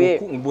risesuye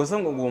ubwo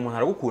ngo uwo muntu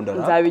aragukunda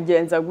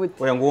nzabigenza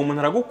gute oya ngo uwo muntu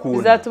aragukunda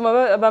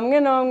bizatuma bamwe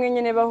na bamwe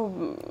nyine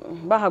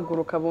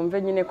bahaguruka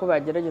bumve nyine ko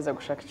bagerageza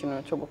gushaka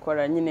ikintu cyo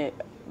gukora nyine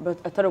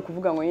atari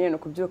ukuvuga ngo nyine no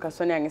kubyuka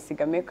Sonia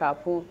ngisiga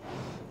makeup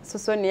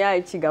Sonia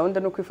iki gahunda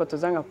no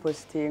kwifotoza nka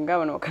postinga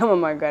abantu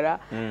bakamamagara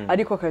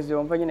ariko kazi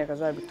yumva nyine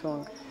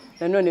kazabitunga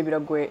nanone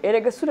biragoye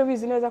erega sura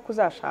bizi neza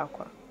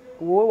kuzashakwa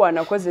wowe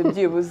wanakoze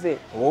byibuze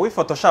wowe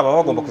ifoto shaba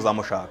bagomba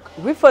kuzamushaka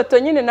wifoto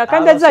nyine na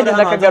kandi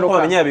azagenda akagaruka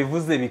abanya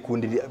bivuze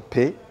bikundira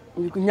pe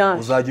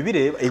uzajya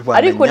ubireba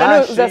ariko none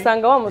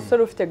uzasanga wa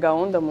musore ufite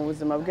gahunda mu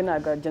buzima bwe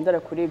ntago agendera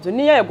kuri ibyo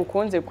niyo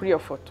yagukunze kuri iyo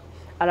foto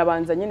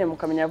arabanza nyine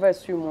mukamenya avuye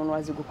si umuntu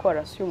wazi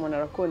gukora si umuntu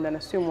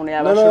arakundana si umuntu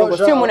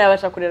yabasha si umuntu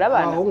yabasha kurera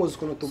abana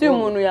si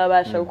umuntu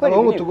yabasha gukora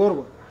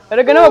ibintu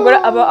erega n'abagore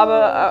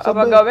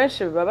abagabo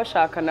benshi baba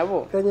bashaka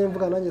nabo kanye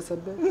mvuga nanjye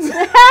sabe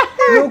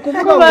nuko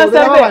uvuga ngo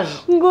birababaje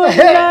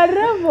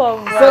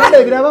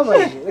sabe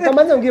birababaje reka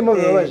manze mbwiye mu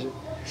birababaje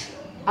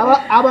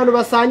abantu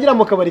basangira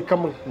mu kabari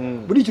kamwe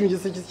buri kintu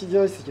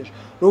gisekeje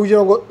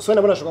n'ubyo ngo Sonia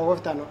abonashaka ko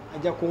afitano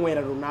ajya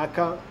kunywera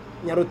runaka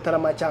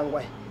Nyarutarama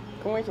cyangwa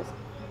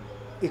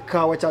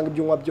ikawa cyangwa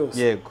ibyunywa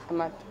byose yego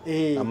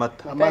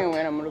amata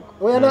amata mu rugo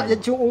oya na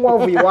unywa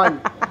vuye wani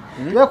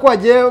yako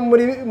wagiye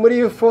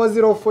muri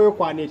 404 yo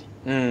kwaniri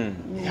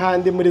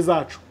handi muri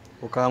zacu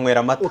ukanywera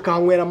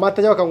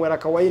amata cyangwa ukanywera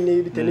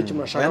kawayini bitewe n'icyo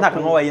umuntu ashaka oya naka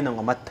nko wayina ngo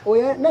amata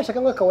oya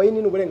nashaka ngo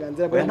kawayini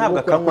n'uburenganzira bwe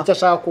ntabwo kanwa icyo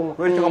ashaka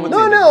kunywa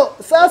none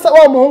sasa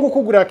wa muhungu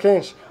ukugura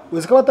kenshi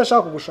uzi ko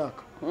batashaka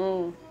kugushaka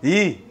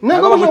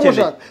ntabwo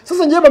bamushaka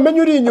sasa ngiye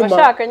bamenye uri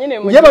inyuma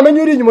ngiye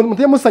bamenye uri inyuma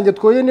mutiye musange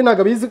twoye ni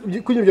ntago bizi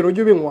kunyibyo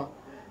rujyo binywa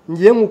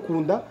ngiye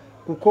nkukunda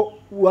kuko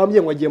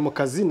wambye ngo agiye mu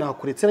kazi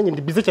nakuretse nanjye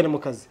ndi bize cyane mu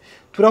kazi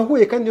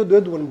turahuye kandi iyo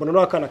duhe dubona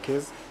mbona akana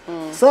keza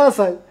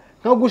sasa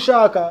nka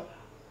gushaka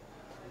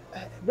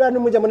bwana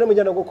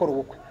mujya no gukora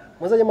ubukwe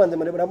muzajye manze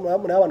muri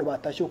abantu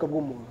batashye ubukwe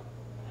bw'umuntu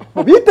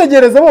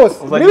mubitegereze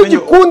bose muri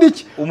gikundi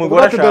iki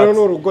umugore ashatse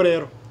n'urugo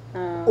rero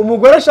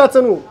umugore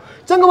ashatse n'uwo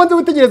cyangwa banze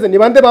witegereze ni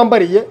bande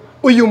bambariye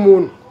uyu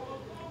muntu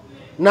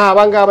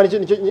nabangaba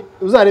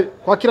uzare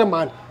kwa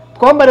Kiramani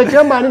twambare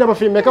Kiramani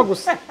n'abafilmeka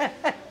gusa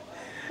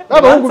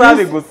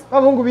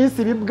abahungu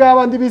bisi bibwa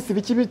abandi bisi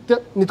biki bite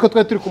nitwo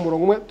twari turi ku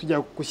murongo umwe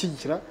tujya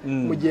gushyigikira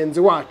mugenzi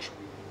wacu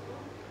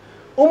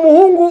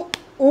umuhungu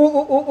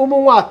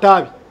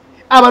umunyatabi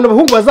abantu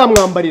bahungu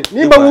bazamwambarira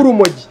nimba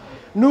w'urumogi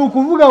ni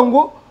ukuvuga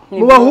ngo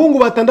mu bahungu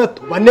 6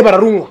 bane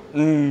bararunywa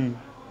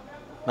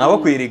nabo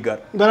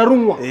kwirigara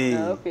bararunywa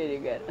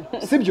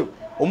sibyo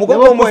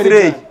umukobwa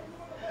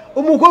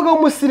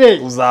w'umusireye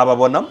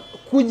uzababona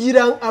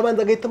kugira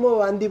abanza gahitamo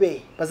abandi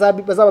be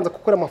bazabanza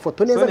gukora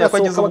amafoto neza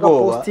gasohoka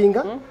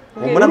bagapostinga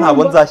umuna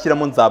ntabwo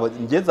nzashyiramo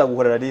ngenza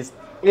guhorera list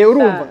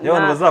urumva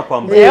y'abantu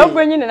bazakwambara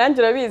ubwo nyine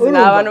nanjye urabizi ni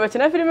abantu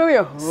bakina filime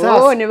wiyo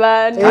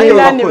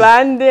ni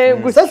bande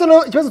gusa sasa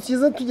no ikibazo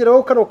cyiza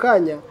tugeraho kano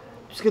kanya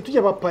dushike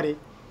tujya bapare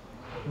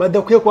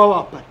badakwiye kuba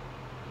bapare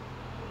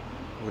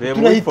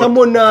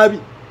tunahitamo nabi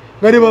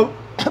nkareba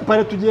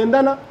pare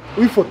tugendana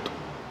wifoto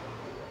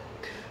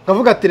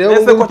kavuga ati rero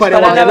ngo pare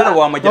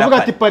wanjye kavuga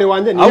ati pare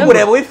wanjye ni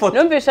ureba wifoto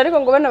numvisha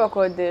ariko ngo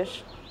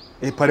banabakodesha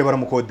pare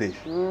baramukodesha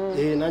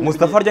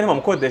Mustafa arya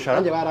ntibamukodesha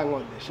nanjye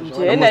barankodesha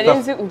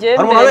njye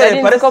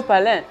nari ko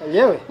pare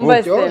yewe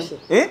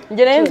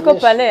njye nari ko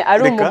pare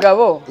ari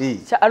umugabo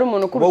ari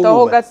umuntu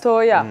kurutaho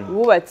gatoya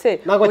wubatse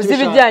uzi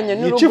ibijyanye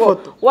n'urugo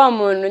wa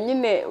muntu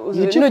nyine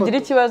nugira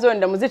ikibazo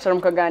wenda muzicara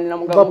mukaganira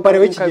mugabo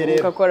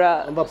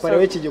mukakora pare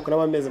w'ikigiko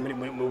n'abameze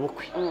mu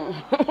bukwe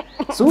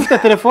si ufite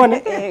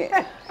telefone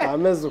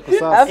ameze uko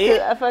sasa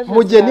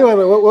mugeni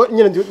wawe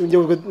nyine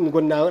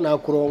ngo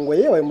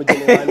nakurongoye wawe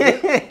mugeni wanjye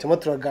turimo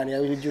turaganira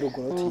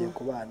iby'urugo tugiye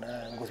kubana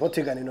ngo turimo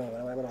tuganira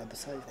n'abana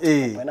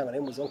badusaye bana bari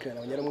mu zonke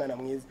na banyara umwana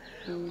mwiza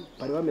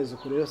bari bameze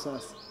ukuri rero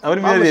sasa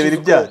abari mirere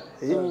bya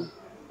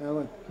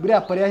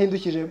buriya pari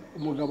yahindukije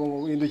umugabo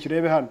ngo hindukire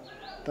urebe hano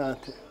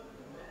tante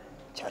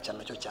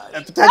cyacana cyo cyaje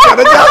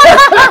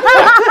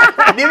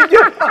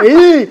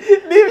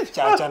nibyo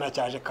cyacana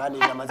cyaje kandi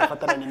yamaze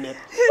fatana n'imera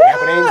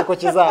ntabwo nzi ko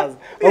kizaza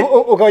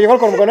ukabye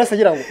ko umugabo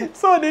nasagira ngo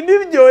sone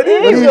nibyo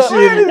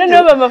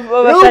none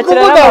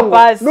babashakira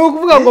n'amapasi no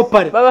kuvuga ngo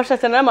pare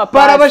babashakira n'amapasi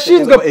para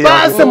abashinzwe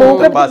pase mu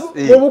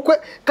bukwe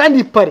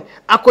kandi pare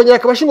akongera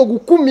akabashinzwe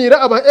gukumira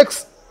aba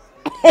ex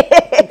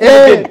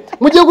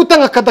mugiye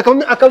gutanga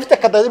akafite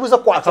akadabuza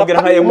kwatsa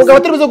umugabo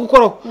ataribuze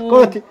gukoraho ko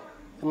ati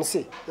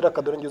MC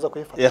irakadore ngiza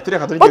kuyifata yaturiye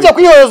akadore bajya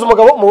kwiyoza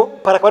umugabo mu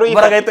parakaro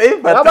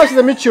yifata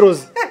abashyize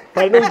mikirozi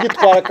pare no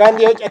gitwara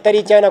kandi atari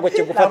icyana ngo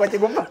kigufata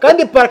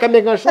kandi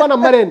parakamega shwana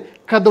marene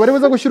kado bari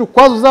buze gushyira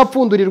ukwazo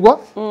uzapfundurirwa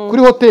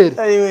kuri hoteli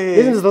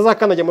izindi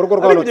zitazakandaje mu rugo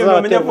rw'abantu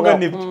tuzavuga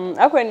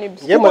akwe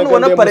nibyo yemo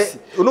ubona pare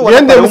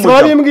ngende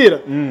musabimbwira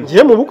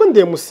ngiye mu buko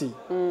ndiye MC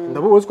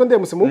ndabuze ko ndiye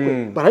MC mu bukwe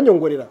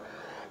baranyongorera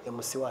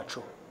MC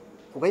wacu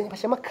ubwo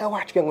bashema ka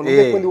wacu ngo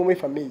nubwo ndi muri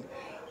famille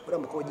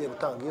uramuko ugiye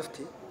gutanga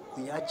gift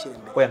uyakire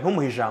mbere oya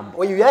ntumuhe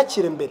ijambo oya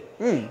uyakire mbere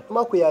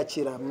nyuma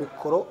kuyakira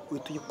mikoro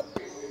uyituyikupa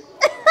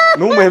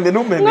numuhembe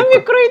na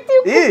mikoro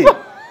yitikupa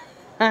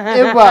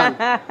eba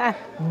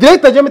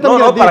data je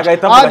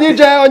mitamya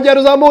DJ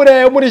ongera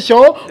uzamure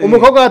umurishyo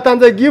umukobwa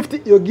yatanze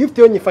gift iyo gift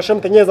yo nyifasha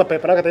mutanyeza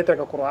pepa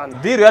nakatayitereka ku ruhande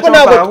diru yacu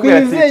bakubwira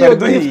ati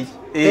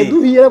duhiye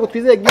duhiye nako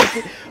twizeye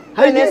gift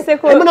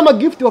harimo n'ama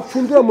gift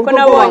bapfundura mu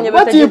rugo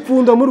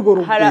batipfunda mu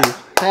rugo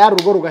tayari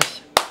urugo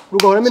rugashya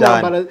rugahora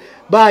n'intambara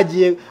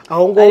bagiye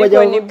aho ngo bajya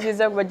ariko ni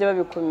byiza bajya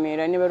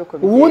babikumira niba ruko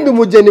bigiye ubundi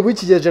umugeni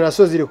bw'ikigeze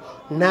generation ziriho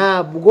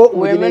ntabwo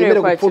umugeni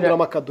yemerewe gupfundura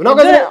amakado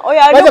ntabwo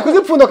baje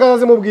kuzipfunda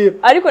kazaze mubwira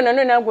ariko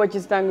nanone ntabwo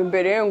bakizitanga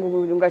imbere ngo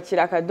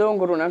ngakira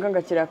akadongo runaka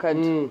ngakira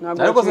akado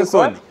ariko se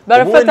Soni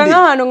barafata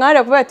nk'ahantu nk'ahari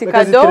kuvuga ati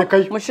kado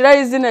mushiraho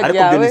izina ryawe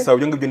ariko byo ni sawa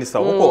ibyo ni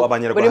sawa kuko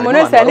abanyarwanda buri muntu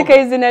wese yandika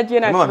izina rye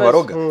nta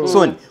kibazo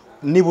Soni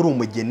niba uri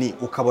umugeni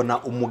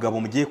ukabona umugabo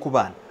mugiye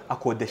kubana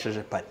akodesheje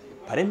pari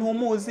pare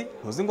ntumuzi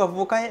ntuzi ngo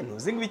avuka he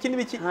ntuzi ngo ibiki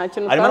n'ibiki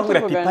arimo arakubwira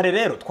ati pare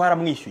rero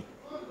twaramwishyuye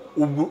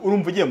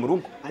urumva ugiye mu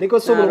rugo ariko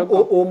so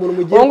uwo muntu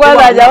mugiye ngo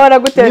azajya ahora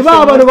gutesha niba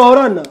abantu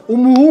bahorana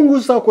umuhungu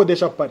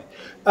usakodesha pare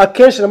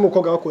akenshi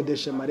n'umukobwa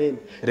bakodesha marene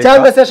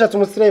cyangwa se yashatse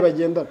umusirayi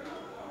bagendana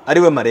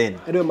ariwe marene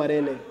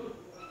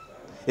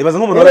ibaza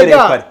nk'umuntu wabereye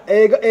pare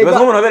ibaza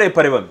nk'umuntu wabereye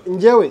pare bamwe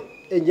njyewe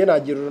ngiye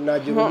nagira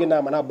undi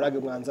nama nta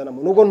brag mwanzana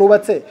mu nubwo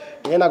nubatse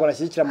ngiye nago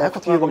nashyikira amafu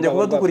twigombye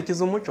kuba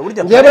dukurikiza umuco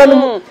burya ngiye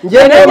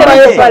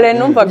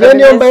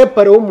niyo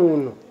pare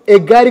w'umuntu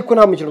egari ko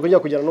nta mukino kujya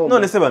kugera no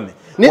none se bame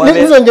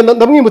nizongenda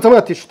ndamwimutsa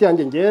mwati inshuti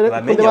yanjye ngere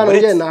kuko bana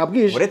ngiye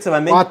nabwije uretse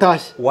bamenye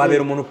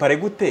wabera umuntu pare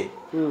gute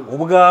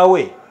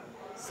ubwawe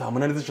saa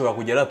 8 zishobora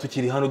kugera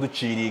tukiri hano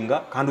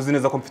duciringa kandi uzi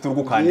neza ko mfite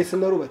urugo kandi yese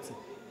narubatse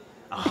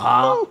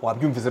aha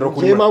wabyumvize rero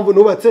kuri ngiye mpamvu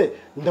nubatse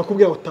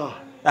ndakubwira utaha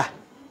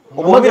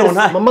ubu wambwira ngo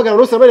ntahe mamagara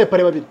rose bare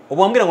pare babiri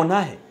ubu wambwira ngo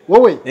ntahe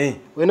wowe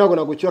we nago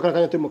nagucyura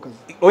kana turi mu kazi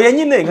oya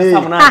nyine nka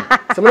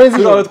saa 8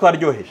 zizawe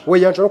twaryoheje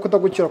we yanshora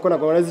kutagucyura ko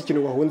nago barazi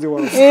ikintu wahunze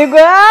wawe yego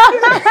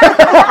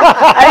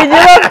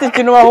ayigira afite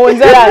ikintu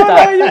wahunze rata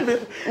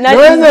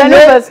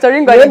na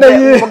story ngo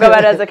umugabo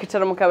araza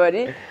kicara mu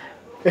kabari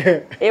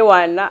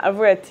ewana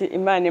avuga ati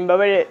imana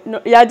imbabare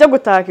yajya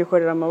gutaka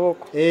ikorera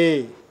amaboko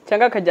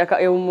cyangwa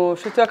akajya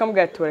umushuti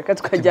akamubwira ati reka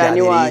tukajyana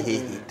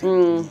iwawe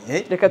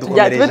reka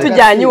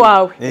tujyane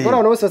iwawe bora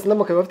abantu bose basinda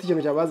mukaba bafite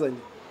ikintu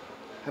cyabazanye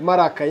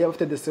amarakaye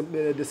bafite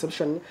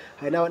deception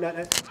hari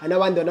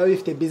n'abandi bana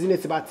bafite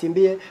business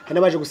batsindiye hari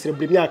n'abaje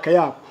guserebura imyaka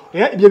yabo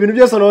ibyo bintu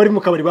byose bari mu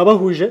kabari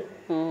babahuje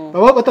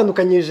baba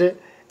batandukanyije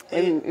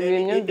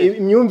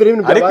imyumvire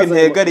y'ibintu byabazanye ariko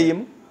intego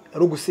arimo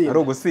ari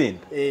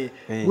ugusinda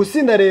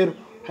gusinda rero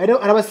hari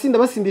abasinda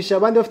basindisha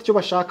abandi bafite icyo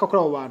bashaka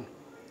kuri abo bantu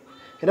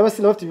hari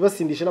abasinda bafite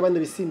ibibasindisha n'abandi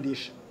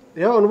bisindisha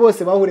rero abantu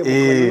bose bahuriye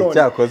mu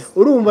kabari none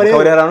urumva rero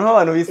kabari ahantu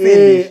abantu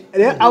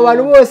bisindisha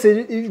abantu bose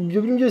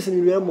ibyo bintu byose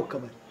bibera mu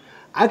kabari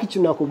ariko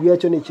ikintu nakubwira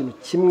cyo ni ikintu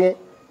kimwe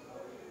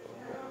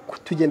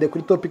tugende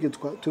kuri topic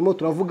turimo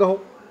turavugaho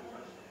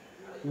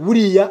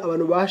buriya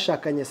abantu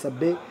bashakanye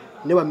sabe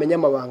ne bamenya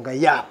amabanga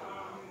yabo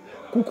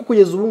kuko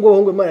kugeza ubu ngo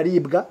bahungu Imana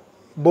aribwa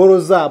boro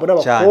zabo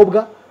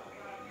n'abakobwa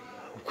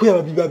kuya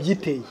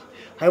babyiteye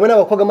harimo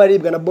n'abakobwa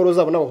maribwa na boro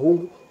zabo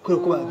n'abahungu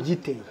kuko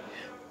babyiteye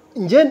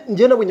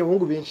nge nabonye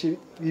abahungu benshi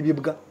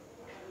bibibwa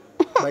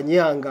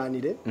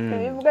banyihanganire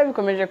bivuga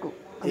bikomeje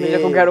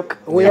kugaruka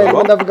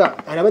oya ndavuga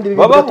hari abandi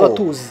bibibwa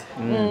twatuzi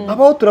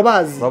babaho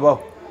turabazi babaho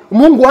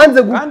umuhungu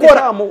wanze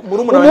gukora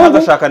murumuna wawe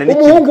agashakana n'iki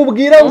umuhungu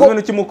ubwira ngo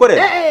umuntu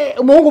kimukorera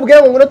umuhungu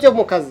ubwira ngo ngura tuye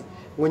mu kazi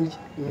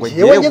ngo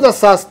ngewe ngeze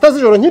saa 6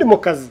 z'ijoro nkiri mu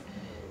kazi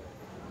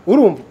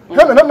urumva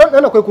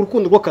nanakoye ku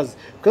rukundo rw'akazi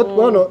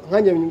hano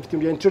nkanjye mfite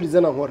ibyo ncurize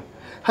nkora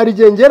hari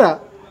igihe ngera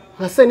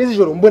nka 4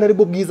 z'ijoro mbona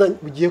aribwo bwiza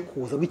bugiye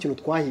kuza bw'ikintu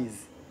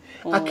twahize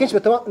akenshi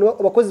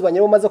abakozi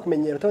banyere bamaze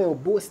kumenyera tabaye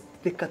boss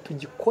reka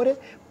tugikore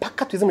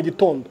paka tuze mu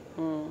gitondo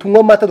tunywa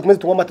amata dukomeze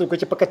tunywa amata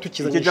dukoke paka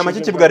tukiza ikijama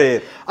kikibwa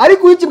rero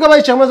ariko ikibwa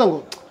bayicaye amaza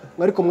ngo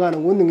ariko mwana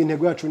ngundi ngo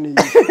intego yacu ni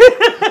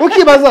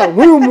ukibaza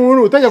nk'uyu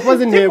muntu utajya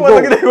kubaza intego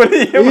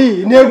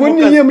intego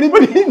niye muri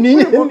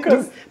niye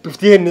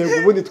dufitiye intego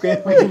ubundi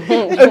twebwe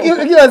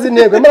ukibaza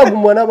intego amara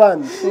gumwa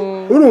n'abandi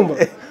urumva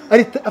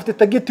ari afite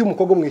target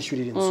y'umukobwa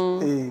mwishyurira inzu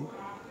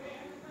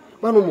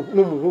bano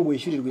n'umuhungu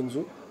wishyurirwa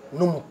inzu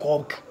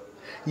n'umukobwa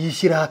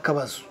yishyiraho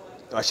akabazo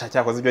ashaka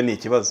yakoze ibyo ni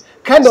ikibazo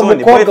kandi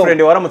umukobwa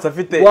boyfriend waramutse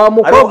afite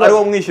ari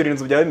wo mwishyurira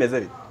inzu byawe bimeze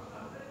bite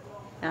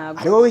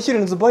ari wo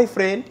wishyurira inzu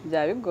boyfriend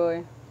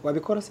byabigoye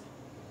wabikora se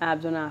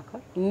ntabyo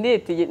nakora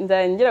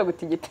ndangira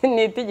gutigite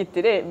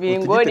nitigitire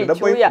bingori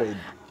cyuya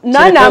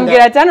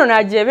nanambwira ati hano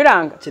nagiye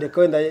biranga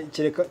kereka wenda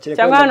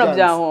cyangwa hano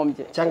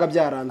byahombye cyangwa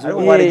byaranze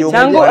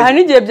cyangwa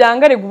hari igihe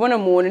byanga ari kubona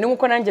umuntu ni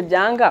nkuko nanjye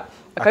byanga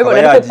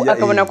akabibona ariko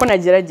akabona ko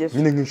nagerageje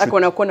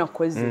akabona ko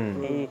nakoze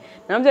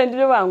nambye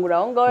ndibyo bangura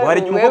aho ngaho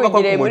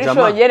wewe muri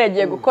shogere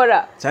agiye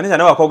gukora cyane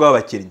cyane abakobwa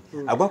b'abakinnyi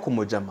agwa ku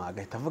mujama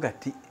agahita avuga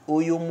ati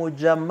uyu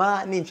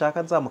mujama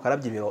ninshaka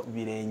nzamukarabye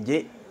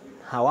birenge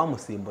nta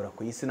wamusimbura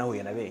ku isi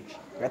nahuye na benshi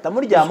agahita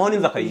muryamaho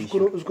n'inzu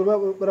akayishyura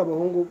bari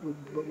abahungu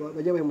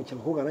bajya bahemukira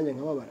abakobwa nanjye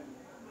nkababara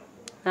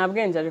nta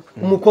bwenge ariko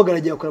umukobwa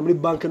aragiye akora muri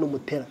banki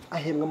n'umutera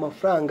ahembwa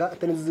amafaranga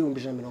atarenze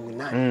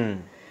 180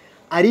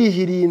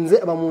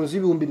 arihirinze aba mu nzu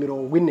y'ibihumbi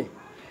 40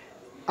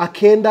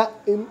 akenda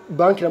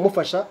banki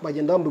iramufasha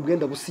bagenda bambaye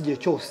ubwenda busigiye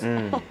cyose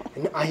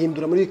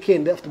ahindura muri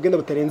weekend afite ubwenda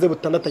butarenze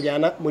butandatu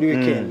ajyana muri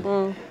weekend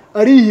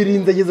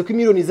arihirinze ageze ku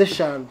miliyoni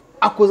 5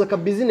 akoza ka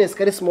business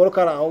kari small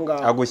kari aho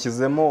ngaho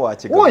agushyizemo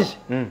wakigaye oye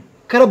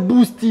kara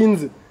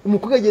boostinze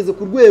umukobwa ageze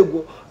ku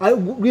rwego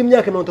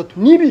rw'imyaka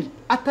 32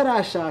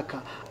 atarashaka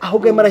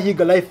ahubwo yamara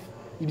higa life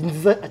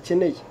nziza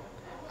akeneye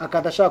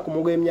akadashaka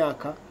umugore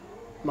w'imyaka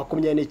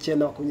 29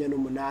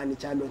 28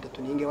 cyangwa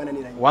 30 ninge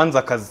wananiranye wanza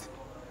akazi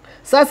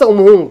sasa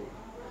umuhungu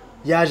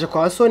yaje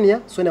kwa Sonia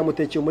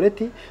amutekeye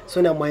umureti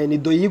Sonia amuhaye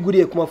nido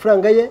yiguriye ku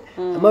mafaranga ye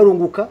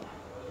amarunguka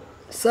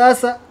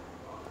sasa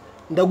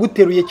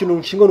ndaguteruye kintu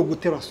nshingo no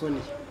gutera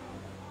Sonia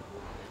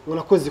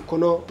unakoze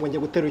ikono wonge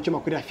guterura icyuma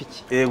kuri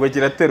rafiki yego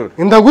kiraterura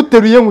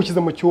ndaguteruye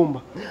ngukiza mu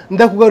cyumba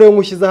ndakugaruye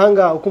ngukiza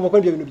hanga ukumva ko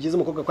ibyo bintu byiza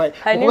umukobwa kwaye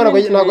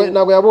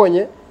nago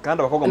yabonye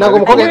kandi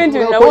abakobwa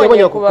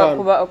yabonye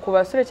ku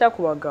basore cyangwa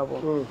ku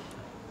bagabo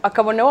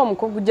akabona wa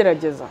mukobwa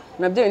ugerageza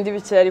nabyo bindi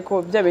bikeya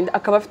ariko bya bindi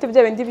akaba afite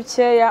bya bindi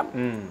bikeya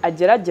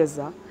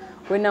agerageza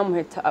we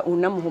namuheta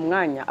unamuha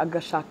umwanya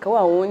agashaka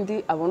wa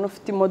wundi abona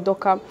ufite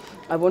imodoka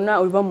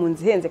abona uba mu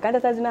nzi henze kandi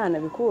atazi n'ahana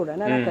bikura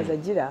n'akazi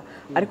agira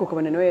ariko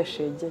ukabona nawe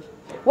yashegeye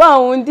wa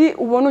wundi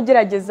ubona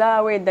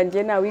ugerageza wenda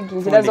ngiye nawe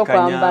wigingira zo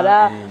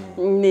kwambara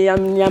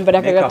niyambara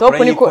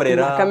akagatopo niko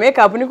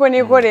make-up niko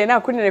nikoreye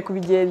nakunire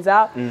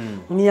kubigenza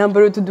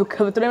niyambara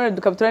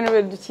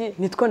udukabutura duki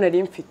nitwo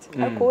nari mfite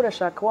ariko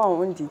urashaka wa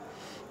wundi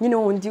nyine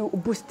wundi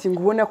boosting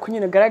ubona ko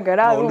nyine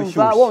garagara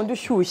urumva wa wundi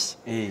ushyushye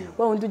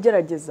wa wundi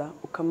ugerageza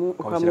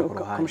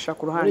ukamushaka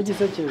ku ruhande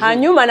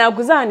hanyuma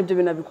naguzana ibyo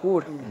bintu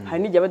abikura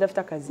hari n'igihe badafite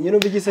akazi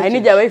hari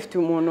n'igihe bayifite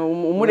umuntu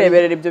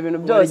umureberera ibyo bintu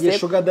byose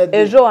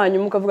ejo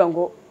hanyuma ukavuga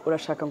ngo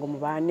urashaka ngo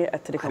mubane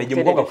atereka hari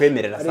igihe umukobwa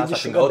kwemerera sasa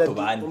singaho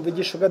tubane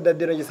umvigisha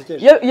ugadadira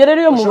gisekeje yo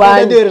rero yo mubane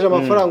yadereje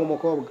amafaranga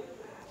umukobwa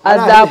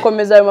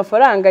azakomeza ayo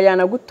mafaranga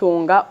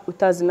yanagutunga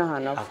utazi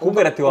n'ahantu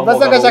akubwira ati wa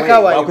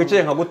mugabo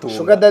wakwicaye nkagutunga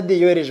Sugar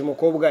Daddy yohereje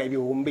umukobwa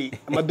ibihumbi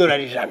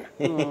amadolari 100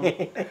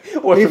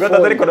 uwo Sugar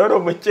Daddy ariko nawe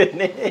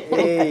umukene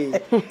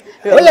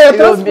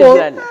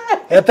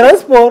ya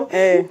transport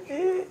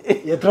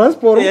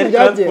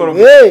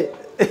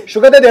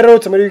Sugar Daddy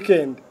yarotse muri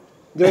weekend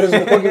yohereje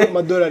umukobwa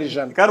amadolari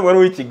 100 kandi wari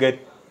w'i Kigali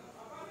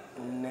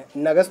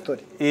na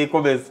gastori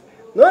komeza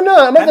no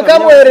amaze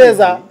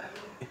kamwohereza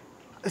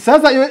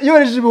sasa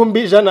yohereje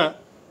ibihumbi 100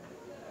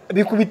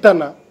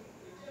 bikubitana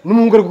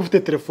n'umuhungu ari gufite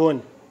telefone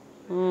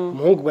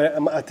umuhungu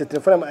ate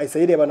telefone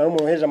ayisayirebana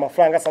n'umuntu heje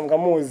amafaranga asanzwe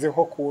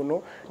amuziho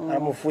kuntu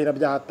aramufuira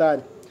bya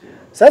hatari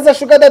sasa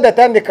Sugar Daddy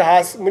atandika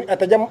hasi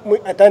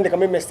atandika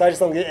muri message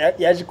sanzwe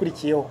yaje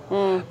kurikiyeho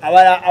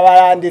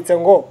abaranditse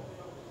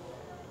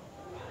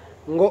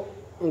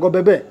ngo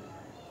bebe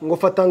ngo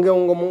fatange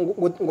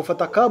ngo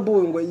fata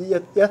kabu ngo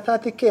ya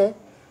 30k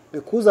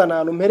bikuzana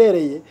ahantu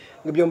mperereye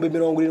ngo ibyombe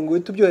 70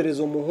 uhita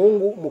ubyohereza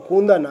umuhungu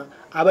mukundana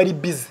aba ari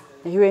busy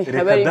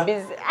aba ari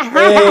busy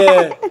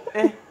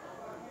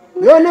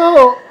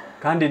no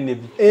kandi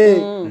nibi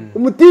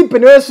umutipe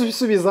niwe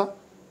usubiza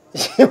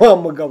wa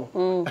mugabo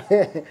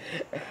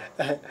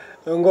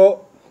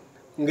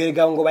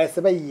ngeriga ngo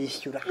bahise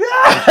bayishyura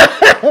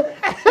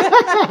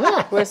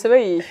bahise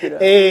bayishyura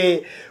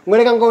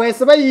ngwereka ngo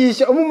bahise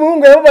bayishyura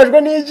umuhungu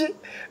yababajwe n'iki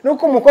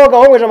nuko umukobwa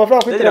wongeje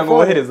amafaranga kuri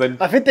telefone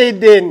afite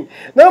ideni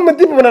nawe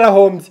umutipe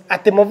bunarahombye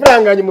ate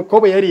amafaranga yanyu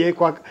umukobwa yariye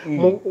kwa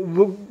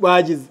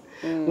bagize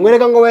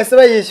ngwereka ngo bahise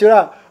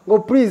bayishyura ngo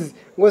please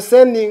ngo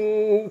send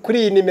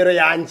kuri nimero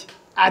yanjye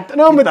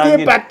nawe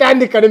umutipe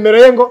atandika nimero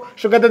ye ngo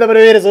Sugar Daddy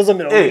abarehereza zo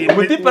 20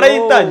 umutipe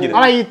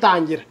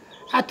arayitangira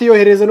ati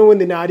yohereza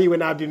n'ubundi nariwe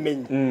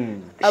nabimenye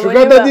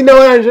Sugar Daddy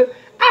nawe yanje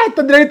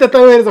ahita direct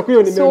atawereza kuri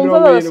iyo nimero. Sumva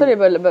abasore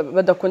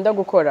badakunda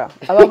gukora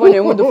ababonye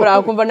nk'udufaranga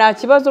akumva nta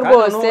kibazo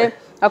rwose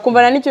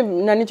akumva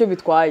nta nicyo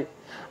bitwaye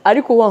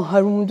ariko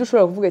hari umuntu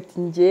ushobora kuvuga ati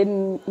nge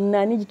nta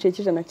n'igice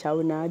cy'ijana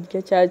cyawe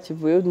narya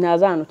cyakivuye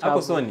ntaza hano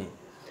cyawe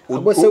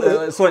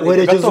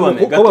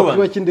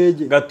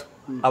gato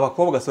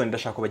abakobwa Soni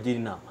ndashaka kubagira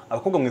inama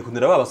abakobwa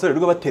mwikundira babasore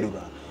rwo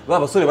baterura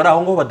babasore bari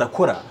aho ngo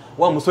badakora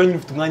wa musore nyine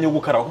ufite umwanya wo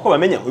gukaraba kuko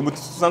bamenya uyu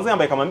musanze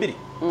yambaye kamambiri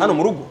hano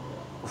mu rugo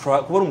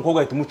ushobora kubona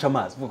umukobwa ahita umuca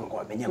amazi uvuga ngo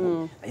bamenya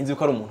ngo nzi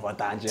ko ari umuntu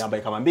watanje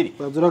yambaye kamambiri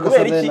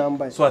kubera iki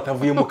so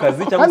atavuye mu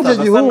kazi cyangwa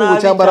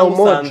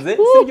musanze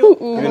sibyo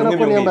ibintu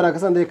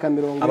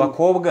nk'ibyo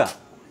abakobwa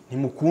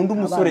ntimukunda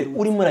umusore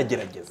urimo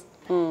aragerageza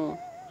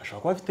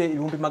ashobora kuba afite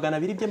 200,000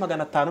 bye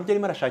 500 bye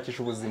arimo arashakisha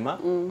ubuzima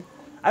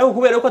ariko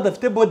kubera ko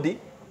adafite body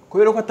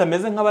kubera ko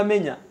atameze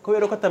nk'abamenya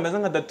kubera ko atameze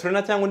nka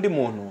datrena cyangwa undi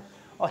muntu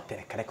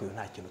tereka reka uyu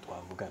nta kintu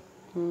twavugana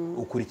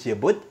ukurikiye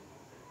body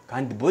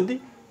kandi body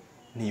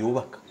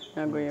ntiyubaka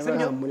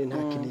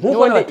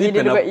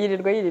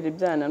yirirwa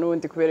ibyana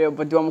n'ubundi kubera iyo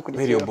body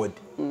wamukurikiye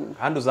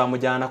kandi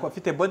uzamujyana ko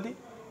afite body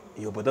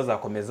iyo body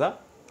azakomeza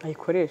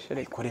ayikoresha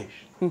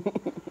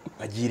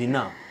bagira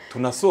inama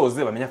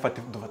tunasoze bamenya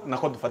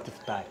nako dufata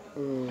ifutari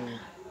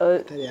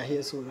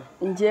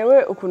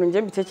njyewe ukuntu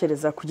njye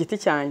mbitekereza ku giti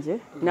cyanjye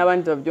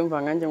n'abandi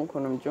babyumva nkanjye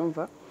nk'ukuntu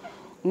mbyumva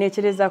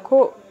ntekereza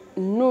ko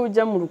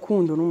nujya mu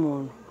rukundo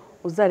n'umuntu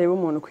uzareba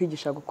umuntu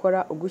kwigisha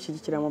gukora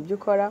ugushyigikira mu byo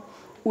ukora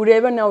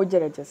urebe nawe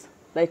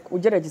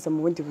ugerageza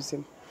mu bundi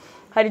buzima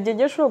hari igihe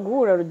ngiye ushobora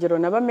guhura urugero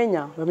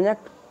bamenya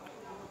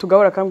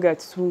tugahora akambwira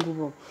ati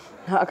sungubu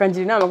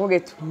akangira inama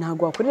akubwira ati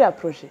ntabwo wakora iriya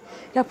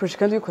proje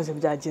kandi uyikoze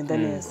byagenda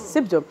neza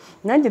sibyo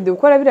nanjye ndi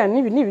gukora biriya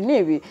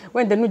n'ibi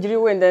wenda nugire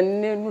wenda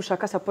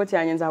nushaka support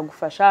yanjye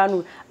nzagufasha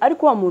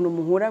ariko wa muntu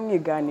muhura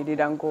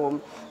mwiganirira ngo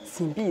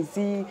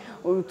simbizi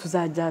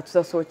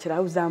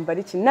tuzasohokera uzambara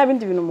iki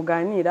n'abindi bintu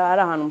muganira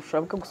ari ahantu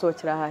mushobora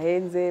gusohokera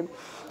hahenze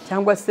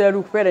cyangwa se ari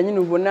ukubera nyine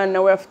ubona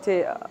nawe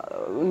afite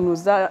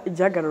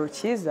igihagararo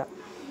cyiza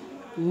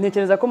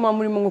ntekereza ko mama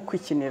murimo nko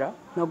kwikinira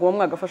ntabwo uwo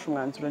mwagafasha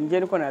umwanzuro njye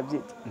niko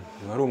nabyita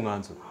ari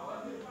umwanzuro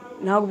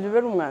ntabwo byo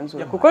bari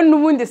umwanzuro kuko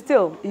n'ubundi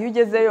still iyo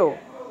ugezeyo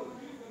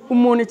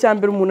umuntu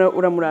cyambere umuntu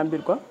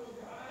uramurambirwa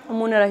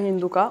umuntu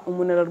arahinduka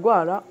umuntu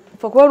ararwara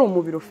upfa kuba ari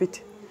umubiri ufite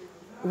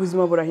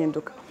ubuzima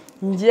burahinduka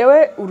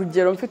njyewe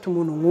urugero mfite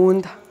umuntu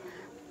nkunda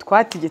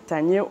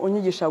twatigitanye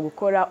unyigisha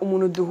gukora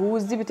umuntu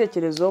duhuza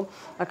ibitekerezo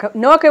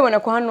nawe akabibona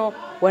ko hano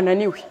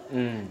wananiwe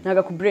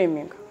ntaga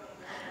kubreminga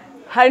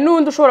hari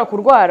n'undi ushobora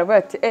kurwara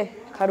bati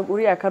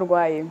uriya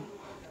karwaye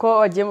ko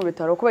wagiye mu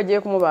bitaro ko bagiye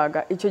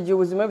kumubaga icyo gihe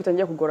ubuzima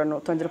bitangiye kugorana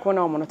utangira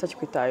kubona umuntu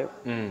atakikwitayo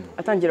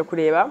atangira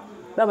kureba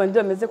babandi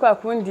bameze kwa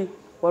kundi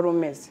wari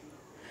umeze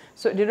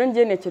so rero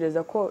njye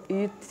nekereza ko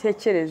iyo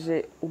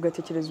utekereje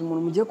ugatekereza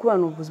umuntu mugiye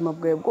kubana ubuzima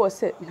bwawe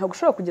bwose ntabwo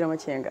ushobora kugira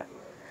amakenga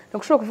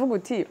ntabwo ushobora kuvuga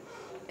uti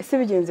ese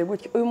bigenze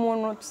gutyo uyu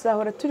muntu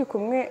tuzahora turi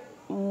kumwe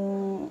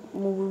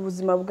mu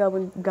buzima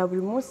bwa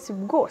buri munsi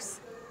bwose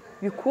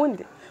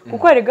bikunde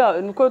kuko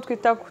rega nuko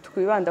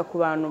twibanda ku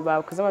bantu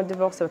bakoze ama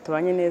divorce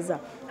batabanye neza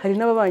hari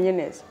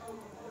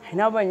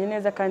n'ababanye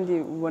neza kandi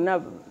ubona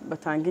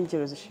batanga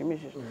ingero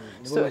zishimishije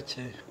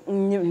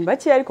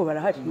bake ariko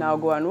barahari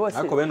ntabwo abantu bose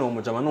ariko bene uwo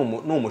mujama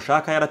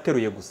n'umushaka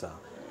yarateruye gusa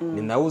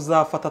ni nawe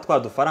uzafata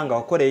twadufaranga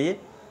wakoreye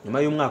nyuma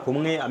y'umwaka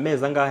umwe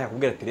amezi angahe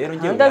akubwira ati rero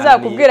ngiye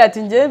ndazakubwira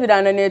ati ngiye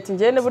birananiye ati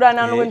ngiye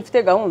burana n'ubwo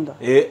mfite gahunda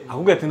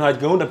akubwira ati nta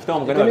gahunda mfite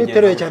amugani wabigenza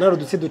iteruye cyane ari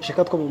udutsi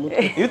ducika two mu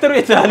mutwe iyo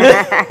iteruye cyane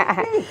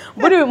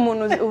buri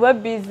muntu uba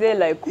busy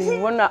like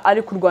ubona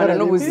ari kurwana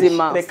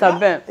n'ubuzima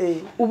sabin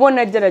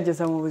ubona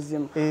agerageza mu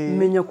buzima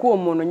menya ko uwo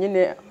muntu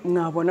nyine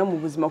mwabona mu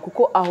buzima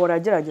kuko ahora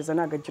agerageza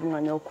nagagira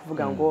umwanya wo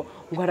kuvuga ngo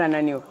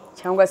arananiwe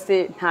cyangwa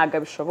se ntaga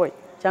bishoboye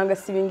cyangwa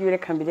se ibingi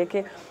bireka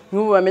mbireke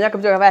n'ubu bamenya ko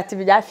byo bati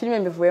bya filime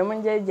mbivuyemo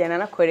ngiye gena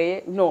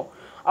nakoreye no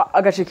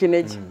agashika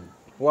intege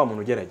wa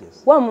muntu ugerageza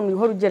wa muntu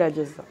uhora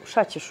ugerageza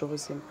ushakisha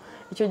ubuzima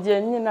icyo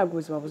gihe nyine ntabwo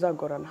ubuzima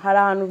buzagorana hari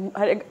ahantu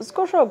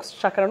ko ushobora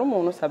gushakana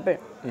n'umuntu sabe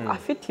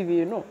afite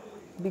ibintu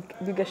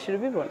bigashira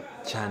bibona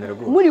cyane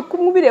rwose muri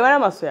kumubireba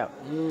n'amaso yawe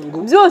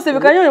byose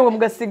bikanyonywa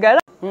mugasigara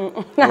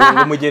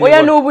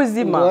oya ni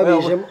ubuzima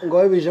ngo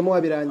wabijemo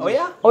wabirangiye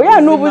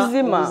oya ni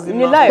ubuzima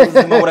ni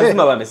life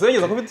urazima bameze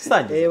wegeza ko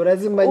bitusangiye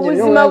urazima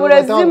ubuzima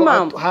burazima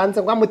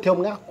hanze bwamuteye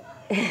umwaka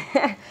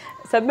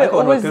sabe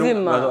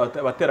ubuzima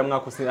batera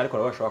mwako se ariko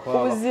bashobora kuba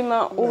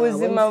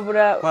ubuzima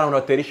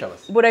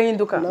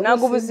burahinduka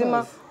ntabwo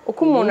ubuzima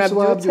uko umuntu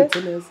abyutse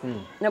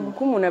ntabwo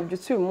uko umuntu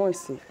abyutse uyu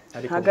munsi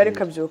ntabwo ari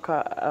kabyuka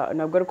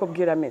ntabwo ari ko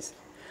bwira ameze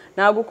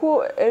ntabwo uko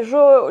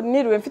ejo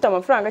niriwe mfite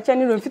amafaranga cyangwa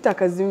niriwe mfite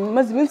akazi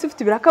maze iminsi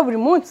mfite ibiraka buri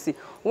munsi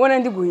ubona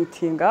ndi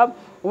guhitinga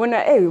ubona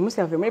uyu munsi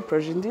yavuye muri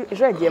proje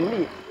ejo yagiye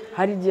muri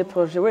hari igihe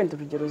proje wenda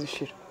urugero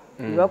zishira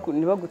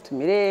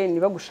nibagutumire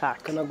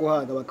nibagushaka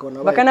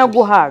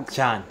bakanaguhaga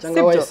cyane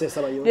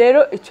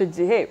rero icyo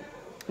gihe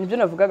nibyo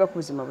navugaga ko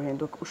ubuzima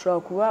buhinduka ushobora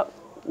kuba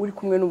uri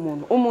kumwe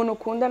n'umuntu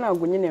ukunda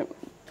ntabwo nyine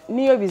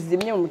niyo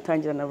bizimye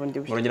mutangirana bundi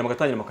bushya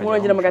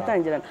murongera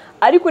mugatangirana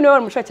ariko niba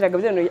waramushakiraga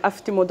byano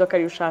afite imodoka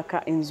ari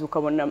ushaka inzu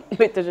ukabona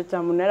beteje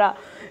cyamunara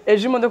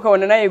ejo imodoka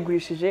ukabona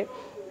nayigurishije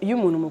iyo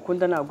umuntu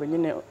mukunda ntabwo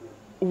nyine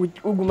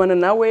ugumana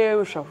nawe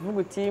ushaka kuvuga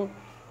uti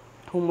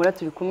humura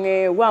turi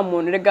kumwe wa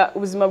muntu rega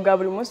ubuzima bwa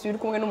buri munsi uri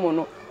kumwe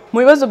n'umuntu mu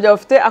bibazo byawe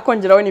ufite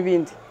akongeraho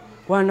n'ibindi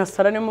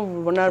wanasara nimo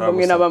bubona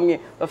bamwe na bamwe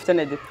bafite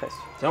na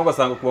depression cyangwa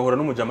ugasanga kubahura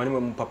n'umujama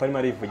ni papa arimo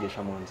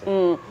arivugisha mu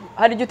nzira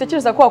hari igihe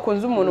utekereza ko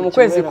wakunze umuntu mu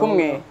kwezi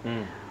kumwe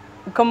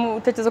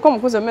ukamutekereza ko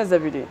mukuze amezi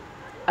abiri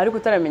ariko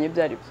utaramenya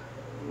ibyo ari byo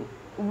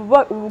uba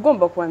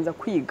ugomba kubanza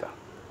kwiga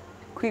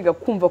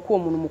kumva ko uwo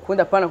muntu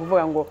mukunda apana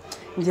kuvuga ngo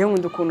ngiye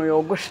nkunda ukuntu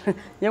yogosha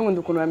ngiye nkunda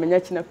ukuntu yamenya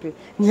kina pe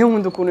ngiye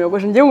nkunda ukuntu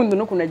yogosha ngiye nkunda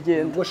n'ukuntu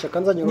agenda gosha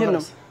kanzanye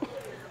uruhara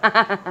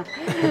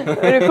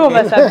uri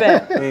kumva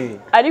sabe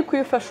ariko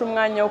iyo ufashe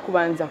umwanya wo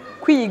kubanza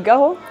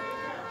kwigaho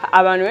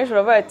abantu benshi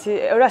baravuga ati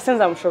urase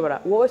nzamushobora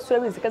wowe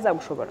urabizi ko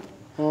azagushobora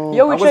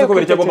iyo wicaye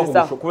kubera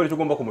icyo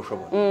ugomba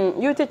kumushobora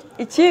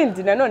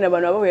ikindi nanone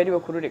abantu babahuye ari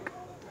bakurureka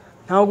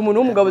ntabwo umuntu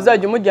w'umugabo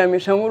uzajya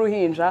umuryamisha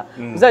nk'uruhinja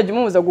uzajya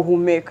umubuza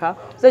guhumeka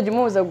uzajya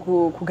umubuza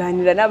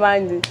kuganira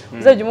n'abandi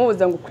uzajya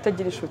umubuza ngo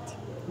kutagira inshuti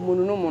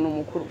umuntu ni umuntu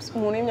mukuru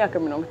umuntu w'imyaka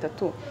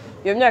 30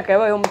 iyo myaka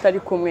yabayeho mutari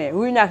kumwe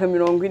w'imyaka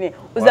 40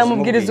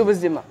 uzamubwiriza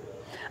ubuzima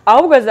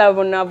ahubwo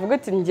azabona avuga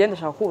ati ngenda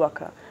ndashaka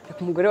kubaka reka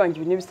umugore wanjye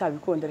ibintu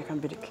bisabikunda reka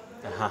mbireke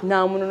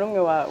nta muntu n'umwe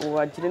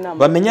wagira inama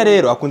bamenya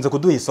rero akunze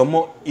kuduha isomo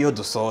iyo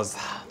dusoza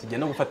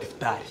tugenda gufata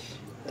ifitari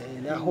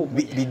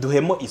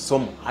biduhemo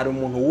isomo hari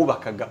umuntu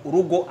wubakaga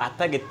urugo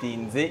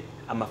atagetinze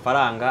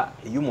amafaranga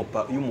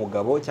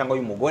y'umugabo cyangwa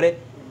y'umugore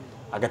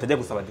agatajya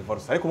gusaba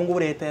divorce ariko ubu ngubu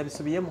leta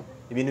yabisubiyemo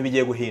ibintu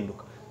bigiye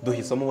guhinduka duha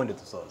isomo ubundi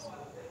dusoza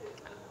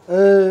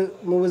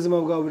mu buzima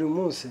bwa buri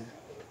munsi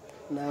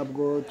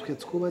ntabwo twe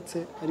twubatse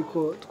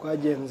ariko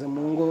twagenze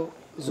mu ngo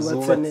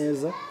zubatse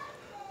neza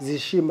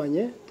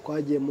zishimanye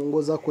twagiye mu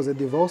ngo zakoze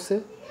divorce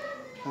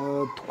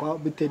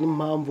bitewe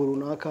n'impamvu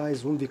runaka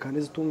izumvikana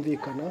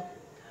zitumvikana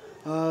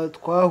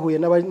twahuye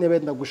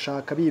n'abenda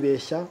gushaka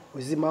bibeshya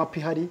uzi map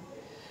ihari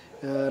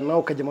nawe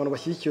ukajya abantu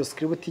bashyigikiye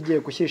script igiye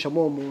gushyirishamo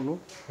uwo muntu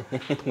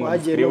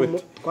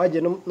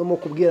twagiye no mu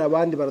kubwira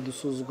abandi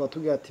baradusuzugura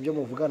tubwira ati ibyo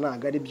muvuga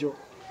ntabwo ari byo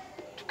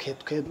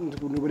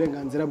ni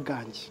uburenganzira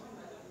bwanjye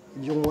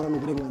ibyo nkora ni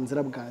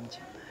uburenganzira bwanjye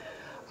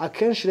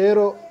akenshi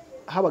rero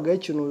habagaho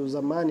ikintu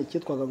zamani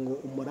cyitwaga ngo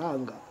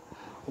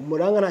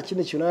umuranga nta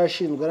kindi kintu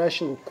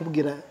yarashinzwe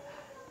kukubwira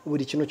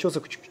buri kintu cyose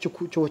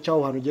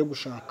cy'aho hantu ugiye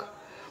gushaka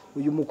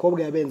uyu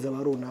mukobwa yabenze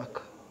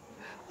abarunaka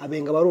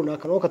abenga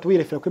abarunaka nawe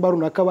ukatubirefera ko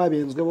abarunaka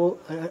babenzwe bo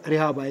ari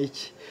habaye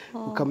iki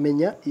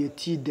ukamenya iyo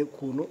tide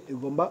kuntu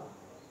igomba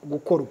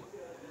gukorwa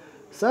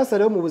sasa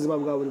rero mu buzima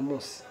bwa buri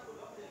munsi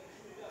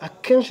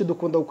akenshi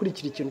dukunda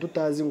gukurikira ikintu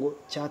tutazi ngo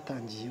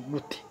cyatangiye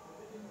gute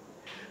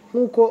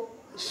nkuko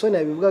Sonia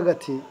yabivugaga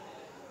ati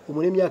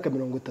umuri imyaka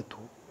 30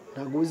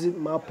 ntabwo uzi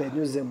map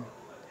yanyuzemo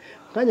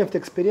nkanya mfite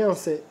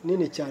experience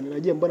nini cyane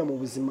nagiye mbona mu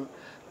buzima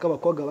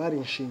bw'abakobwa bari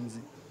inshinzi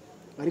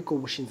ariko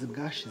ubushinzi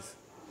bwashize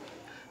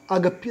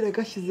agapira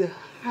gashyize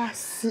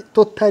hasi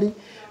totari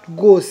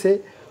rwose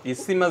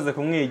isi maze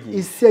kumwigira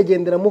isi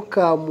yagendera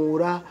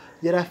mukamura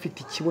yari afite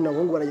ikibuna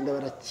ngo baragenda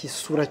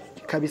barakisura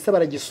kabisa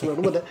baragisura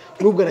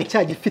nubwo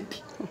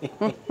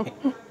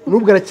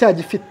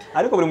aracyagifite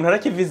ariko buri muntu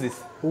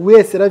arakivizisa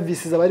wese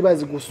ravisiza bari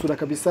bazi gusura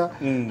kabisa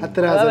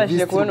ataraza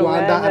visi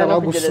Rwanda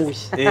arabagusuye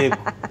yego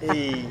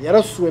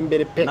yarasuwe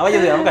mbere pe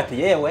nabageze yavuga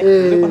ati yewe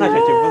uko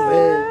ntacyo kivuze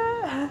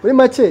muri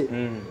make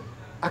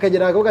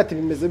akagera akavuga ati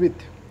bimeze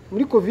bite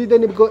muri covid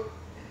nibwo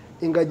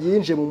ingagi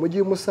yinje mu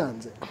mujyi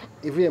w'Umusanze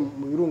ivuye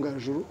mu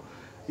birungajuru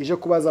ije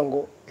kubaza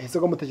ngo ese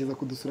ko mutekereza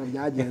kudusura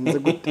byagenze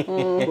gute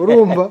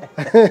urumva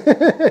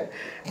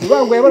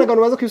nibango yabonaga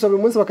baza kwisaba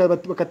umunsi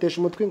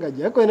bakatesha umutwe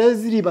ingagi ariko nayo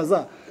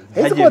ziribaza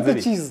ese ko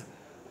batekiza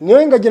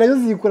niyo ingagi nayo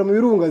zikura mu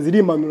birunga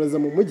zirimanuraza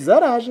mu mujyi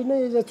zaraje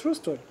neza true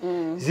story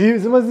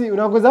zimazi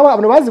ntabwo zaba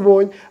abantu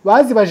bazibonye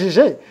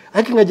bazibajije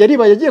ariko ingagi yari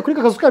yagiye kuri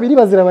kakazu kabiri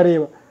bazira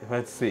bareba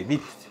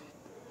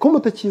ko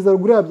mutakiza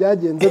rugura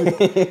byagenze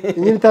bite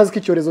nyine itazi ko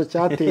icyorezo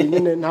cyateye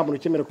nyine nta muntu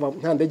ukemera kuva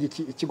nta ndege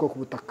ikigwa ku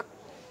butaka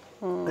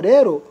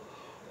rero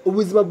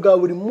ubuzima bwa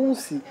buri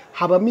munsi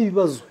habamo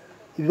ibibazo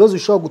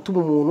bishobora gutuma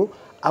umuntu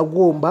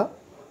agomba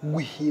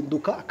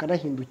guhinduka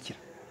akanahindukira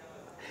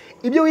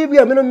ibyo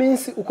wibwira meno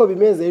minsi uko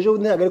bimeze ejo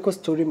ntabwo ariko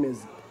story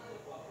imeze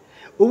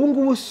ubu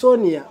ngubu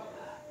Sonia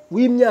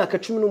w'imyaka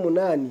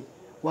 18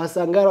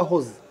 wasanga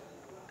yarahoze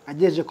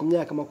agejeje ku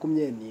myaka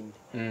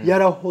 24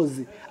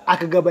 yarahoze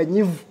akagabanya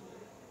ivu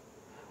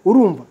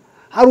urumva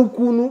hari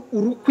ukuntu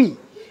urukwi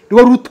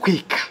ruba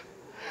rutwika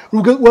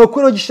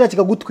wakora gishira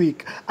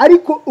kikagutwika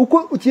ariko uko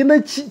ukenda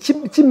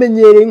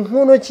kimenyereye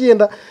nkono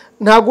cyenda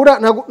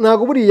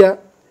ntago buriya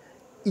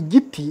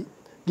igiti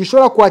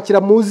gishobora kwakira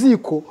mu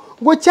ziko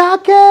ngo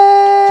cyake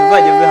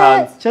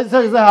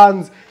kizageze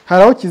hanze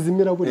haraho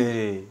kizimira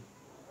buri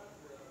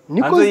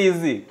niko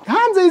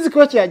hanze yizi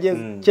ko cyageze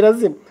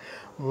kirazima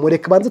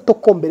mureke banze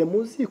tokombere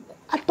mu ziko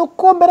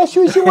atokombera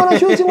shyushye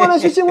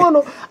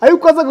inkono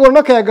ariko azagahora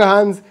n'akayaga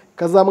hanze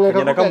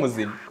kazamweka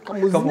kamuzima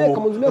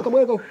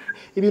kamuzima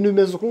ibintu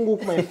bimeze uko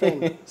nguko my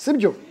friend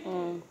sibyo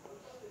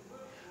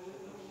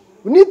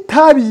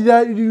n'itabi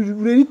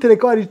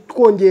ritereka wari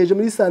twongeje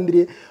muri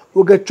sandire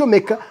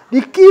ugacomeka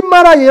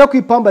rikimara yera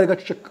kwipamba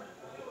rigaceceka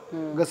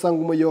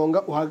ugasanga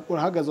umuyonga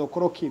urahagaze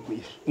ukora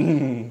ukigwisha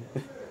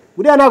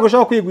buriya ntabwo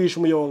ushaka kwigwisha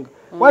umuyonga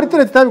wari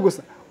teretse itabi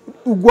gusa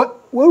ugwa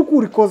wowe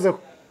urikozeho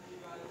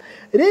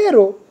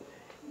rero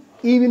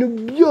ibintu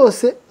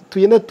byose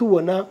tugenda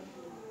tubona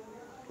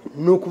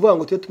ni ukuvuga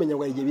ngo tujye tumenya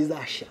ngo hari igihe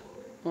bizashira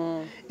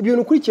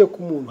ibintu ukurikiye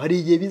ku muntu hari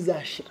igihe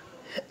bizashira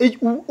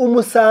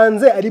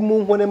umusanze ari mu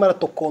nkone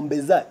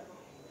maratokombeza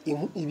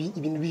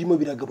ibintu birimo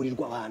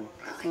biragaburirwa abantu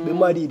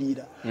bemo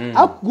aririra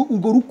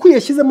ubwo rukuye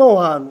yashyizemo aho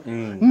hantu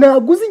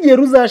ntabwo uzi igihe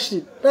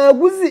ruzashira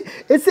ntabwo uzi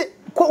ese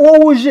ko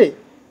wowe uje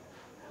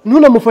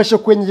ntunamufashe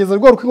kwenyegeza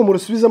rwa rukwi ngo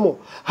murusubizemo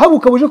haba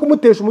ukaba uje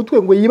kumutesha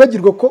umutwe ngo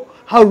yibagirwe ko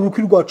hari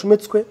urukwi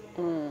rwacometswe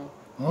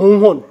mu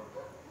nkono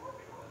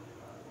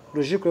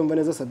ruje kuremba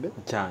neza sabe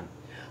cyane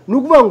ni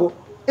ukuvuga ngo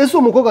ese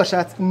umukobwa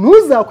ashatse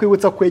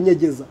ntuzakwibutsa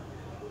kwenyegeza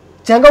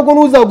cyangwa ngo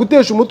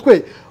ntuzagutesha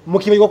umutwe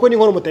mukibagirwa ko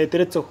n'inkono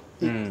mutayiteretseho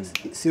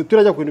si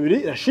turajya ku bintu biri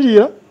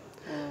irashirira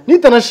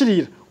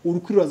nitanashirira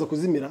urukwi ruraza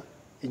kuzimira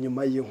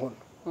inyuma y'inkono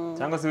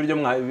cyangwa se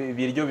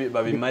ibiryo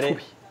babimare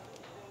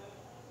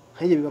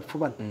nk'iyo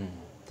bibapfubana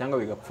cyangwa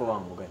bigapfuba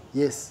mugani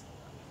yes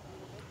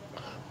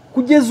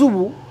kugeza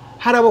ubu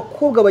hari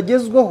abakobwa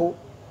bagezweho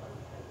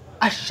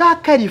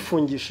ashaka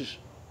yarifungishije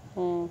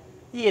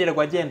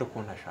yirirwa agenda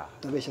ukuntu ashaka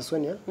ndabeshya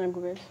Sonia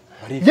nagubeshya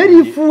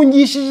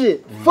yarifungishije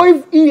 5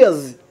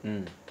 years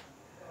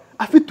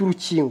afite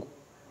urukingo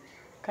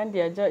kandi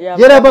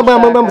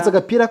yarabambutse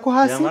agapira ko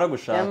hasi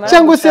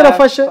cyangwa se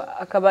yarafashe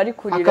akaba ari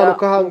kurira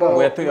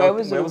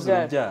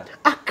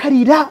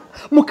akarira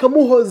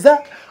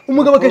mukamuhoza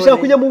umugabo agashaka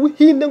kujya mu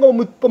buhinde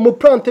ngo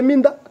bamuplantemo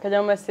inda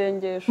akajya mu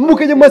masengesho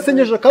mukajya mu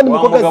masengesho kandi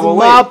umukobwa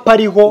azimapa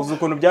ariho uzi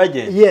ukuntu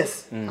byagenze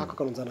yes aka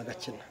kanunzana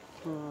gakina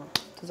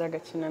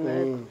tuzagakina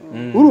nawe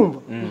urumva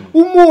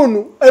umuntu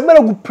arimo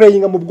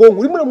aragupurayinga mu bwonko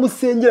urimo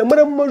uramusengera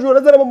muri mu majoro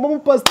azana mu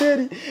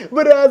pasiteri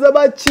baraza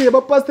bakire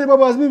abapasiteri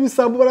babazi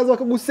b'ibisambo baraza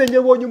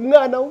bakagusengera ubonye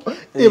umwana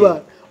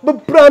eba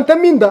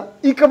baplantamo inda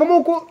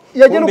ikavamo ko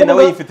yagenda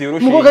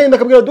umukobwa agenda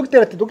akabwira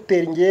dogiteri ati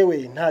dogiteri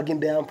ngewe ntabwo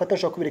inda yamfata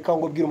nshobora kubireka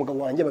ngo ubwire umugabo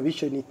wanjye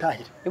babishyure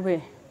nitahire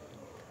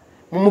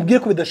mumubwire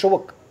ko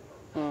bidashoboka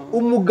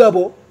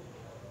umugabo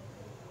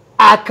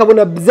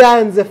akabona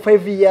byanze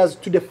 5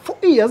 years to the 4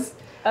 years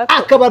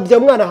akababya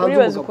umwana hanze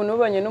uribaza ukuntu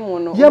ubanye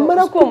n'umuntu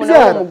yamara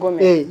kubyara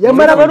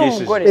yamara ari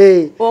umugore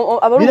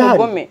aba ari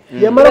umugome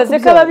uraze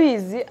ko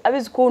abizi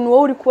ukuntu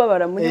wowe uri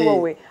kubabara muri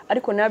wowe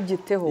ariko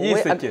nabyiteho we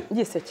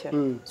yisekera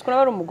ukuntu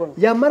aba ari umugome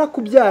yamara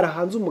kubyara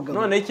hanze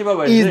umugabo none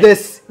ikibabaje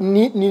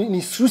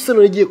ni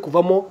susano igiye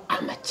kuvamo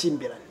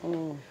amakimbirane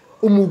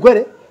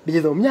umugore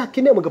bigeze mu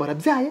myaka 4 umugabo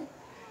arabyaye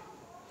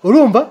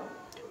urumva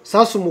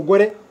sasa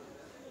umugore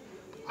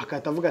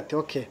akahita avuga ati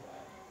okay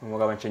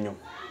umugabo nce nyuma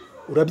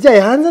urabyaye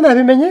hanze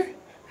nabimenye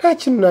nta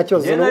kintu nta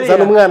kibazo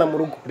zana umwana mu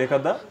rugo reka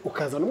da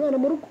ukazana umwana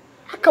mu rugo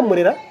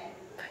akamurera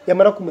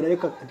yamara kumurera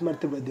ariko atumara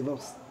tegura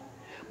divorce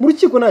mu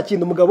rukiko nta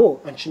kintu umugabo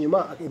anca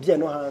inyuma ibyaye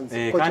no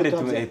hanze kandi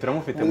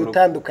turamufite mu rugo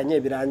bitandukanye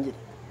birangira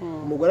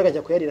umugore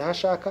akajya kuyarira aho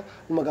ashaka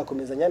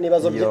n'umagakomezanya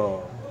n'ibibazo bye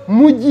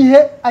mu gihe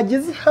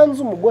ageze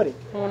hanze umugore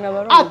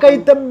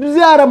akahita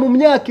byara mu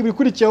myaka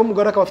ibikurikiyeho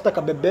umugore akaba afite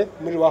akabebe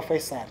muri wa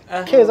Faisal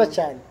keza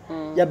cyane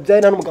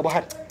yabyaye nta n'umugabo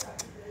ahari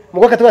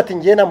umugore akatubwira ati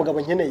ngiye nta mugabo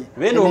nkeneye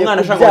bene uwo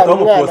mwana ashaka guhita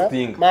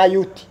bamupostinga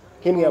mayuti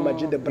nk'imwe ya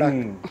Majid Black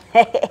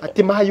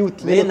ati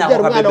mayuti bene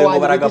aho kabebe ngo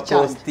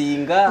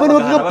baragapostinga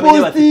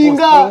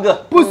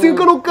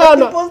postinga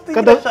n'ukana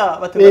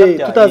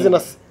tutazi na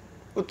se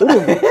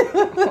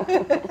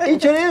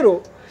icyo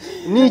rero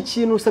ni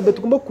ikintu sabe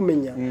tugomba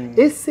kumenya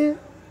ese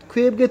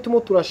twebwe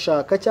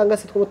turashaka cyangwa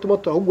se turimo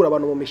turahugura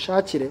abantu mu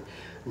mishakire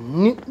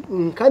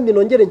kandi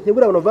nongere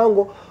nkebura abantu bavuga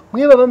ngo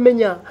mweba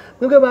bamenya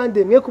mwebwe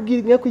bande mwe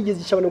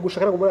kwigiza abantu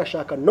gushaka ngo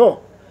murashaka no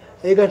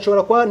ega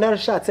nshobora kuba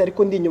narashatse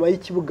ariko ndi inyuma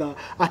y'ikibuga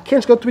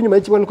akenshi ko turi inyuma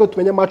y'ikibuga niko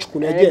tumenya match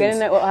kuntu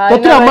yagenze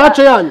turi match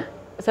yanyu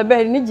sabe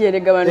hari n'igihe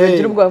rega abantu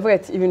bagira ubwo bavuga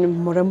ati ibintu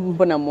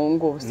mbona mu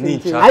ngo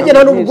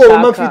agena n'ubwo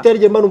mafite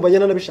yarige manumva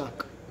nyana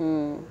nabishaka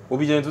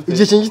ubigenze ute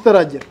igihe kingi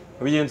kitaragera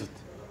ubigenze ute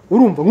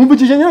urumva mwumva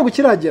igihe nyana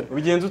gukiragera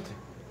ubigenze ute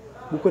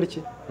gukora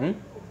iki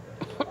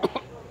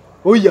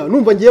oya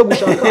numva ngiye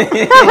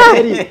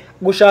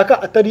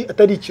gushaka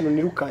atari ikintu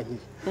nirukankiye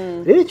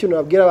rero ikintu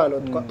babwira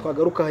abantu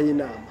twagaruka hayi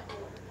inama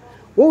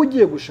wowe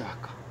ugiye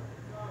gushaka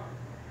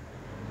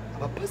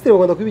abapasiteri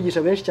bakunda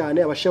kubigisha benshi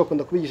cyane abashehe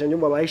bakunda kubigisha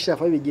nyuma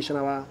abayishafa babigisha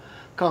n'aba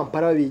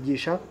Kampala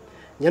babigisha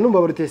nyanumva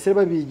abaruteseri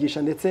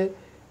babigisha ndetse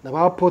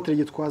n'abapotre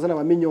gitwaza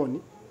n'abaminyoni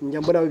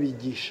njya mbona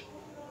babigisha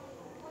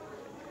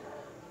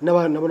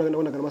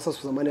nabonaga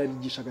n'amasasu zamani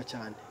yabigishaga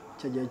cyane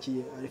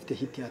cyagiye afite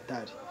hit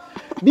yatari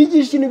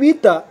bigisha ikintu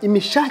bita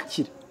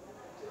imishakire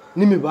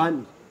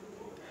n'imibanire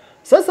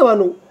sasa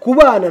abantu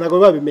kubana ntabwo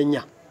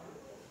babimenya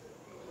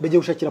bagiye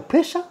gushakira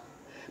pressure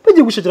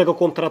bagiye gushakira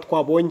agakontara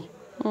twabonye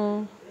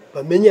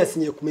bamenye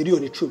yasinyiye ku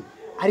miliyoni 10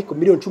 ariko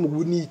miliyoni 10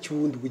 ubu ni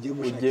icyundi ugiye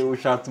gushaka ugiye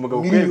ushatse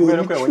umugabo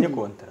kubera ko yabonye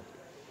kontara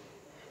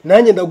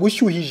nanjye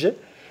ndagushyuhije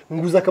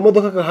nguza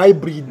akamodoka ka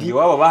hybrid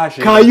iwabo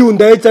bahashe ka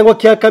Hyundai cyangwa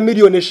ka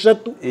miliyoni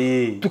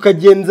 3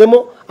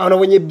 tukagenzemo abantu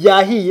abonye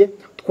byahiye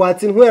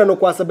twatse intwerano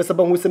kwa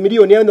Sabesaba nkubise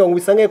miliyoni yandi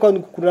ngubisanga ko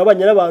kurura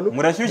abanya n'abantu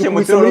murashyushye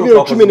mu tiro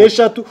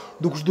 13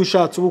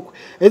 dushatse ubukwe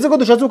eze ko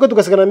dushatse ubukwe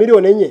tugasigana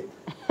miliyoni enye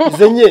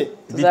izenye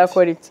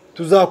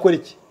tuzakora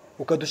iki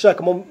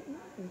ukadushakamo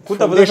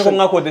kutavuze ko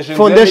mwakodeshe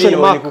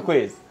miliyoni ku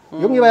kwezi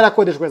yo mwiba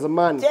yarakodeshwe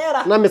zamani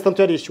namwe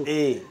santu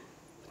yarishyuwe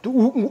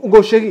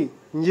ngo sheri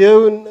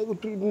ngewe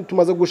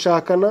tumaze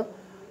gushakana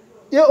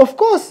yeah of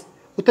course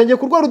utangiye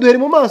kurwara uduheri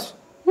mu maso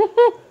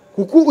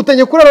kuko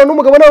utangiye kurara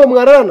n'umugabo nawe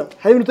mwararana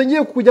hari ibintu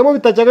utangiye kujyamo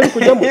bitacyaga ari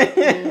kujyamo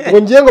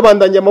ngo ngiye ngo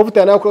bandanye amavuta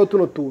yana yakora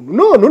tuno tuntu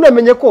no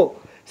nunamenye ko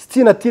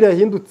sinatire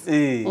yahindutse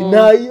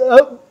na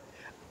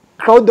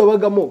crowd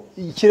wabagamo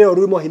ikirere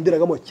urimo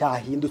hindiragamo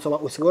cyahindutse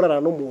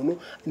usigorana n'umuntu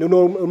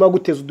no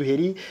guteza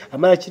uduheri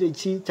amara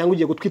iki cyangwa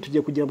ugiye gutwita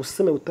ugiye kugira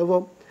buseme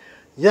butava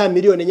ya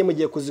miliyoni enye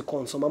mugiye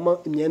kuzikonsomamo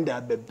imyenda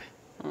ya bebe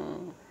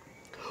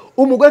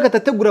umugore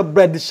katategura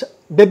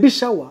baby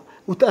shower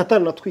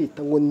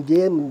ataranatwita ngo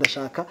ngiye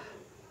ndashaka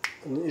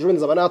ejo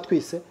nzaba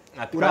natwise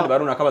kandi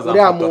baruna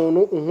uriya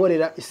muntu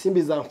unkorera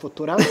isimbi za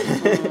mfotora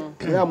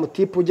uriya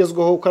mutipe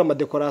ugezweho ukora ama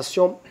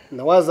decoration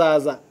na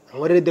wazaza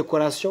nkorere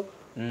decoration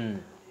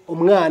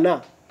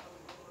umwana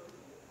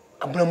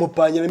ambura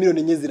mupanyira miliyoni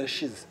enye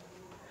zirashize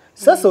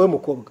sasa we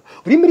mukobwa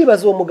uri muri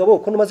bazo uwo mugabo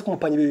ko numaze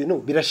kumupanyira ibintu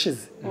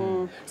birashize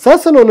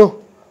sasa noneho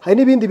hari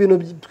n'ibindi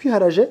bintu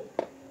twiharaje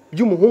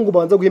by'umuhungu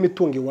banza guha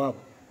imitungo iwabo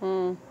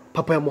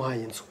papa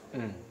yamuhaye inzu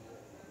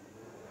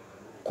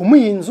kumuha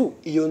inzu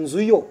iyo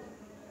nzu yo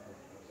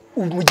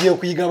umugiye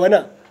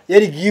kuyigabana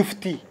yari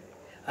gift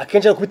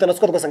akenshi akubitana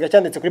siko tugasanga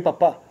cyanditse kuri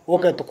papa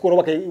woka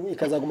tukuro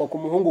ikazaguma ku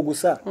muhungu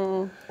gusa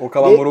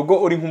ukaba mu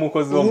rugo uri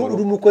nk'umukozi wo mu rugo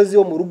uri umukozi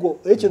wo mu rugo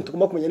ikintu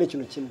tugomba kumenya ni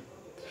ikintu kimwe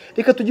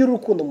reka tugire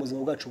urukundo mu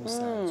buzima bwacu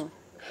busanzwe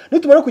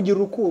nitumara kugira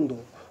urukundo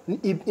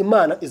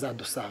Imana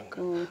izadusanga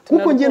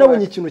kuko ngiye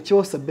nabonye ikintu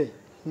cyose be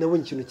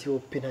nabonye ikintu cyo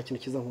pe nta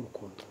kintu kiza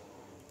nk'urukundo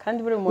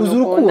kandi buri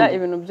muntu ukunda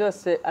ibintu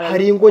byose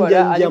hari ingo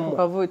njyamo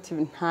kavuti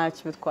nta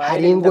kibitwara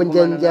hari ingo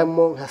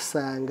njyamo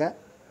nkasanga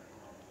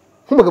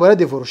nk'umugabo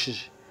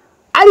yaradevorushije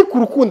ariko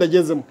urukundo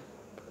agezemo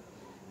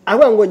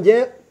avuga ngo ngiye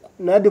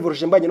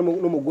nadivorushije mbanye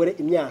n'umugore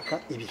imyaka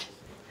 2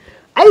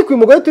 ariko uyu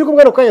mugore turi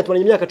kumwe no kanya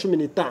tubanye imyaka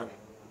 15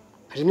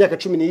 haje imyaka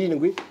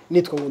 17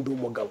 nitwa ngo ndi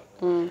umugabo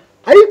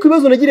ariko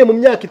ibibazo nagiriye mu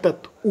myaka 3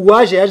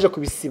 uwaje yaje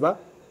kubisiba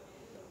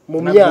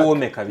mu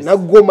myaka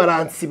nagoma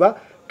ransiba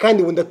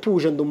kandi ubu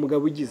ndatuje ndi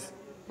umugabo ugize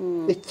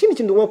ikindi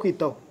kintu ngomba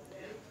kwitaho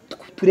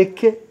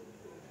tureke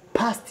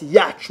past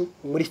yacu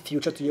muri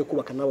future tugiye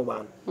kubaka nabo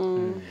bantu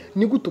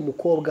ni gute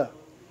umukobwa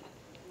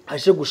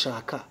aje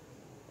gushaka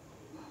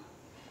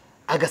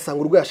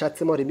agasanga urwo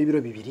yashatsemo harimo ibiro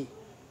 2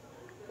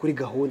 kuri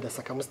gahunda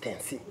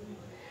circumstance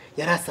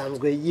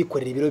yarasanzwe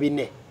yikorera ibiro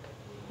 4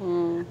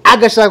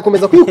 agashaka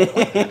komeza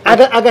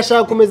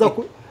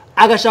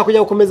agashaka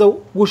kujya gukomeza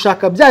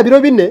gushaka bya biro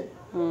 4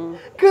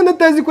 kandi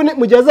atazi ko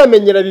mu gihe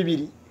azamenyera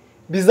 2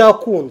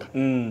 bizakunda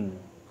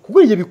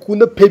kuko igihe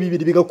bikunda pe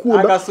 2 bigakunda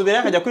agasubira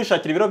akajya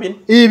kwishakira ibiro 4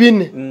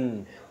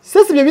 4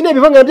 sese ibyo 4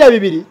 bivanga bya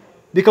 2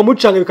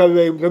 bikamucanga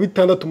bikaba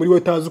bitandatu muri we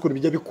tazi uko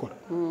bijya bikora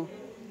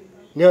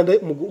nyanda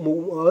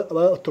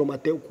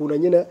abatomate ukuna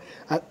nyine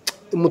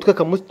umutwe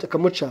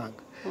kamucanga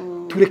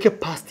tureke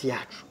past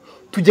yacu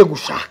tujye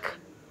gushaka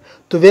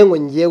tuvengo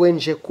ngiyewe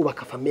nje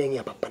kubaka famille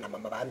ya papa na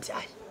mama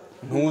bambyaye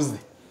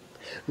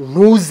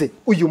ntuze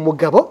uyu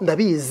mugabo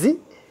ndabizi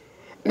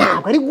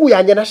ntabwo ari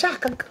guyanjye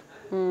nashakaga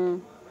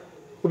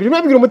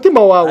ubirimo bigira umutima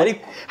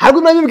wawe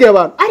harwo nabibwira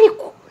abantu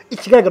ariko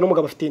ikigaragara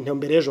n'umugabo afite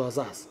intumbero ejo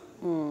hazaza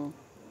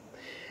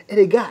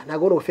erega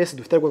ntago no face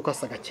dufite rwo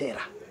kwasaga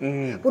kera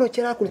buno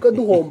kera kurika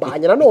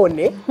duhombanya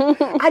nanone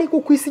ariko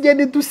kwisi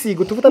igende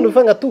dusiga tuvuta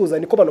nduvanga tuza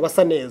niko abantu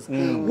basa neza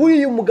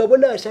uyu mugabo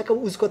nashaka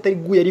uziko atari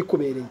guye ari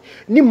kubereye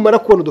nimara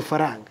kubona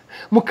udufaranga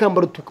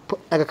mukambaro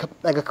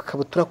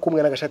agakabutura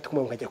kumwe n'agashati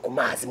kumwe ngajya ku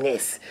mazi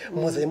mwese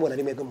muze mubona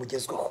rimwe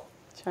mugezweho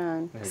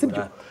cyane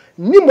sibyo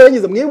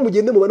nimurangiza mwe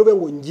mugende mubano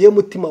ngo ngiye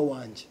mutima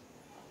wanje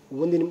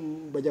ubundi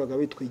bajyaga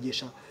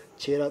bitwigisha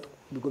kera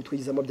bigo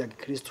twigizamo bya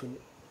Kristo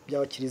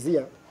bya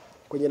kiliziya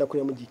ko nyina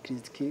kuri mu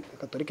gikristo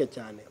katolika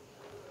cyane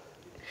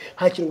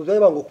hakintu byaye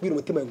bango kubira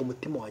umutima ngo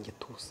umutima wanjye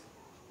tuze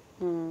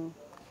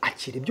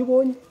akira ibyo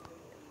ubonye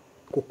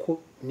kuko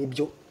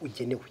nibyo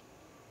ugenewe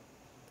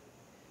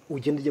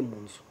ugende ujye mu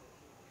nzu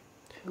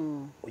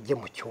ujye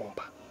mu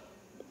cyumba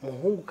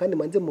muhungu kandi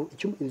manze mu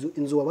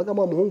inzu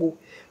wabagamo muhungu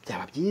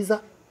byaba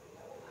byiza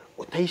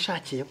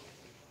utayishakiye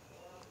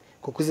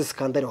kuko izi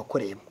skandale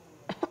wakoreyemo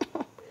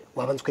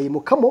wabanze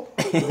ukayimukamo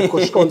uko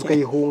shikanze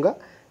ukayihunga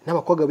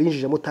n'abakobwa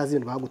binjije mutazi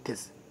ibintu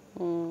baguteze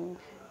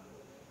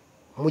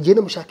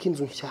mugende mushaka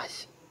inzu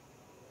nshyashya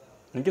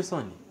nibyo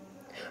Sonia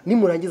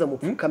nimurangiza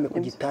mupfukame ku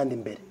gitanda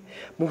imbere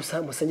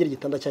musengera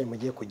igitanda cyanyu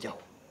mugiye kujyaho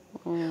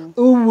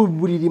ubu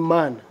buriri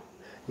Imana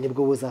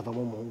nibwo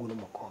buzavamo umuhungu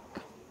n'umukobwa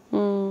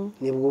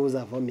nibwo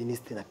buzavamo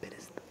ministre na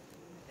perezida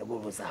nibwo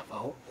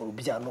buzavaho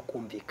urubyaro no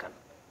kumvikana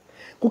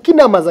kuko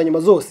inama za nyuma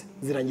zose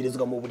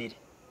zirangirizwa mu buriri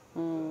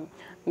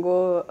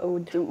ngo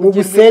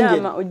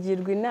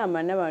ugirwa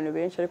inama n'abantu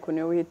benshi ariko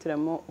niwe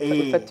wihitiramo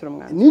ufatira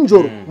umwanzuro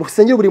ninjoro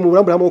musengere buri mu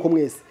burambure amaboko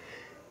mwese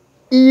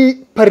iyi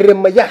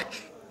parema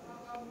yacu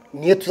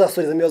niyo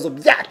tuzasorezamo ibibazo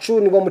byacu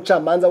nibwo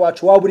mucamanza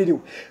wacu wabuririwe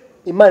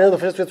Imana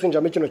yadufasha twe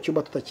twinjira muri kino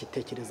cyumba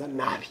tutakitekereza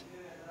nabi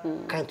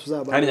kandi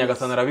tuzaba kandi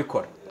Nyagasani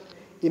arabikora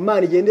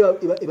Imana igende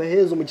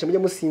ibaheza umugisha mujye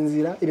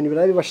musinzira ibintu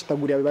birabe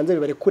bashitagurira bibanze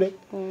bibarekure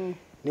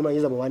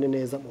nimanyiza mubane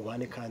neza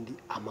mubane kandi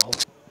amahoro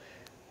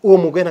uwo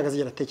mugwe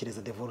ntagazigera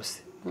atekereza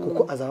divorce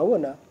kuko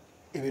azabona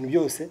ibintu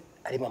byose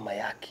ari mama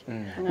yake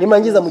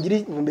nimangiza mugiri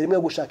imbere imwe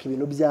gushaka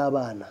ibintu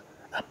by'abana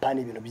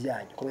apana ibintu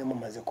byanyu ko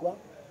mumaze kuba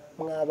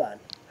mwabana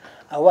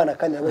abana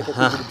kandi nabo cyo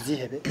kugira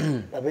ibyihebe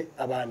babe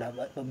abana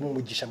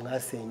bumugisha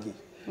mwasengeye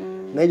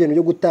na ibintu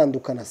byo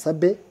gutandukana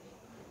sabe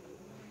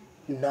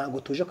ntago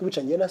tuje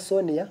kubica ngiye na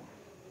Sonia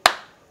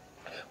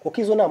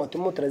kuko izo nama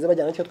turimo turaze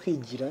bajyana cyo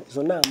twigira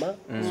izo nama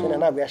Sonia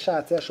ntabwo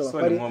yashatse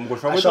ashobora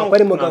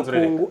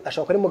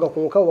kwari mu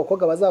gakungu kabo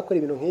bakobwa bazakora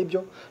ibintu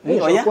nk'ibyo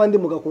ashobora kuba ndi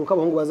mu gakungu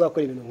k'abahungu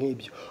bazakora ibintu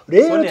nk'ibyo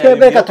rero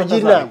twebwe reka tugira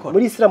inama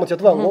muri Islam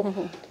tuvuga ngo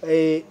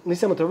muri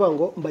Islam tuvuga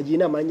ngo mbagiye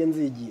inama nanjye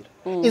nzigira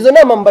izo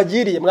nama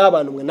mbagiriye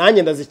mwabantu mwe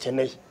nanjye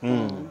ndazikeneye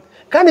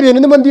kandi ibintu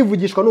ndimo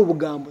ndivugishwa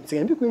n'ubugambo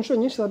nsigaye mbikuye inshuro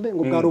nyinshi sabe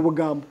ngo bwari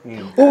ubugambo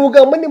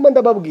ndimo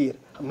ndababwira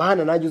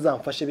Mana najye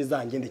uzamfashe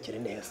bizangendekere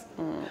neza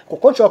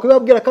kuko nshobora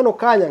kubibabwira kano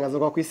kanya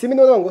nkazaga ku Isimbi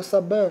niba ngo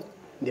sabe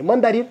ndimo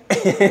ndarira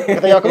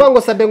ngatanya kuvuga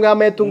ngo sabe ngo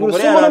yamaye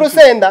tungurusumu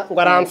n'urusenda ngo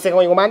aranse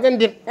ngo manze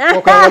ndira ngo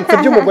kanse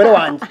by'umugore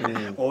wanjye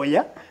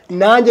oya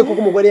nanjye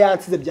kuko umugore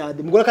yansize byade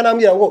umugore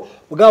kanambwira ngo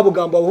bwa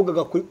bugambo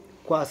bavugaga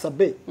kwa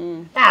sabe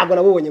ntabwo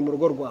nabubonye mu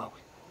rugo rwawe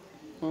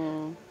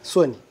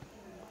Soni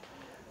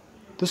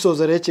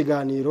dusoza rero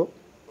ikiganiro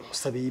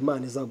musabiye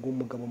Imana izaguha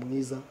umugabo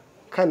mwiza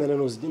kandi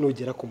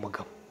nugera ku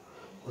mugabo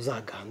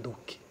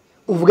uzaganduke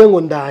uvuge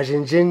ngo ndaje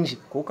njenje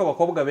kuko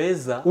abakobwa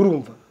beza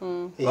urumva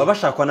baba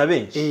bashakwa na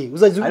benshi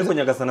ariko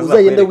Nyagasani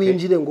uzagenda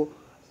winjire ngo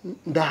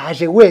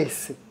ndaje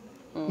wese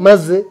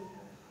maze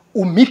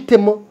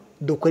umitemo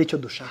dukora icyo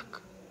dushaka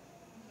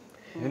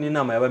iyo ni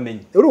inama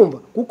y'abamenyi urumva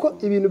kuko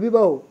ibintu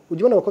bibaho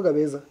ujye ubona abakobwa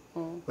beza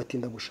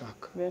batinda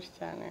gushaka benshi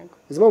cyane yego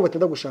izimo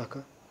batinda gushaka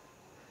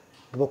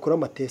bakora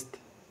amatesite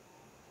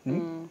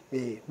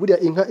buriya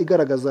inka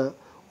igaragaza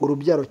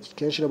urubyaro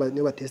kenshi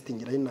niyo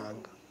batesitingira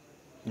inanga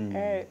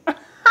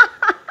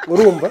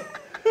urumva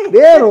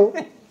rero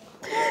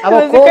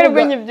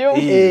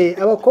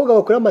abakobwa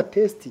bakora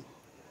amatesiti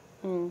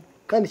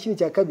kandi ikindi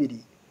cya kabiri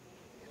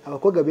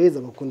abakobwa beza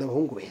bakunda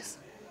abahungu beza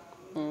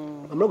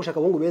bamara gushaka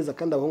abahungu beza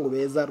kandi abahungu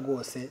beza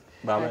rwose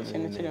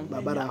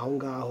bari aho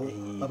ngaho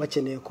baba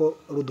bakeneye ko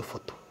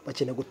rudufoto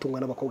bakeneye gutungwa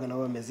n'abakobwa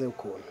nabo bameze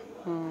ukuntu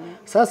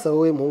sasa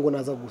wowe muhungu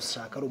naza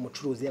gushaka ari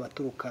umucuruzi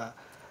yabaturuka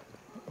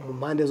mu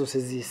mpande zose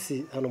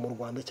z'isi hano mu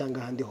Rwanda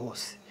cyangwa ahandi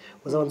hose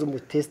uzabanza mu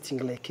testing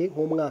like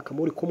nk'umwaka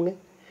muri kumwe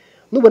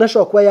nubona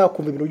ashobora kuba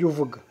yakumva ibintu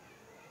by'uvuga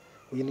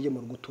uyinde mu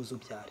rugo tuzo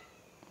byare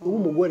ubu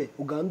umugore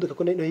uganduka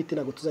ko no hiti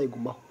nago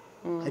tuzayigumaho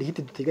hari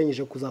hiti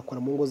duteganyije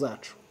kuzakora mu ngo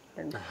zacu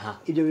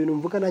ibyo bintu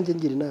mvuga nanjye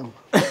ngira inama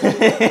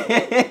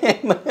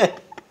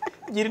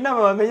gira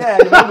inama bamenya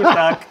yani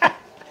gushaka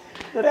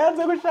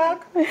turaanze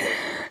gushaka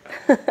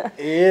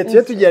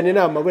tuye tujyana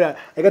inama buriya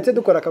reka tujye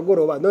dukora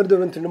akagoroba none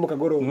dore turi no mu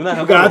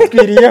kagoroba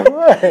bwatwiriye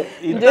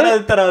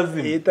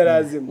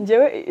itarazima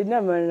njyewe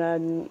inama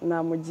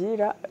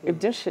namugira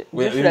ibyinshi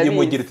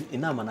mugira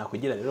inama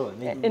nakugira rero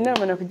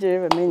inama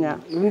nakugira bamenya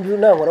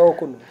inama raho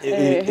kuno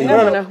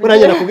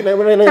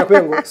buranya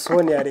nakwengo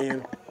Sonia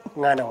rero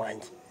mwana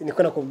wanjye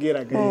niko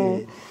nakubwiraga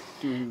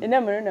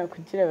inama rero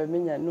nakugira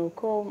bamenya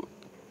nuko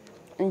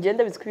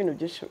ngenda biziko ibintu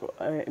byinshi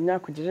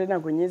imyaka ugije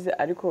ntabwo nyize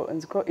ariko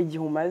nzi ko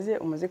igihe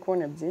umaze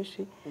kubona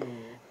byinshi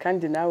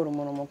kandi nawe uri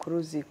umuntu mukuru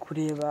uzi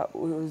kureba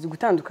uzi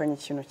gutandukanya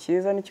ikintu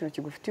cyiza n'ikintu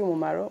kigufitiye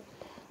umumaro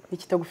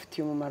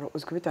n'ikitagufitiye umumaro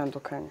uzi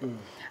kubitandukanya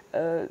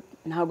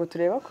ntabwo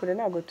tureba kure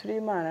ntabwo turi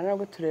Imana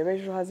ntabwo tureba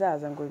ejo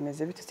hazaza ngo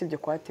bimeze bite sibyo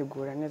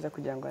kwategura neza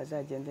kugira ngo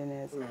azagende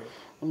neza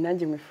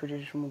nanjye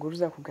mwifurije umugore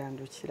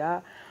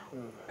uzakugandukira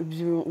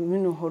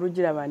ibintu uhora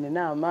ugira abantu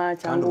inama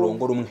cyangwa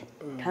urongora umwe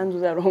kandi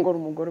uzarongora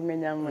umugore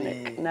umenya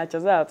muneka ntacyo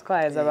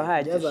azatwaye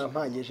azabahagije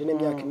yazampagije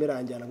n'imyaka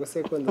imirangirana ngo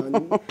se ko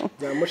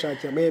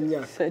nzamushakira muri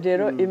myaka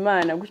rero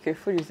Imana gutyo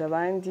ifuriza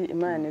abandi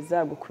Imana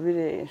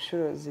izagukubire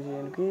inshuro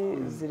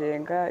 7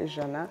 zirenga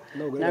 100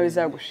 nawe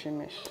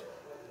izagushimisha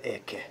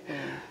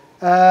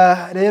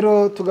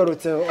rero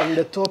tugarutse on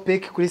the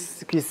topic kuri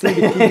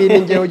Isimbi TV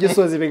n'ingeho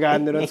gisoza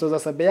ibiganiro nsoza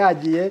Sabe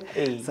yagiye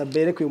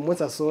Sabe reko uyu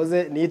munsi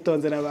asoze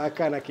nitonze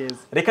nabakana keza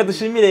reka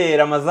dushimire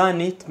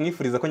Ramazani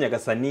tumwifuriza ko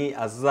Nyagasani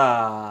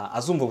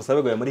azumva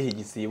ubusabe bwawe muri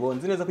higisibo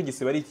nzi neza ko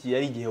igisibo ari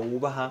igihe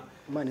wubaha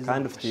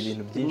kandi ufite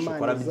ibintu byinshi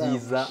ukora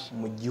byiza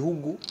mu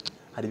gihugu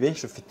hari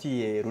benshi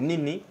ufitiye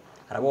runini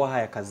harabo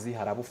wahaye akazi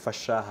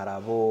harabufasha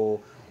harabo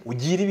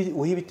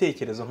uha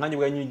ibitekerezo nkanjye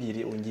ubwanyu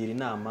ungira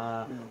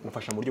inama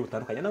umufasha mu buryo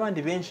butandukanye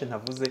n'abandi benshi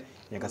ntavuze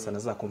Nyagasana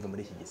azakumve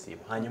muri iki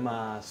gisibo.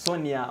 Hanyuma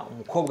Sonia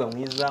umukobwa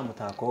mwiza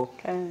Mutako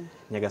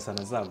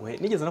Nyagasana azaguhe.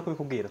 Nigeze no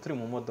kubikubwira turi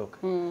mu modoka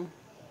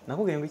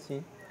nakubwiye ngo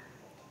iki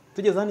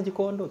tugeze hano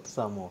Gikondo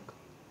tuzamuka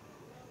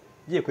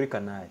giye kuri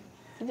kanari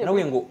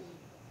nakubwiye ngo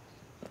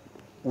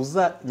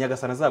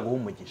Nyagasana azaguha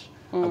umugisha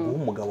aguha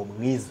umugabo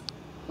mwiza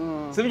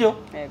sibyo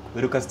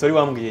beruka story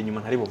wambwiye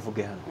nyuma ntari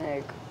buvuge hano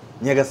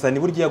Nyagasani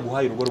burya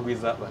yaguhaye urugo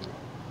rwiza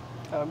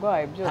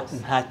abagwaye byose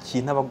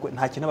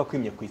nta kintu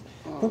abakwimye kwisi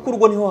kuko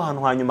urugo niho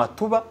hantu hanyuma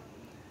tuba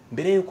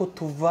mbere yuko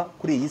tuva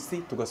kuri iyi si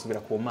tugasubira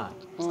ku Mana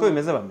siko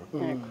bimeze bame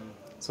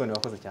Sonia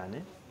wakoze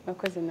cyane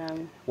wakoze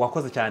namwe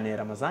wakoze cyane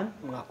Ramazani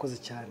mwakoze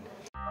cyane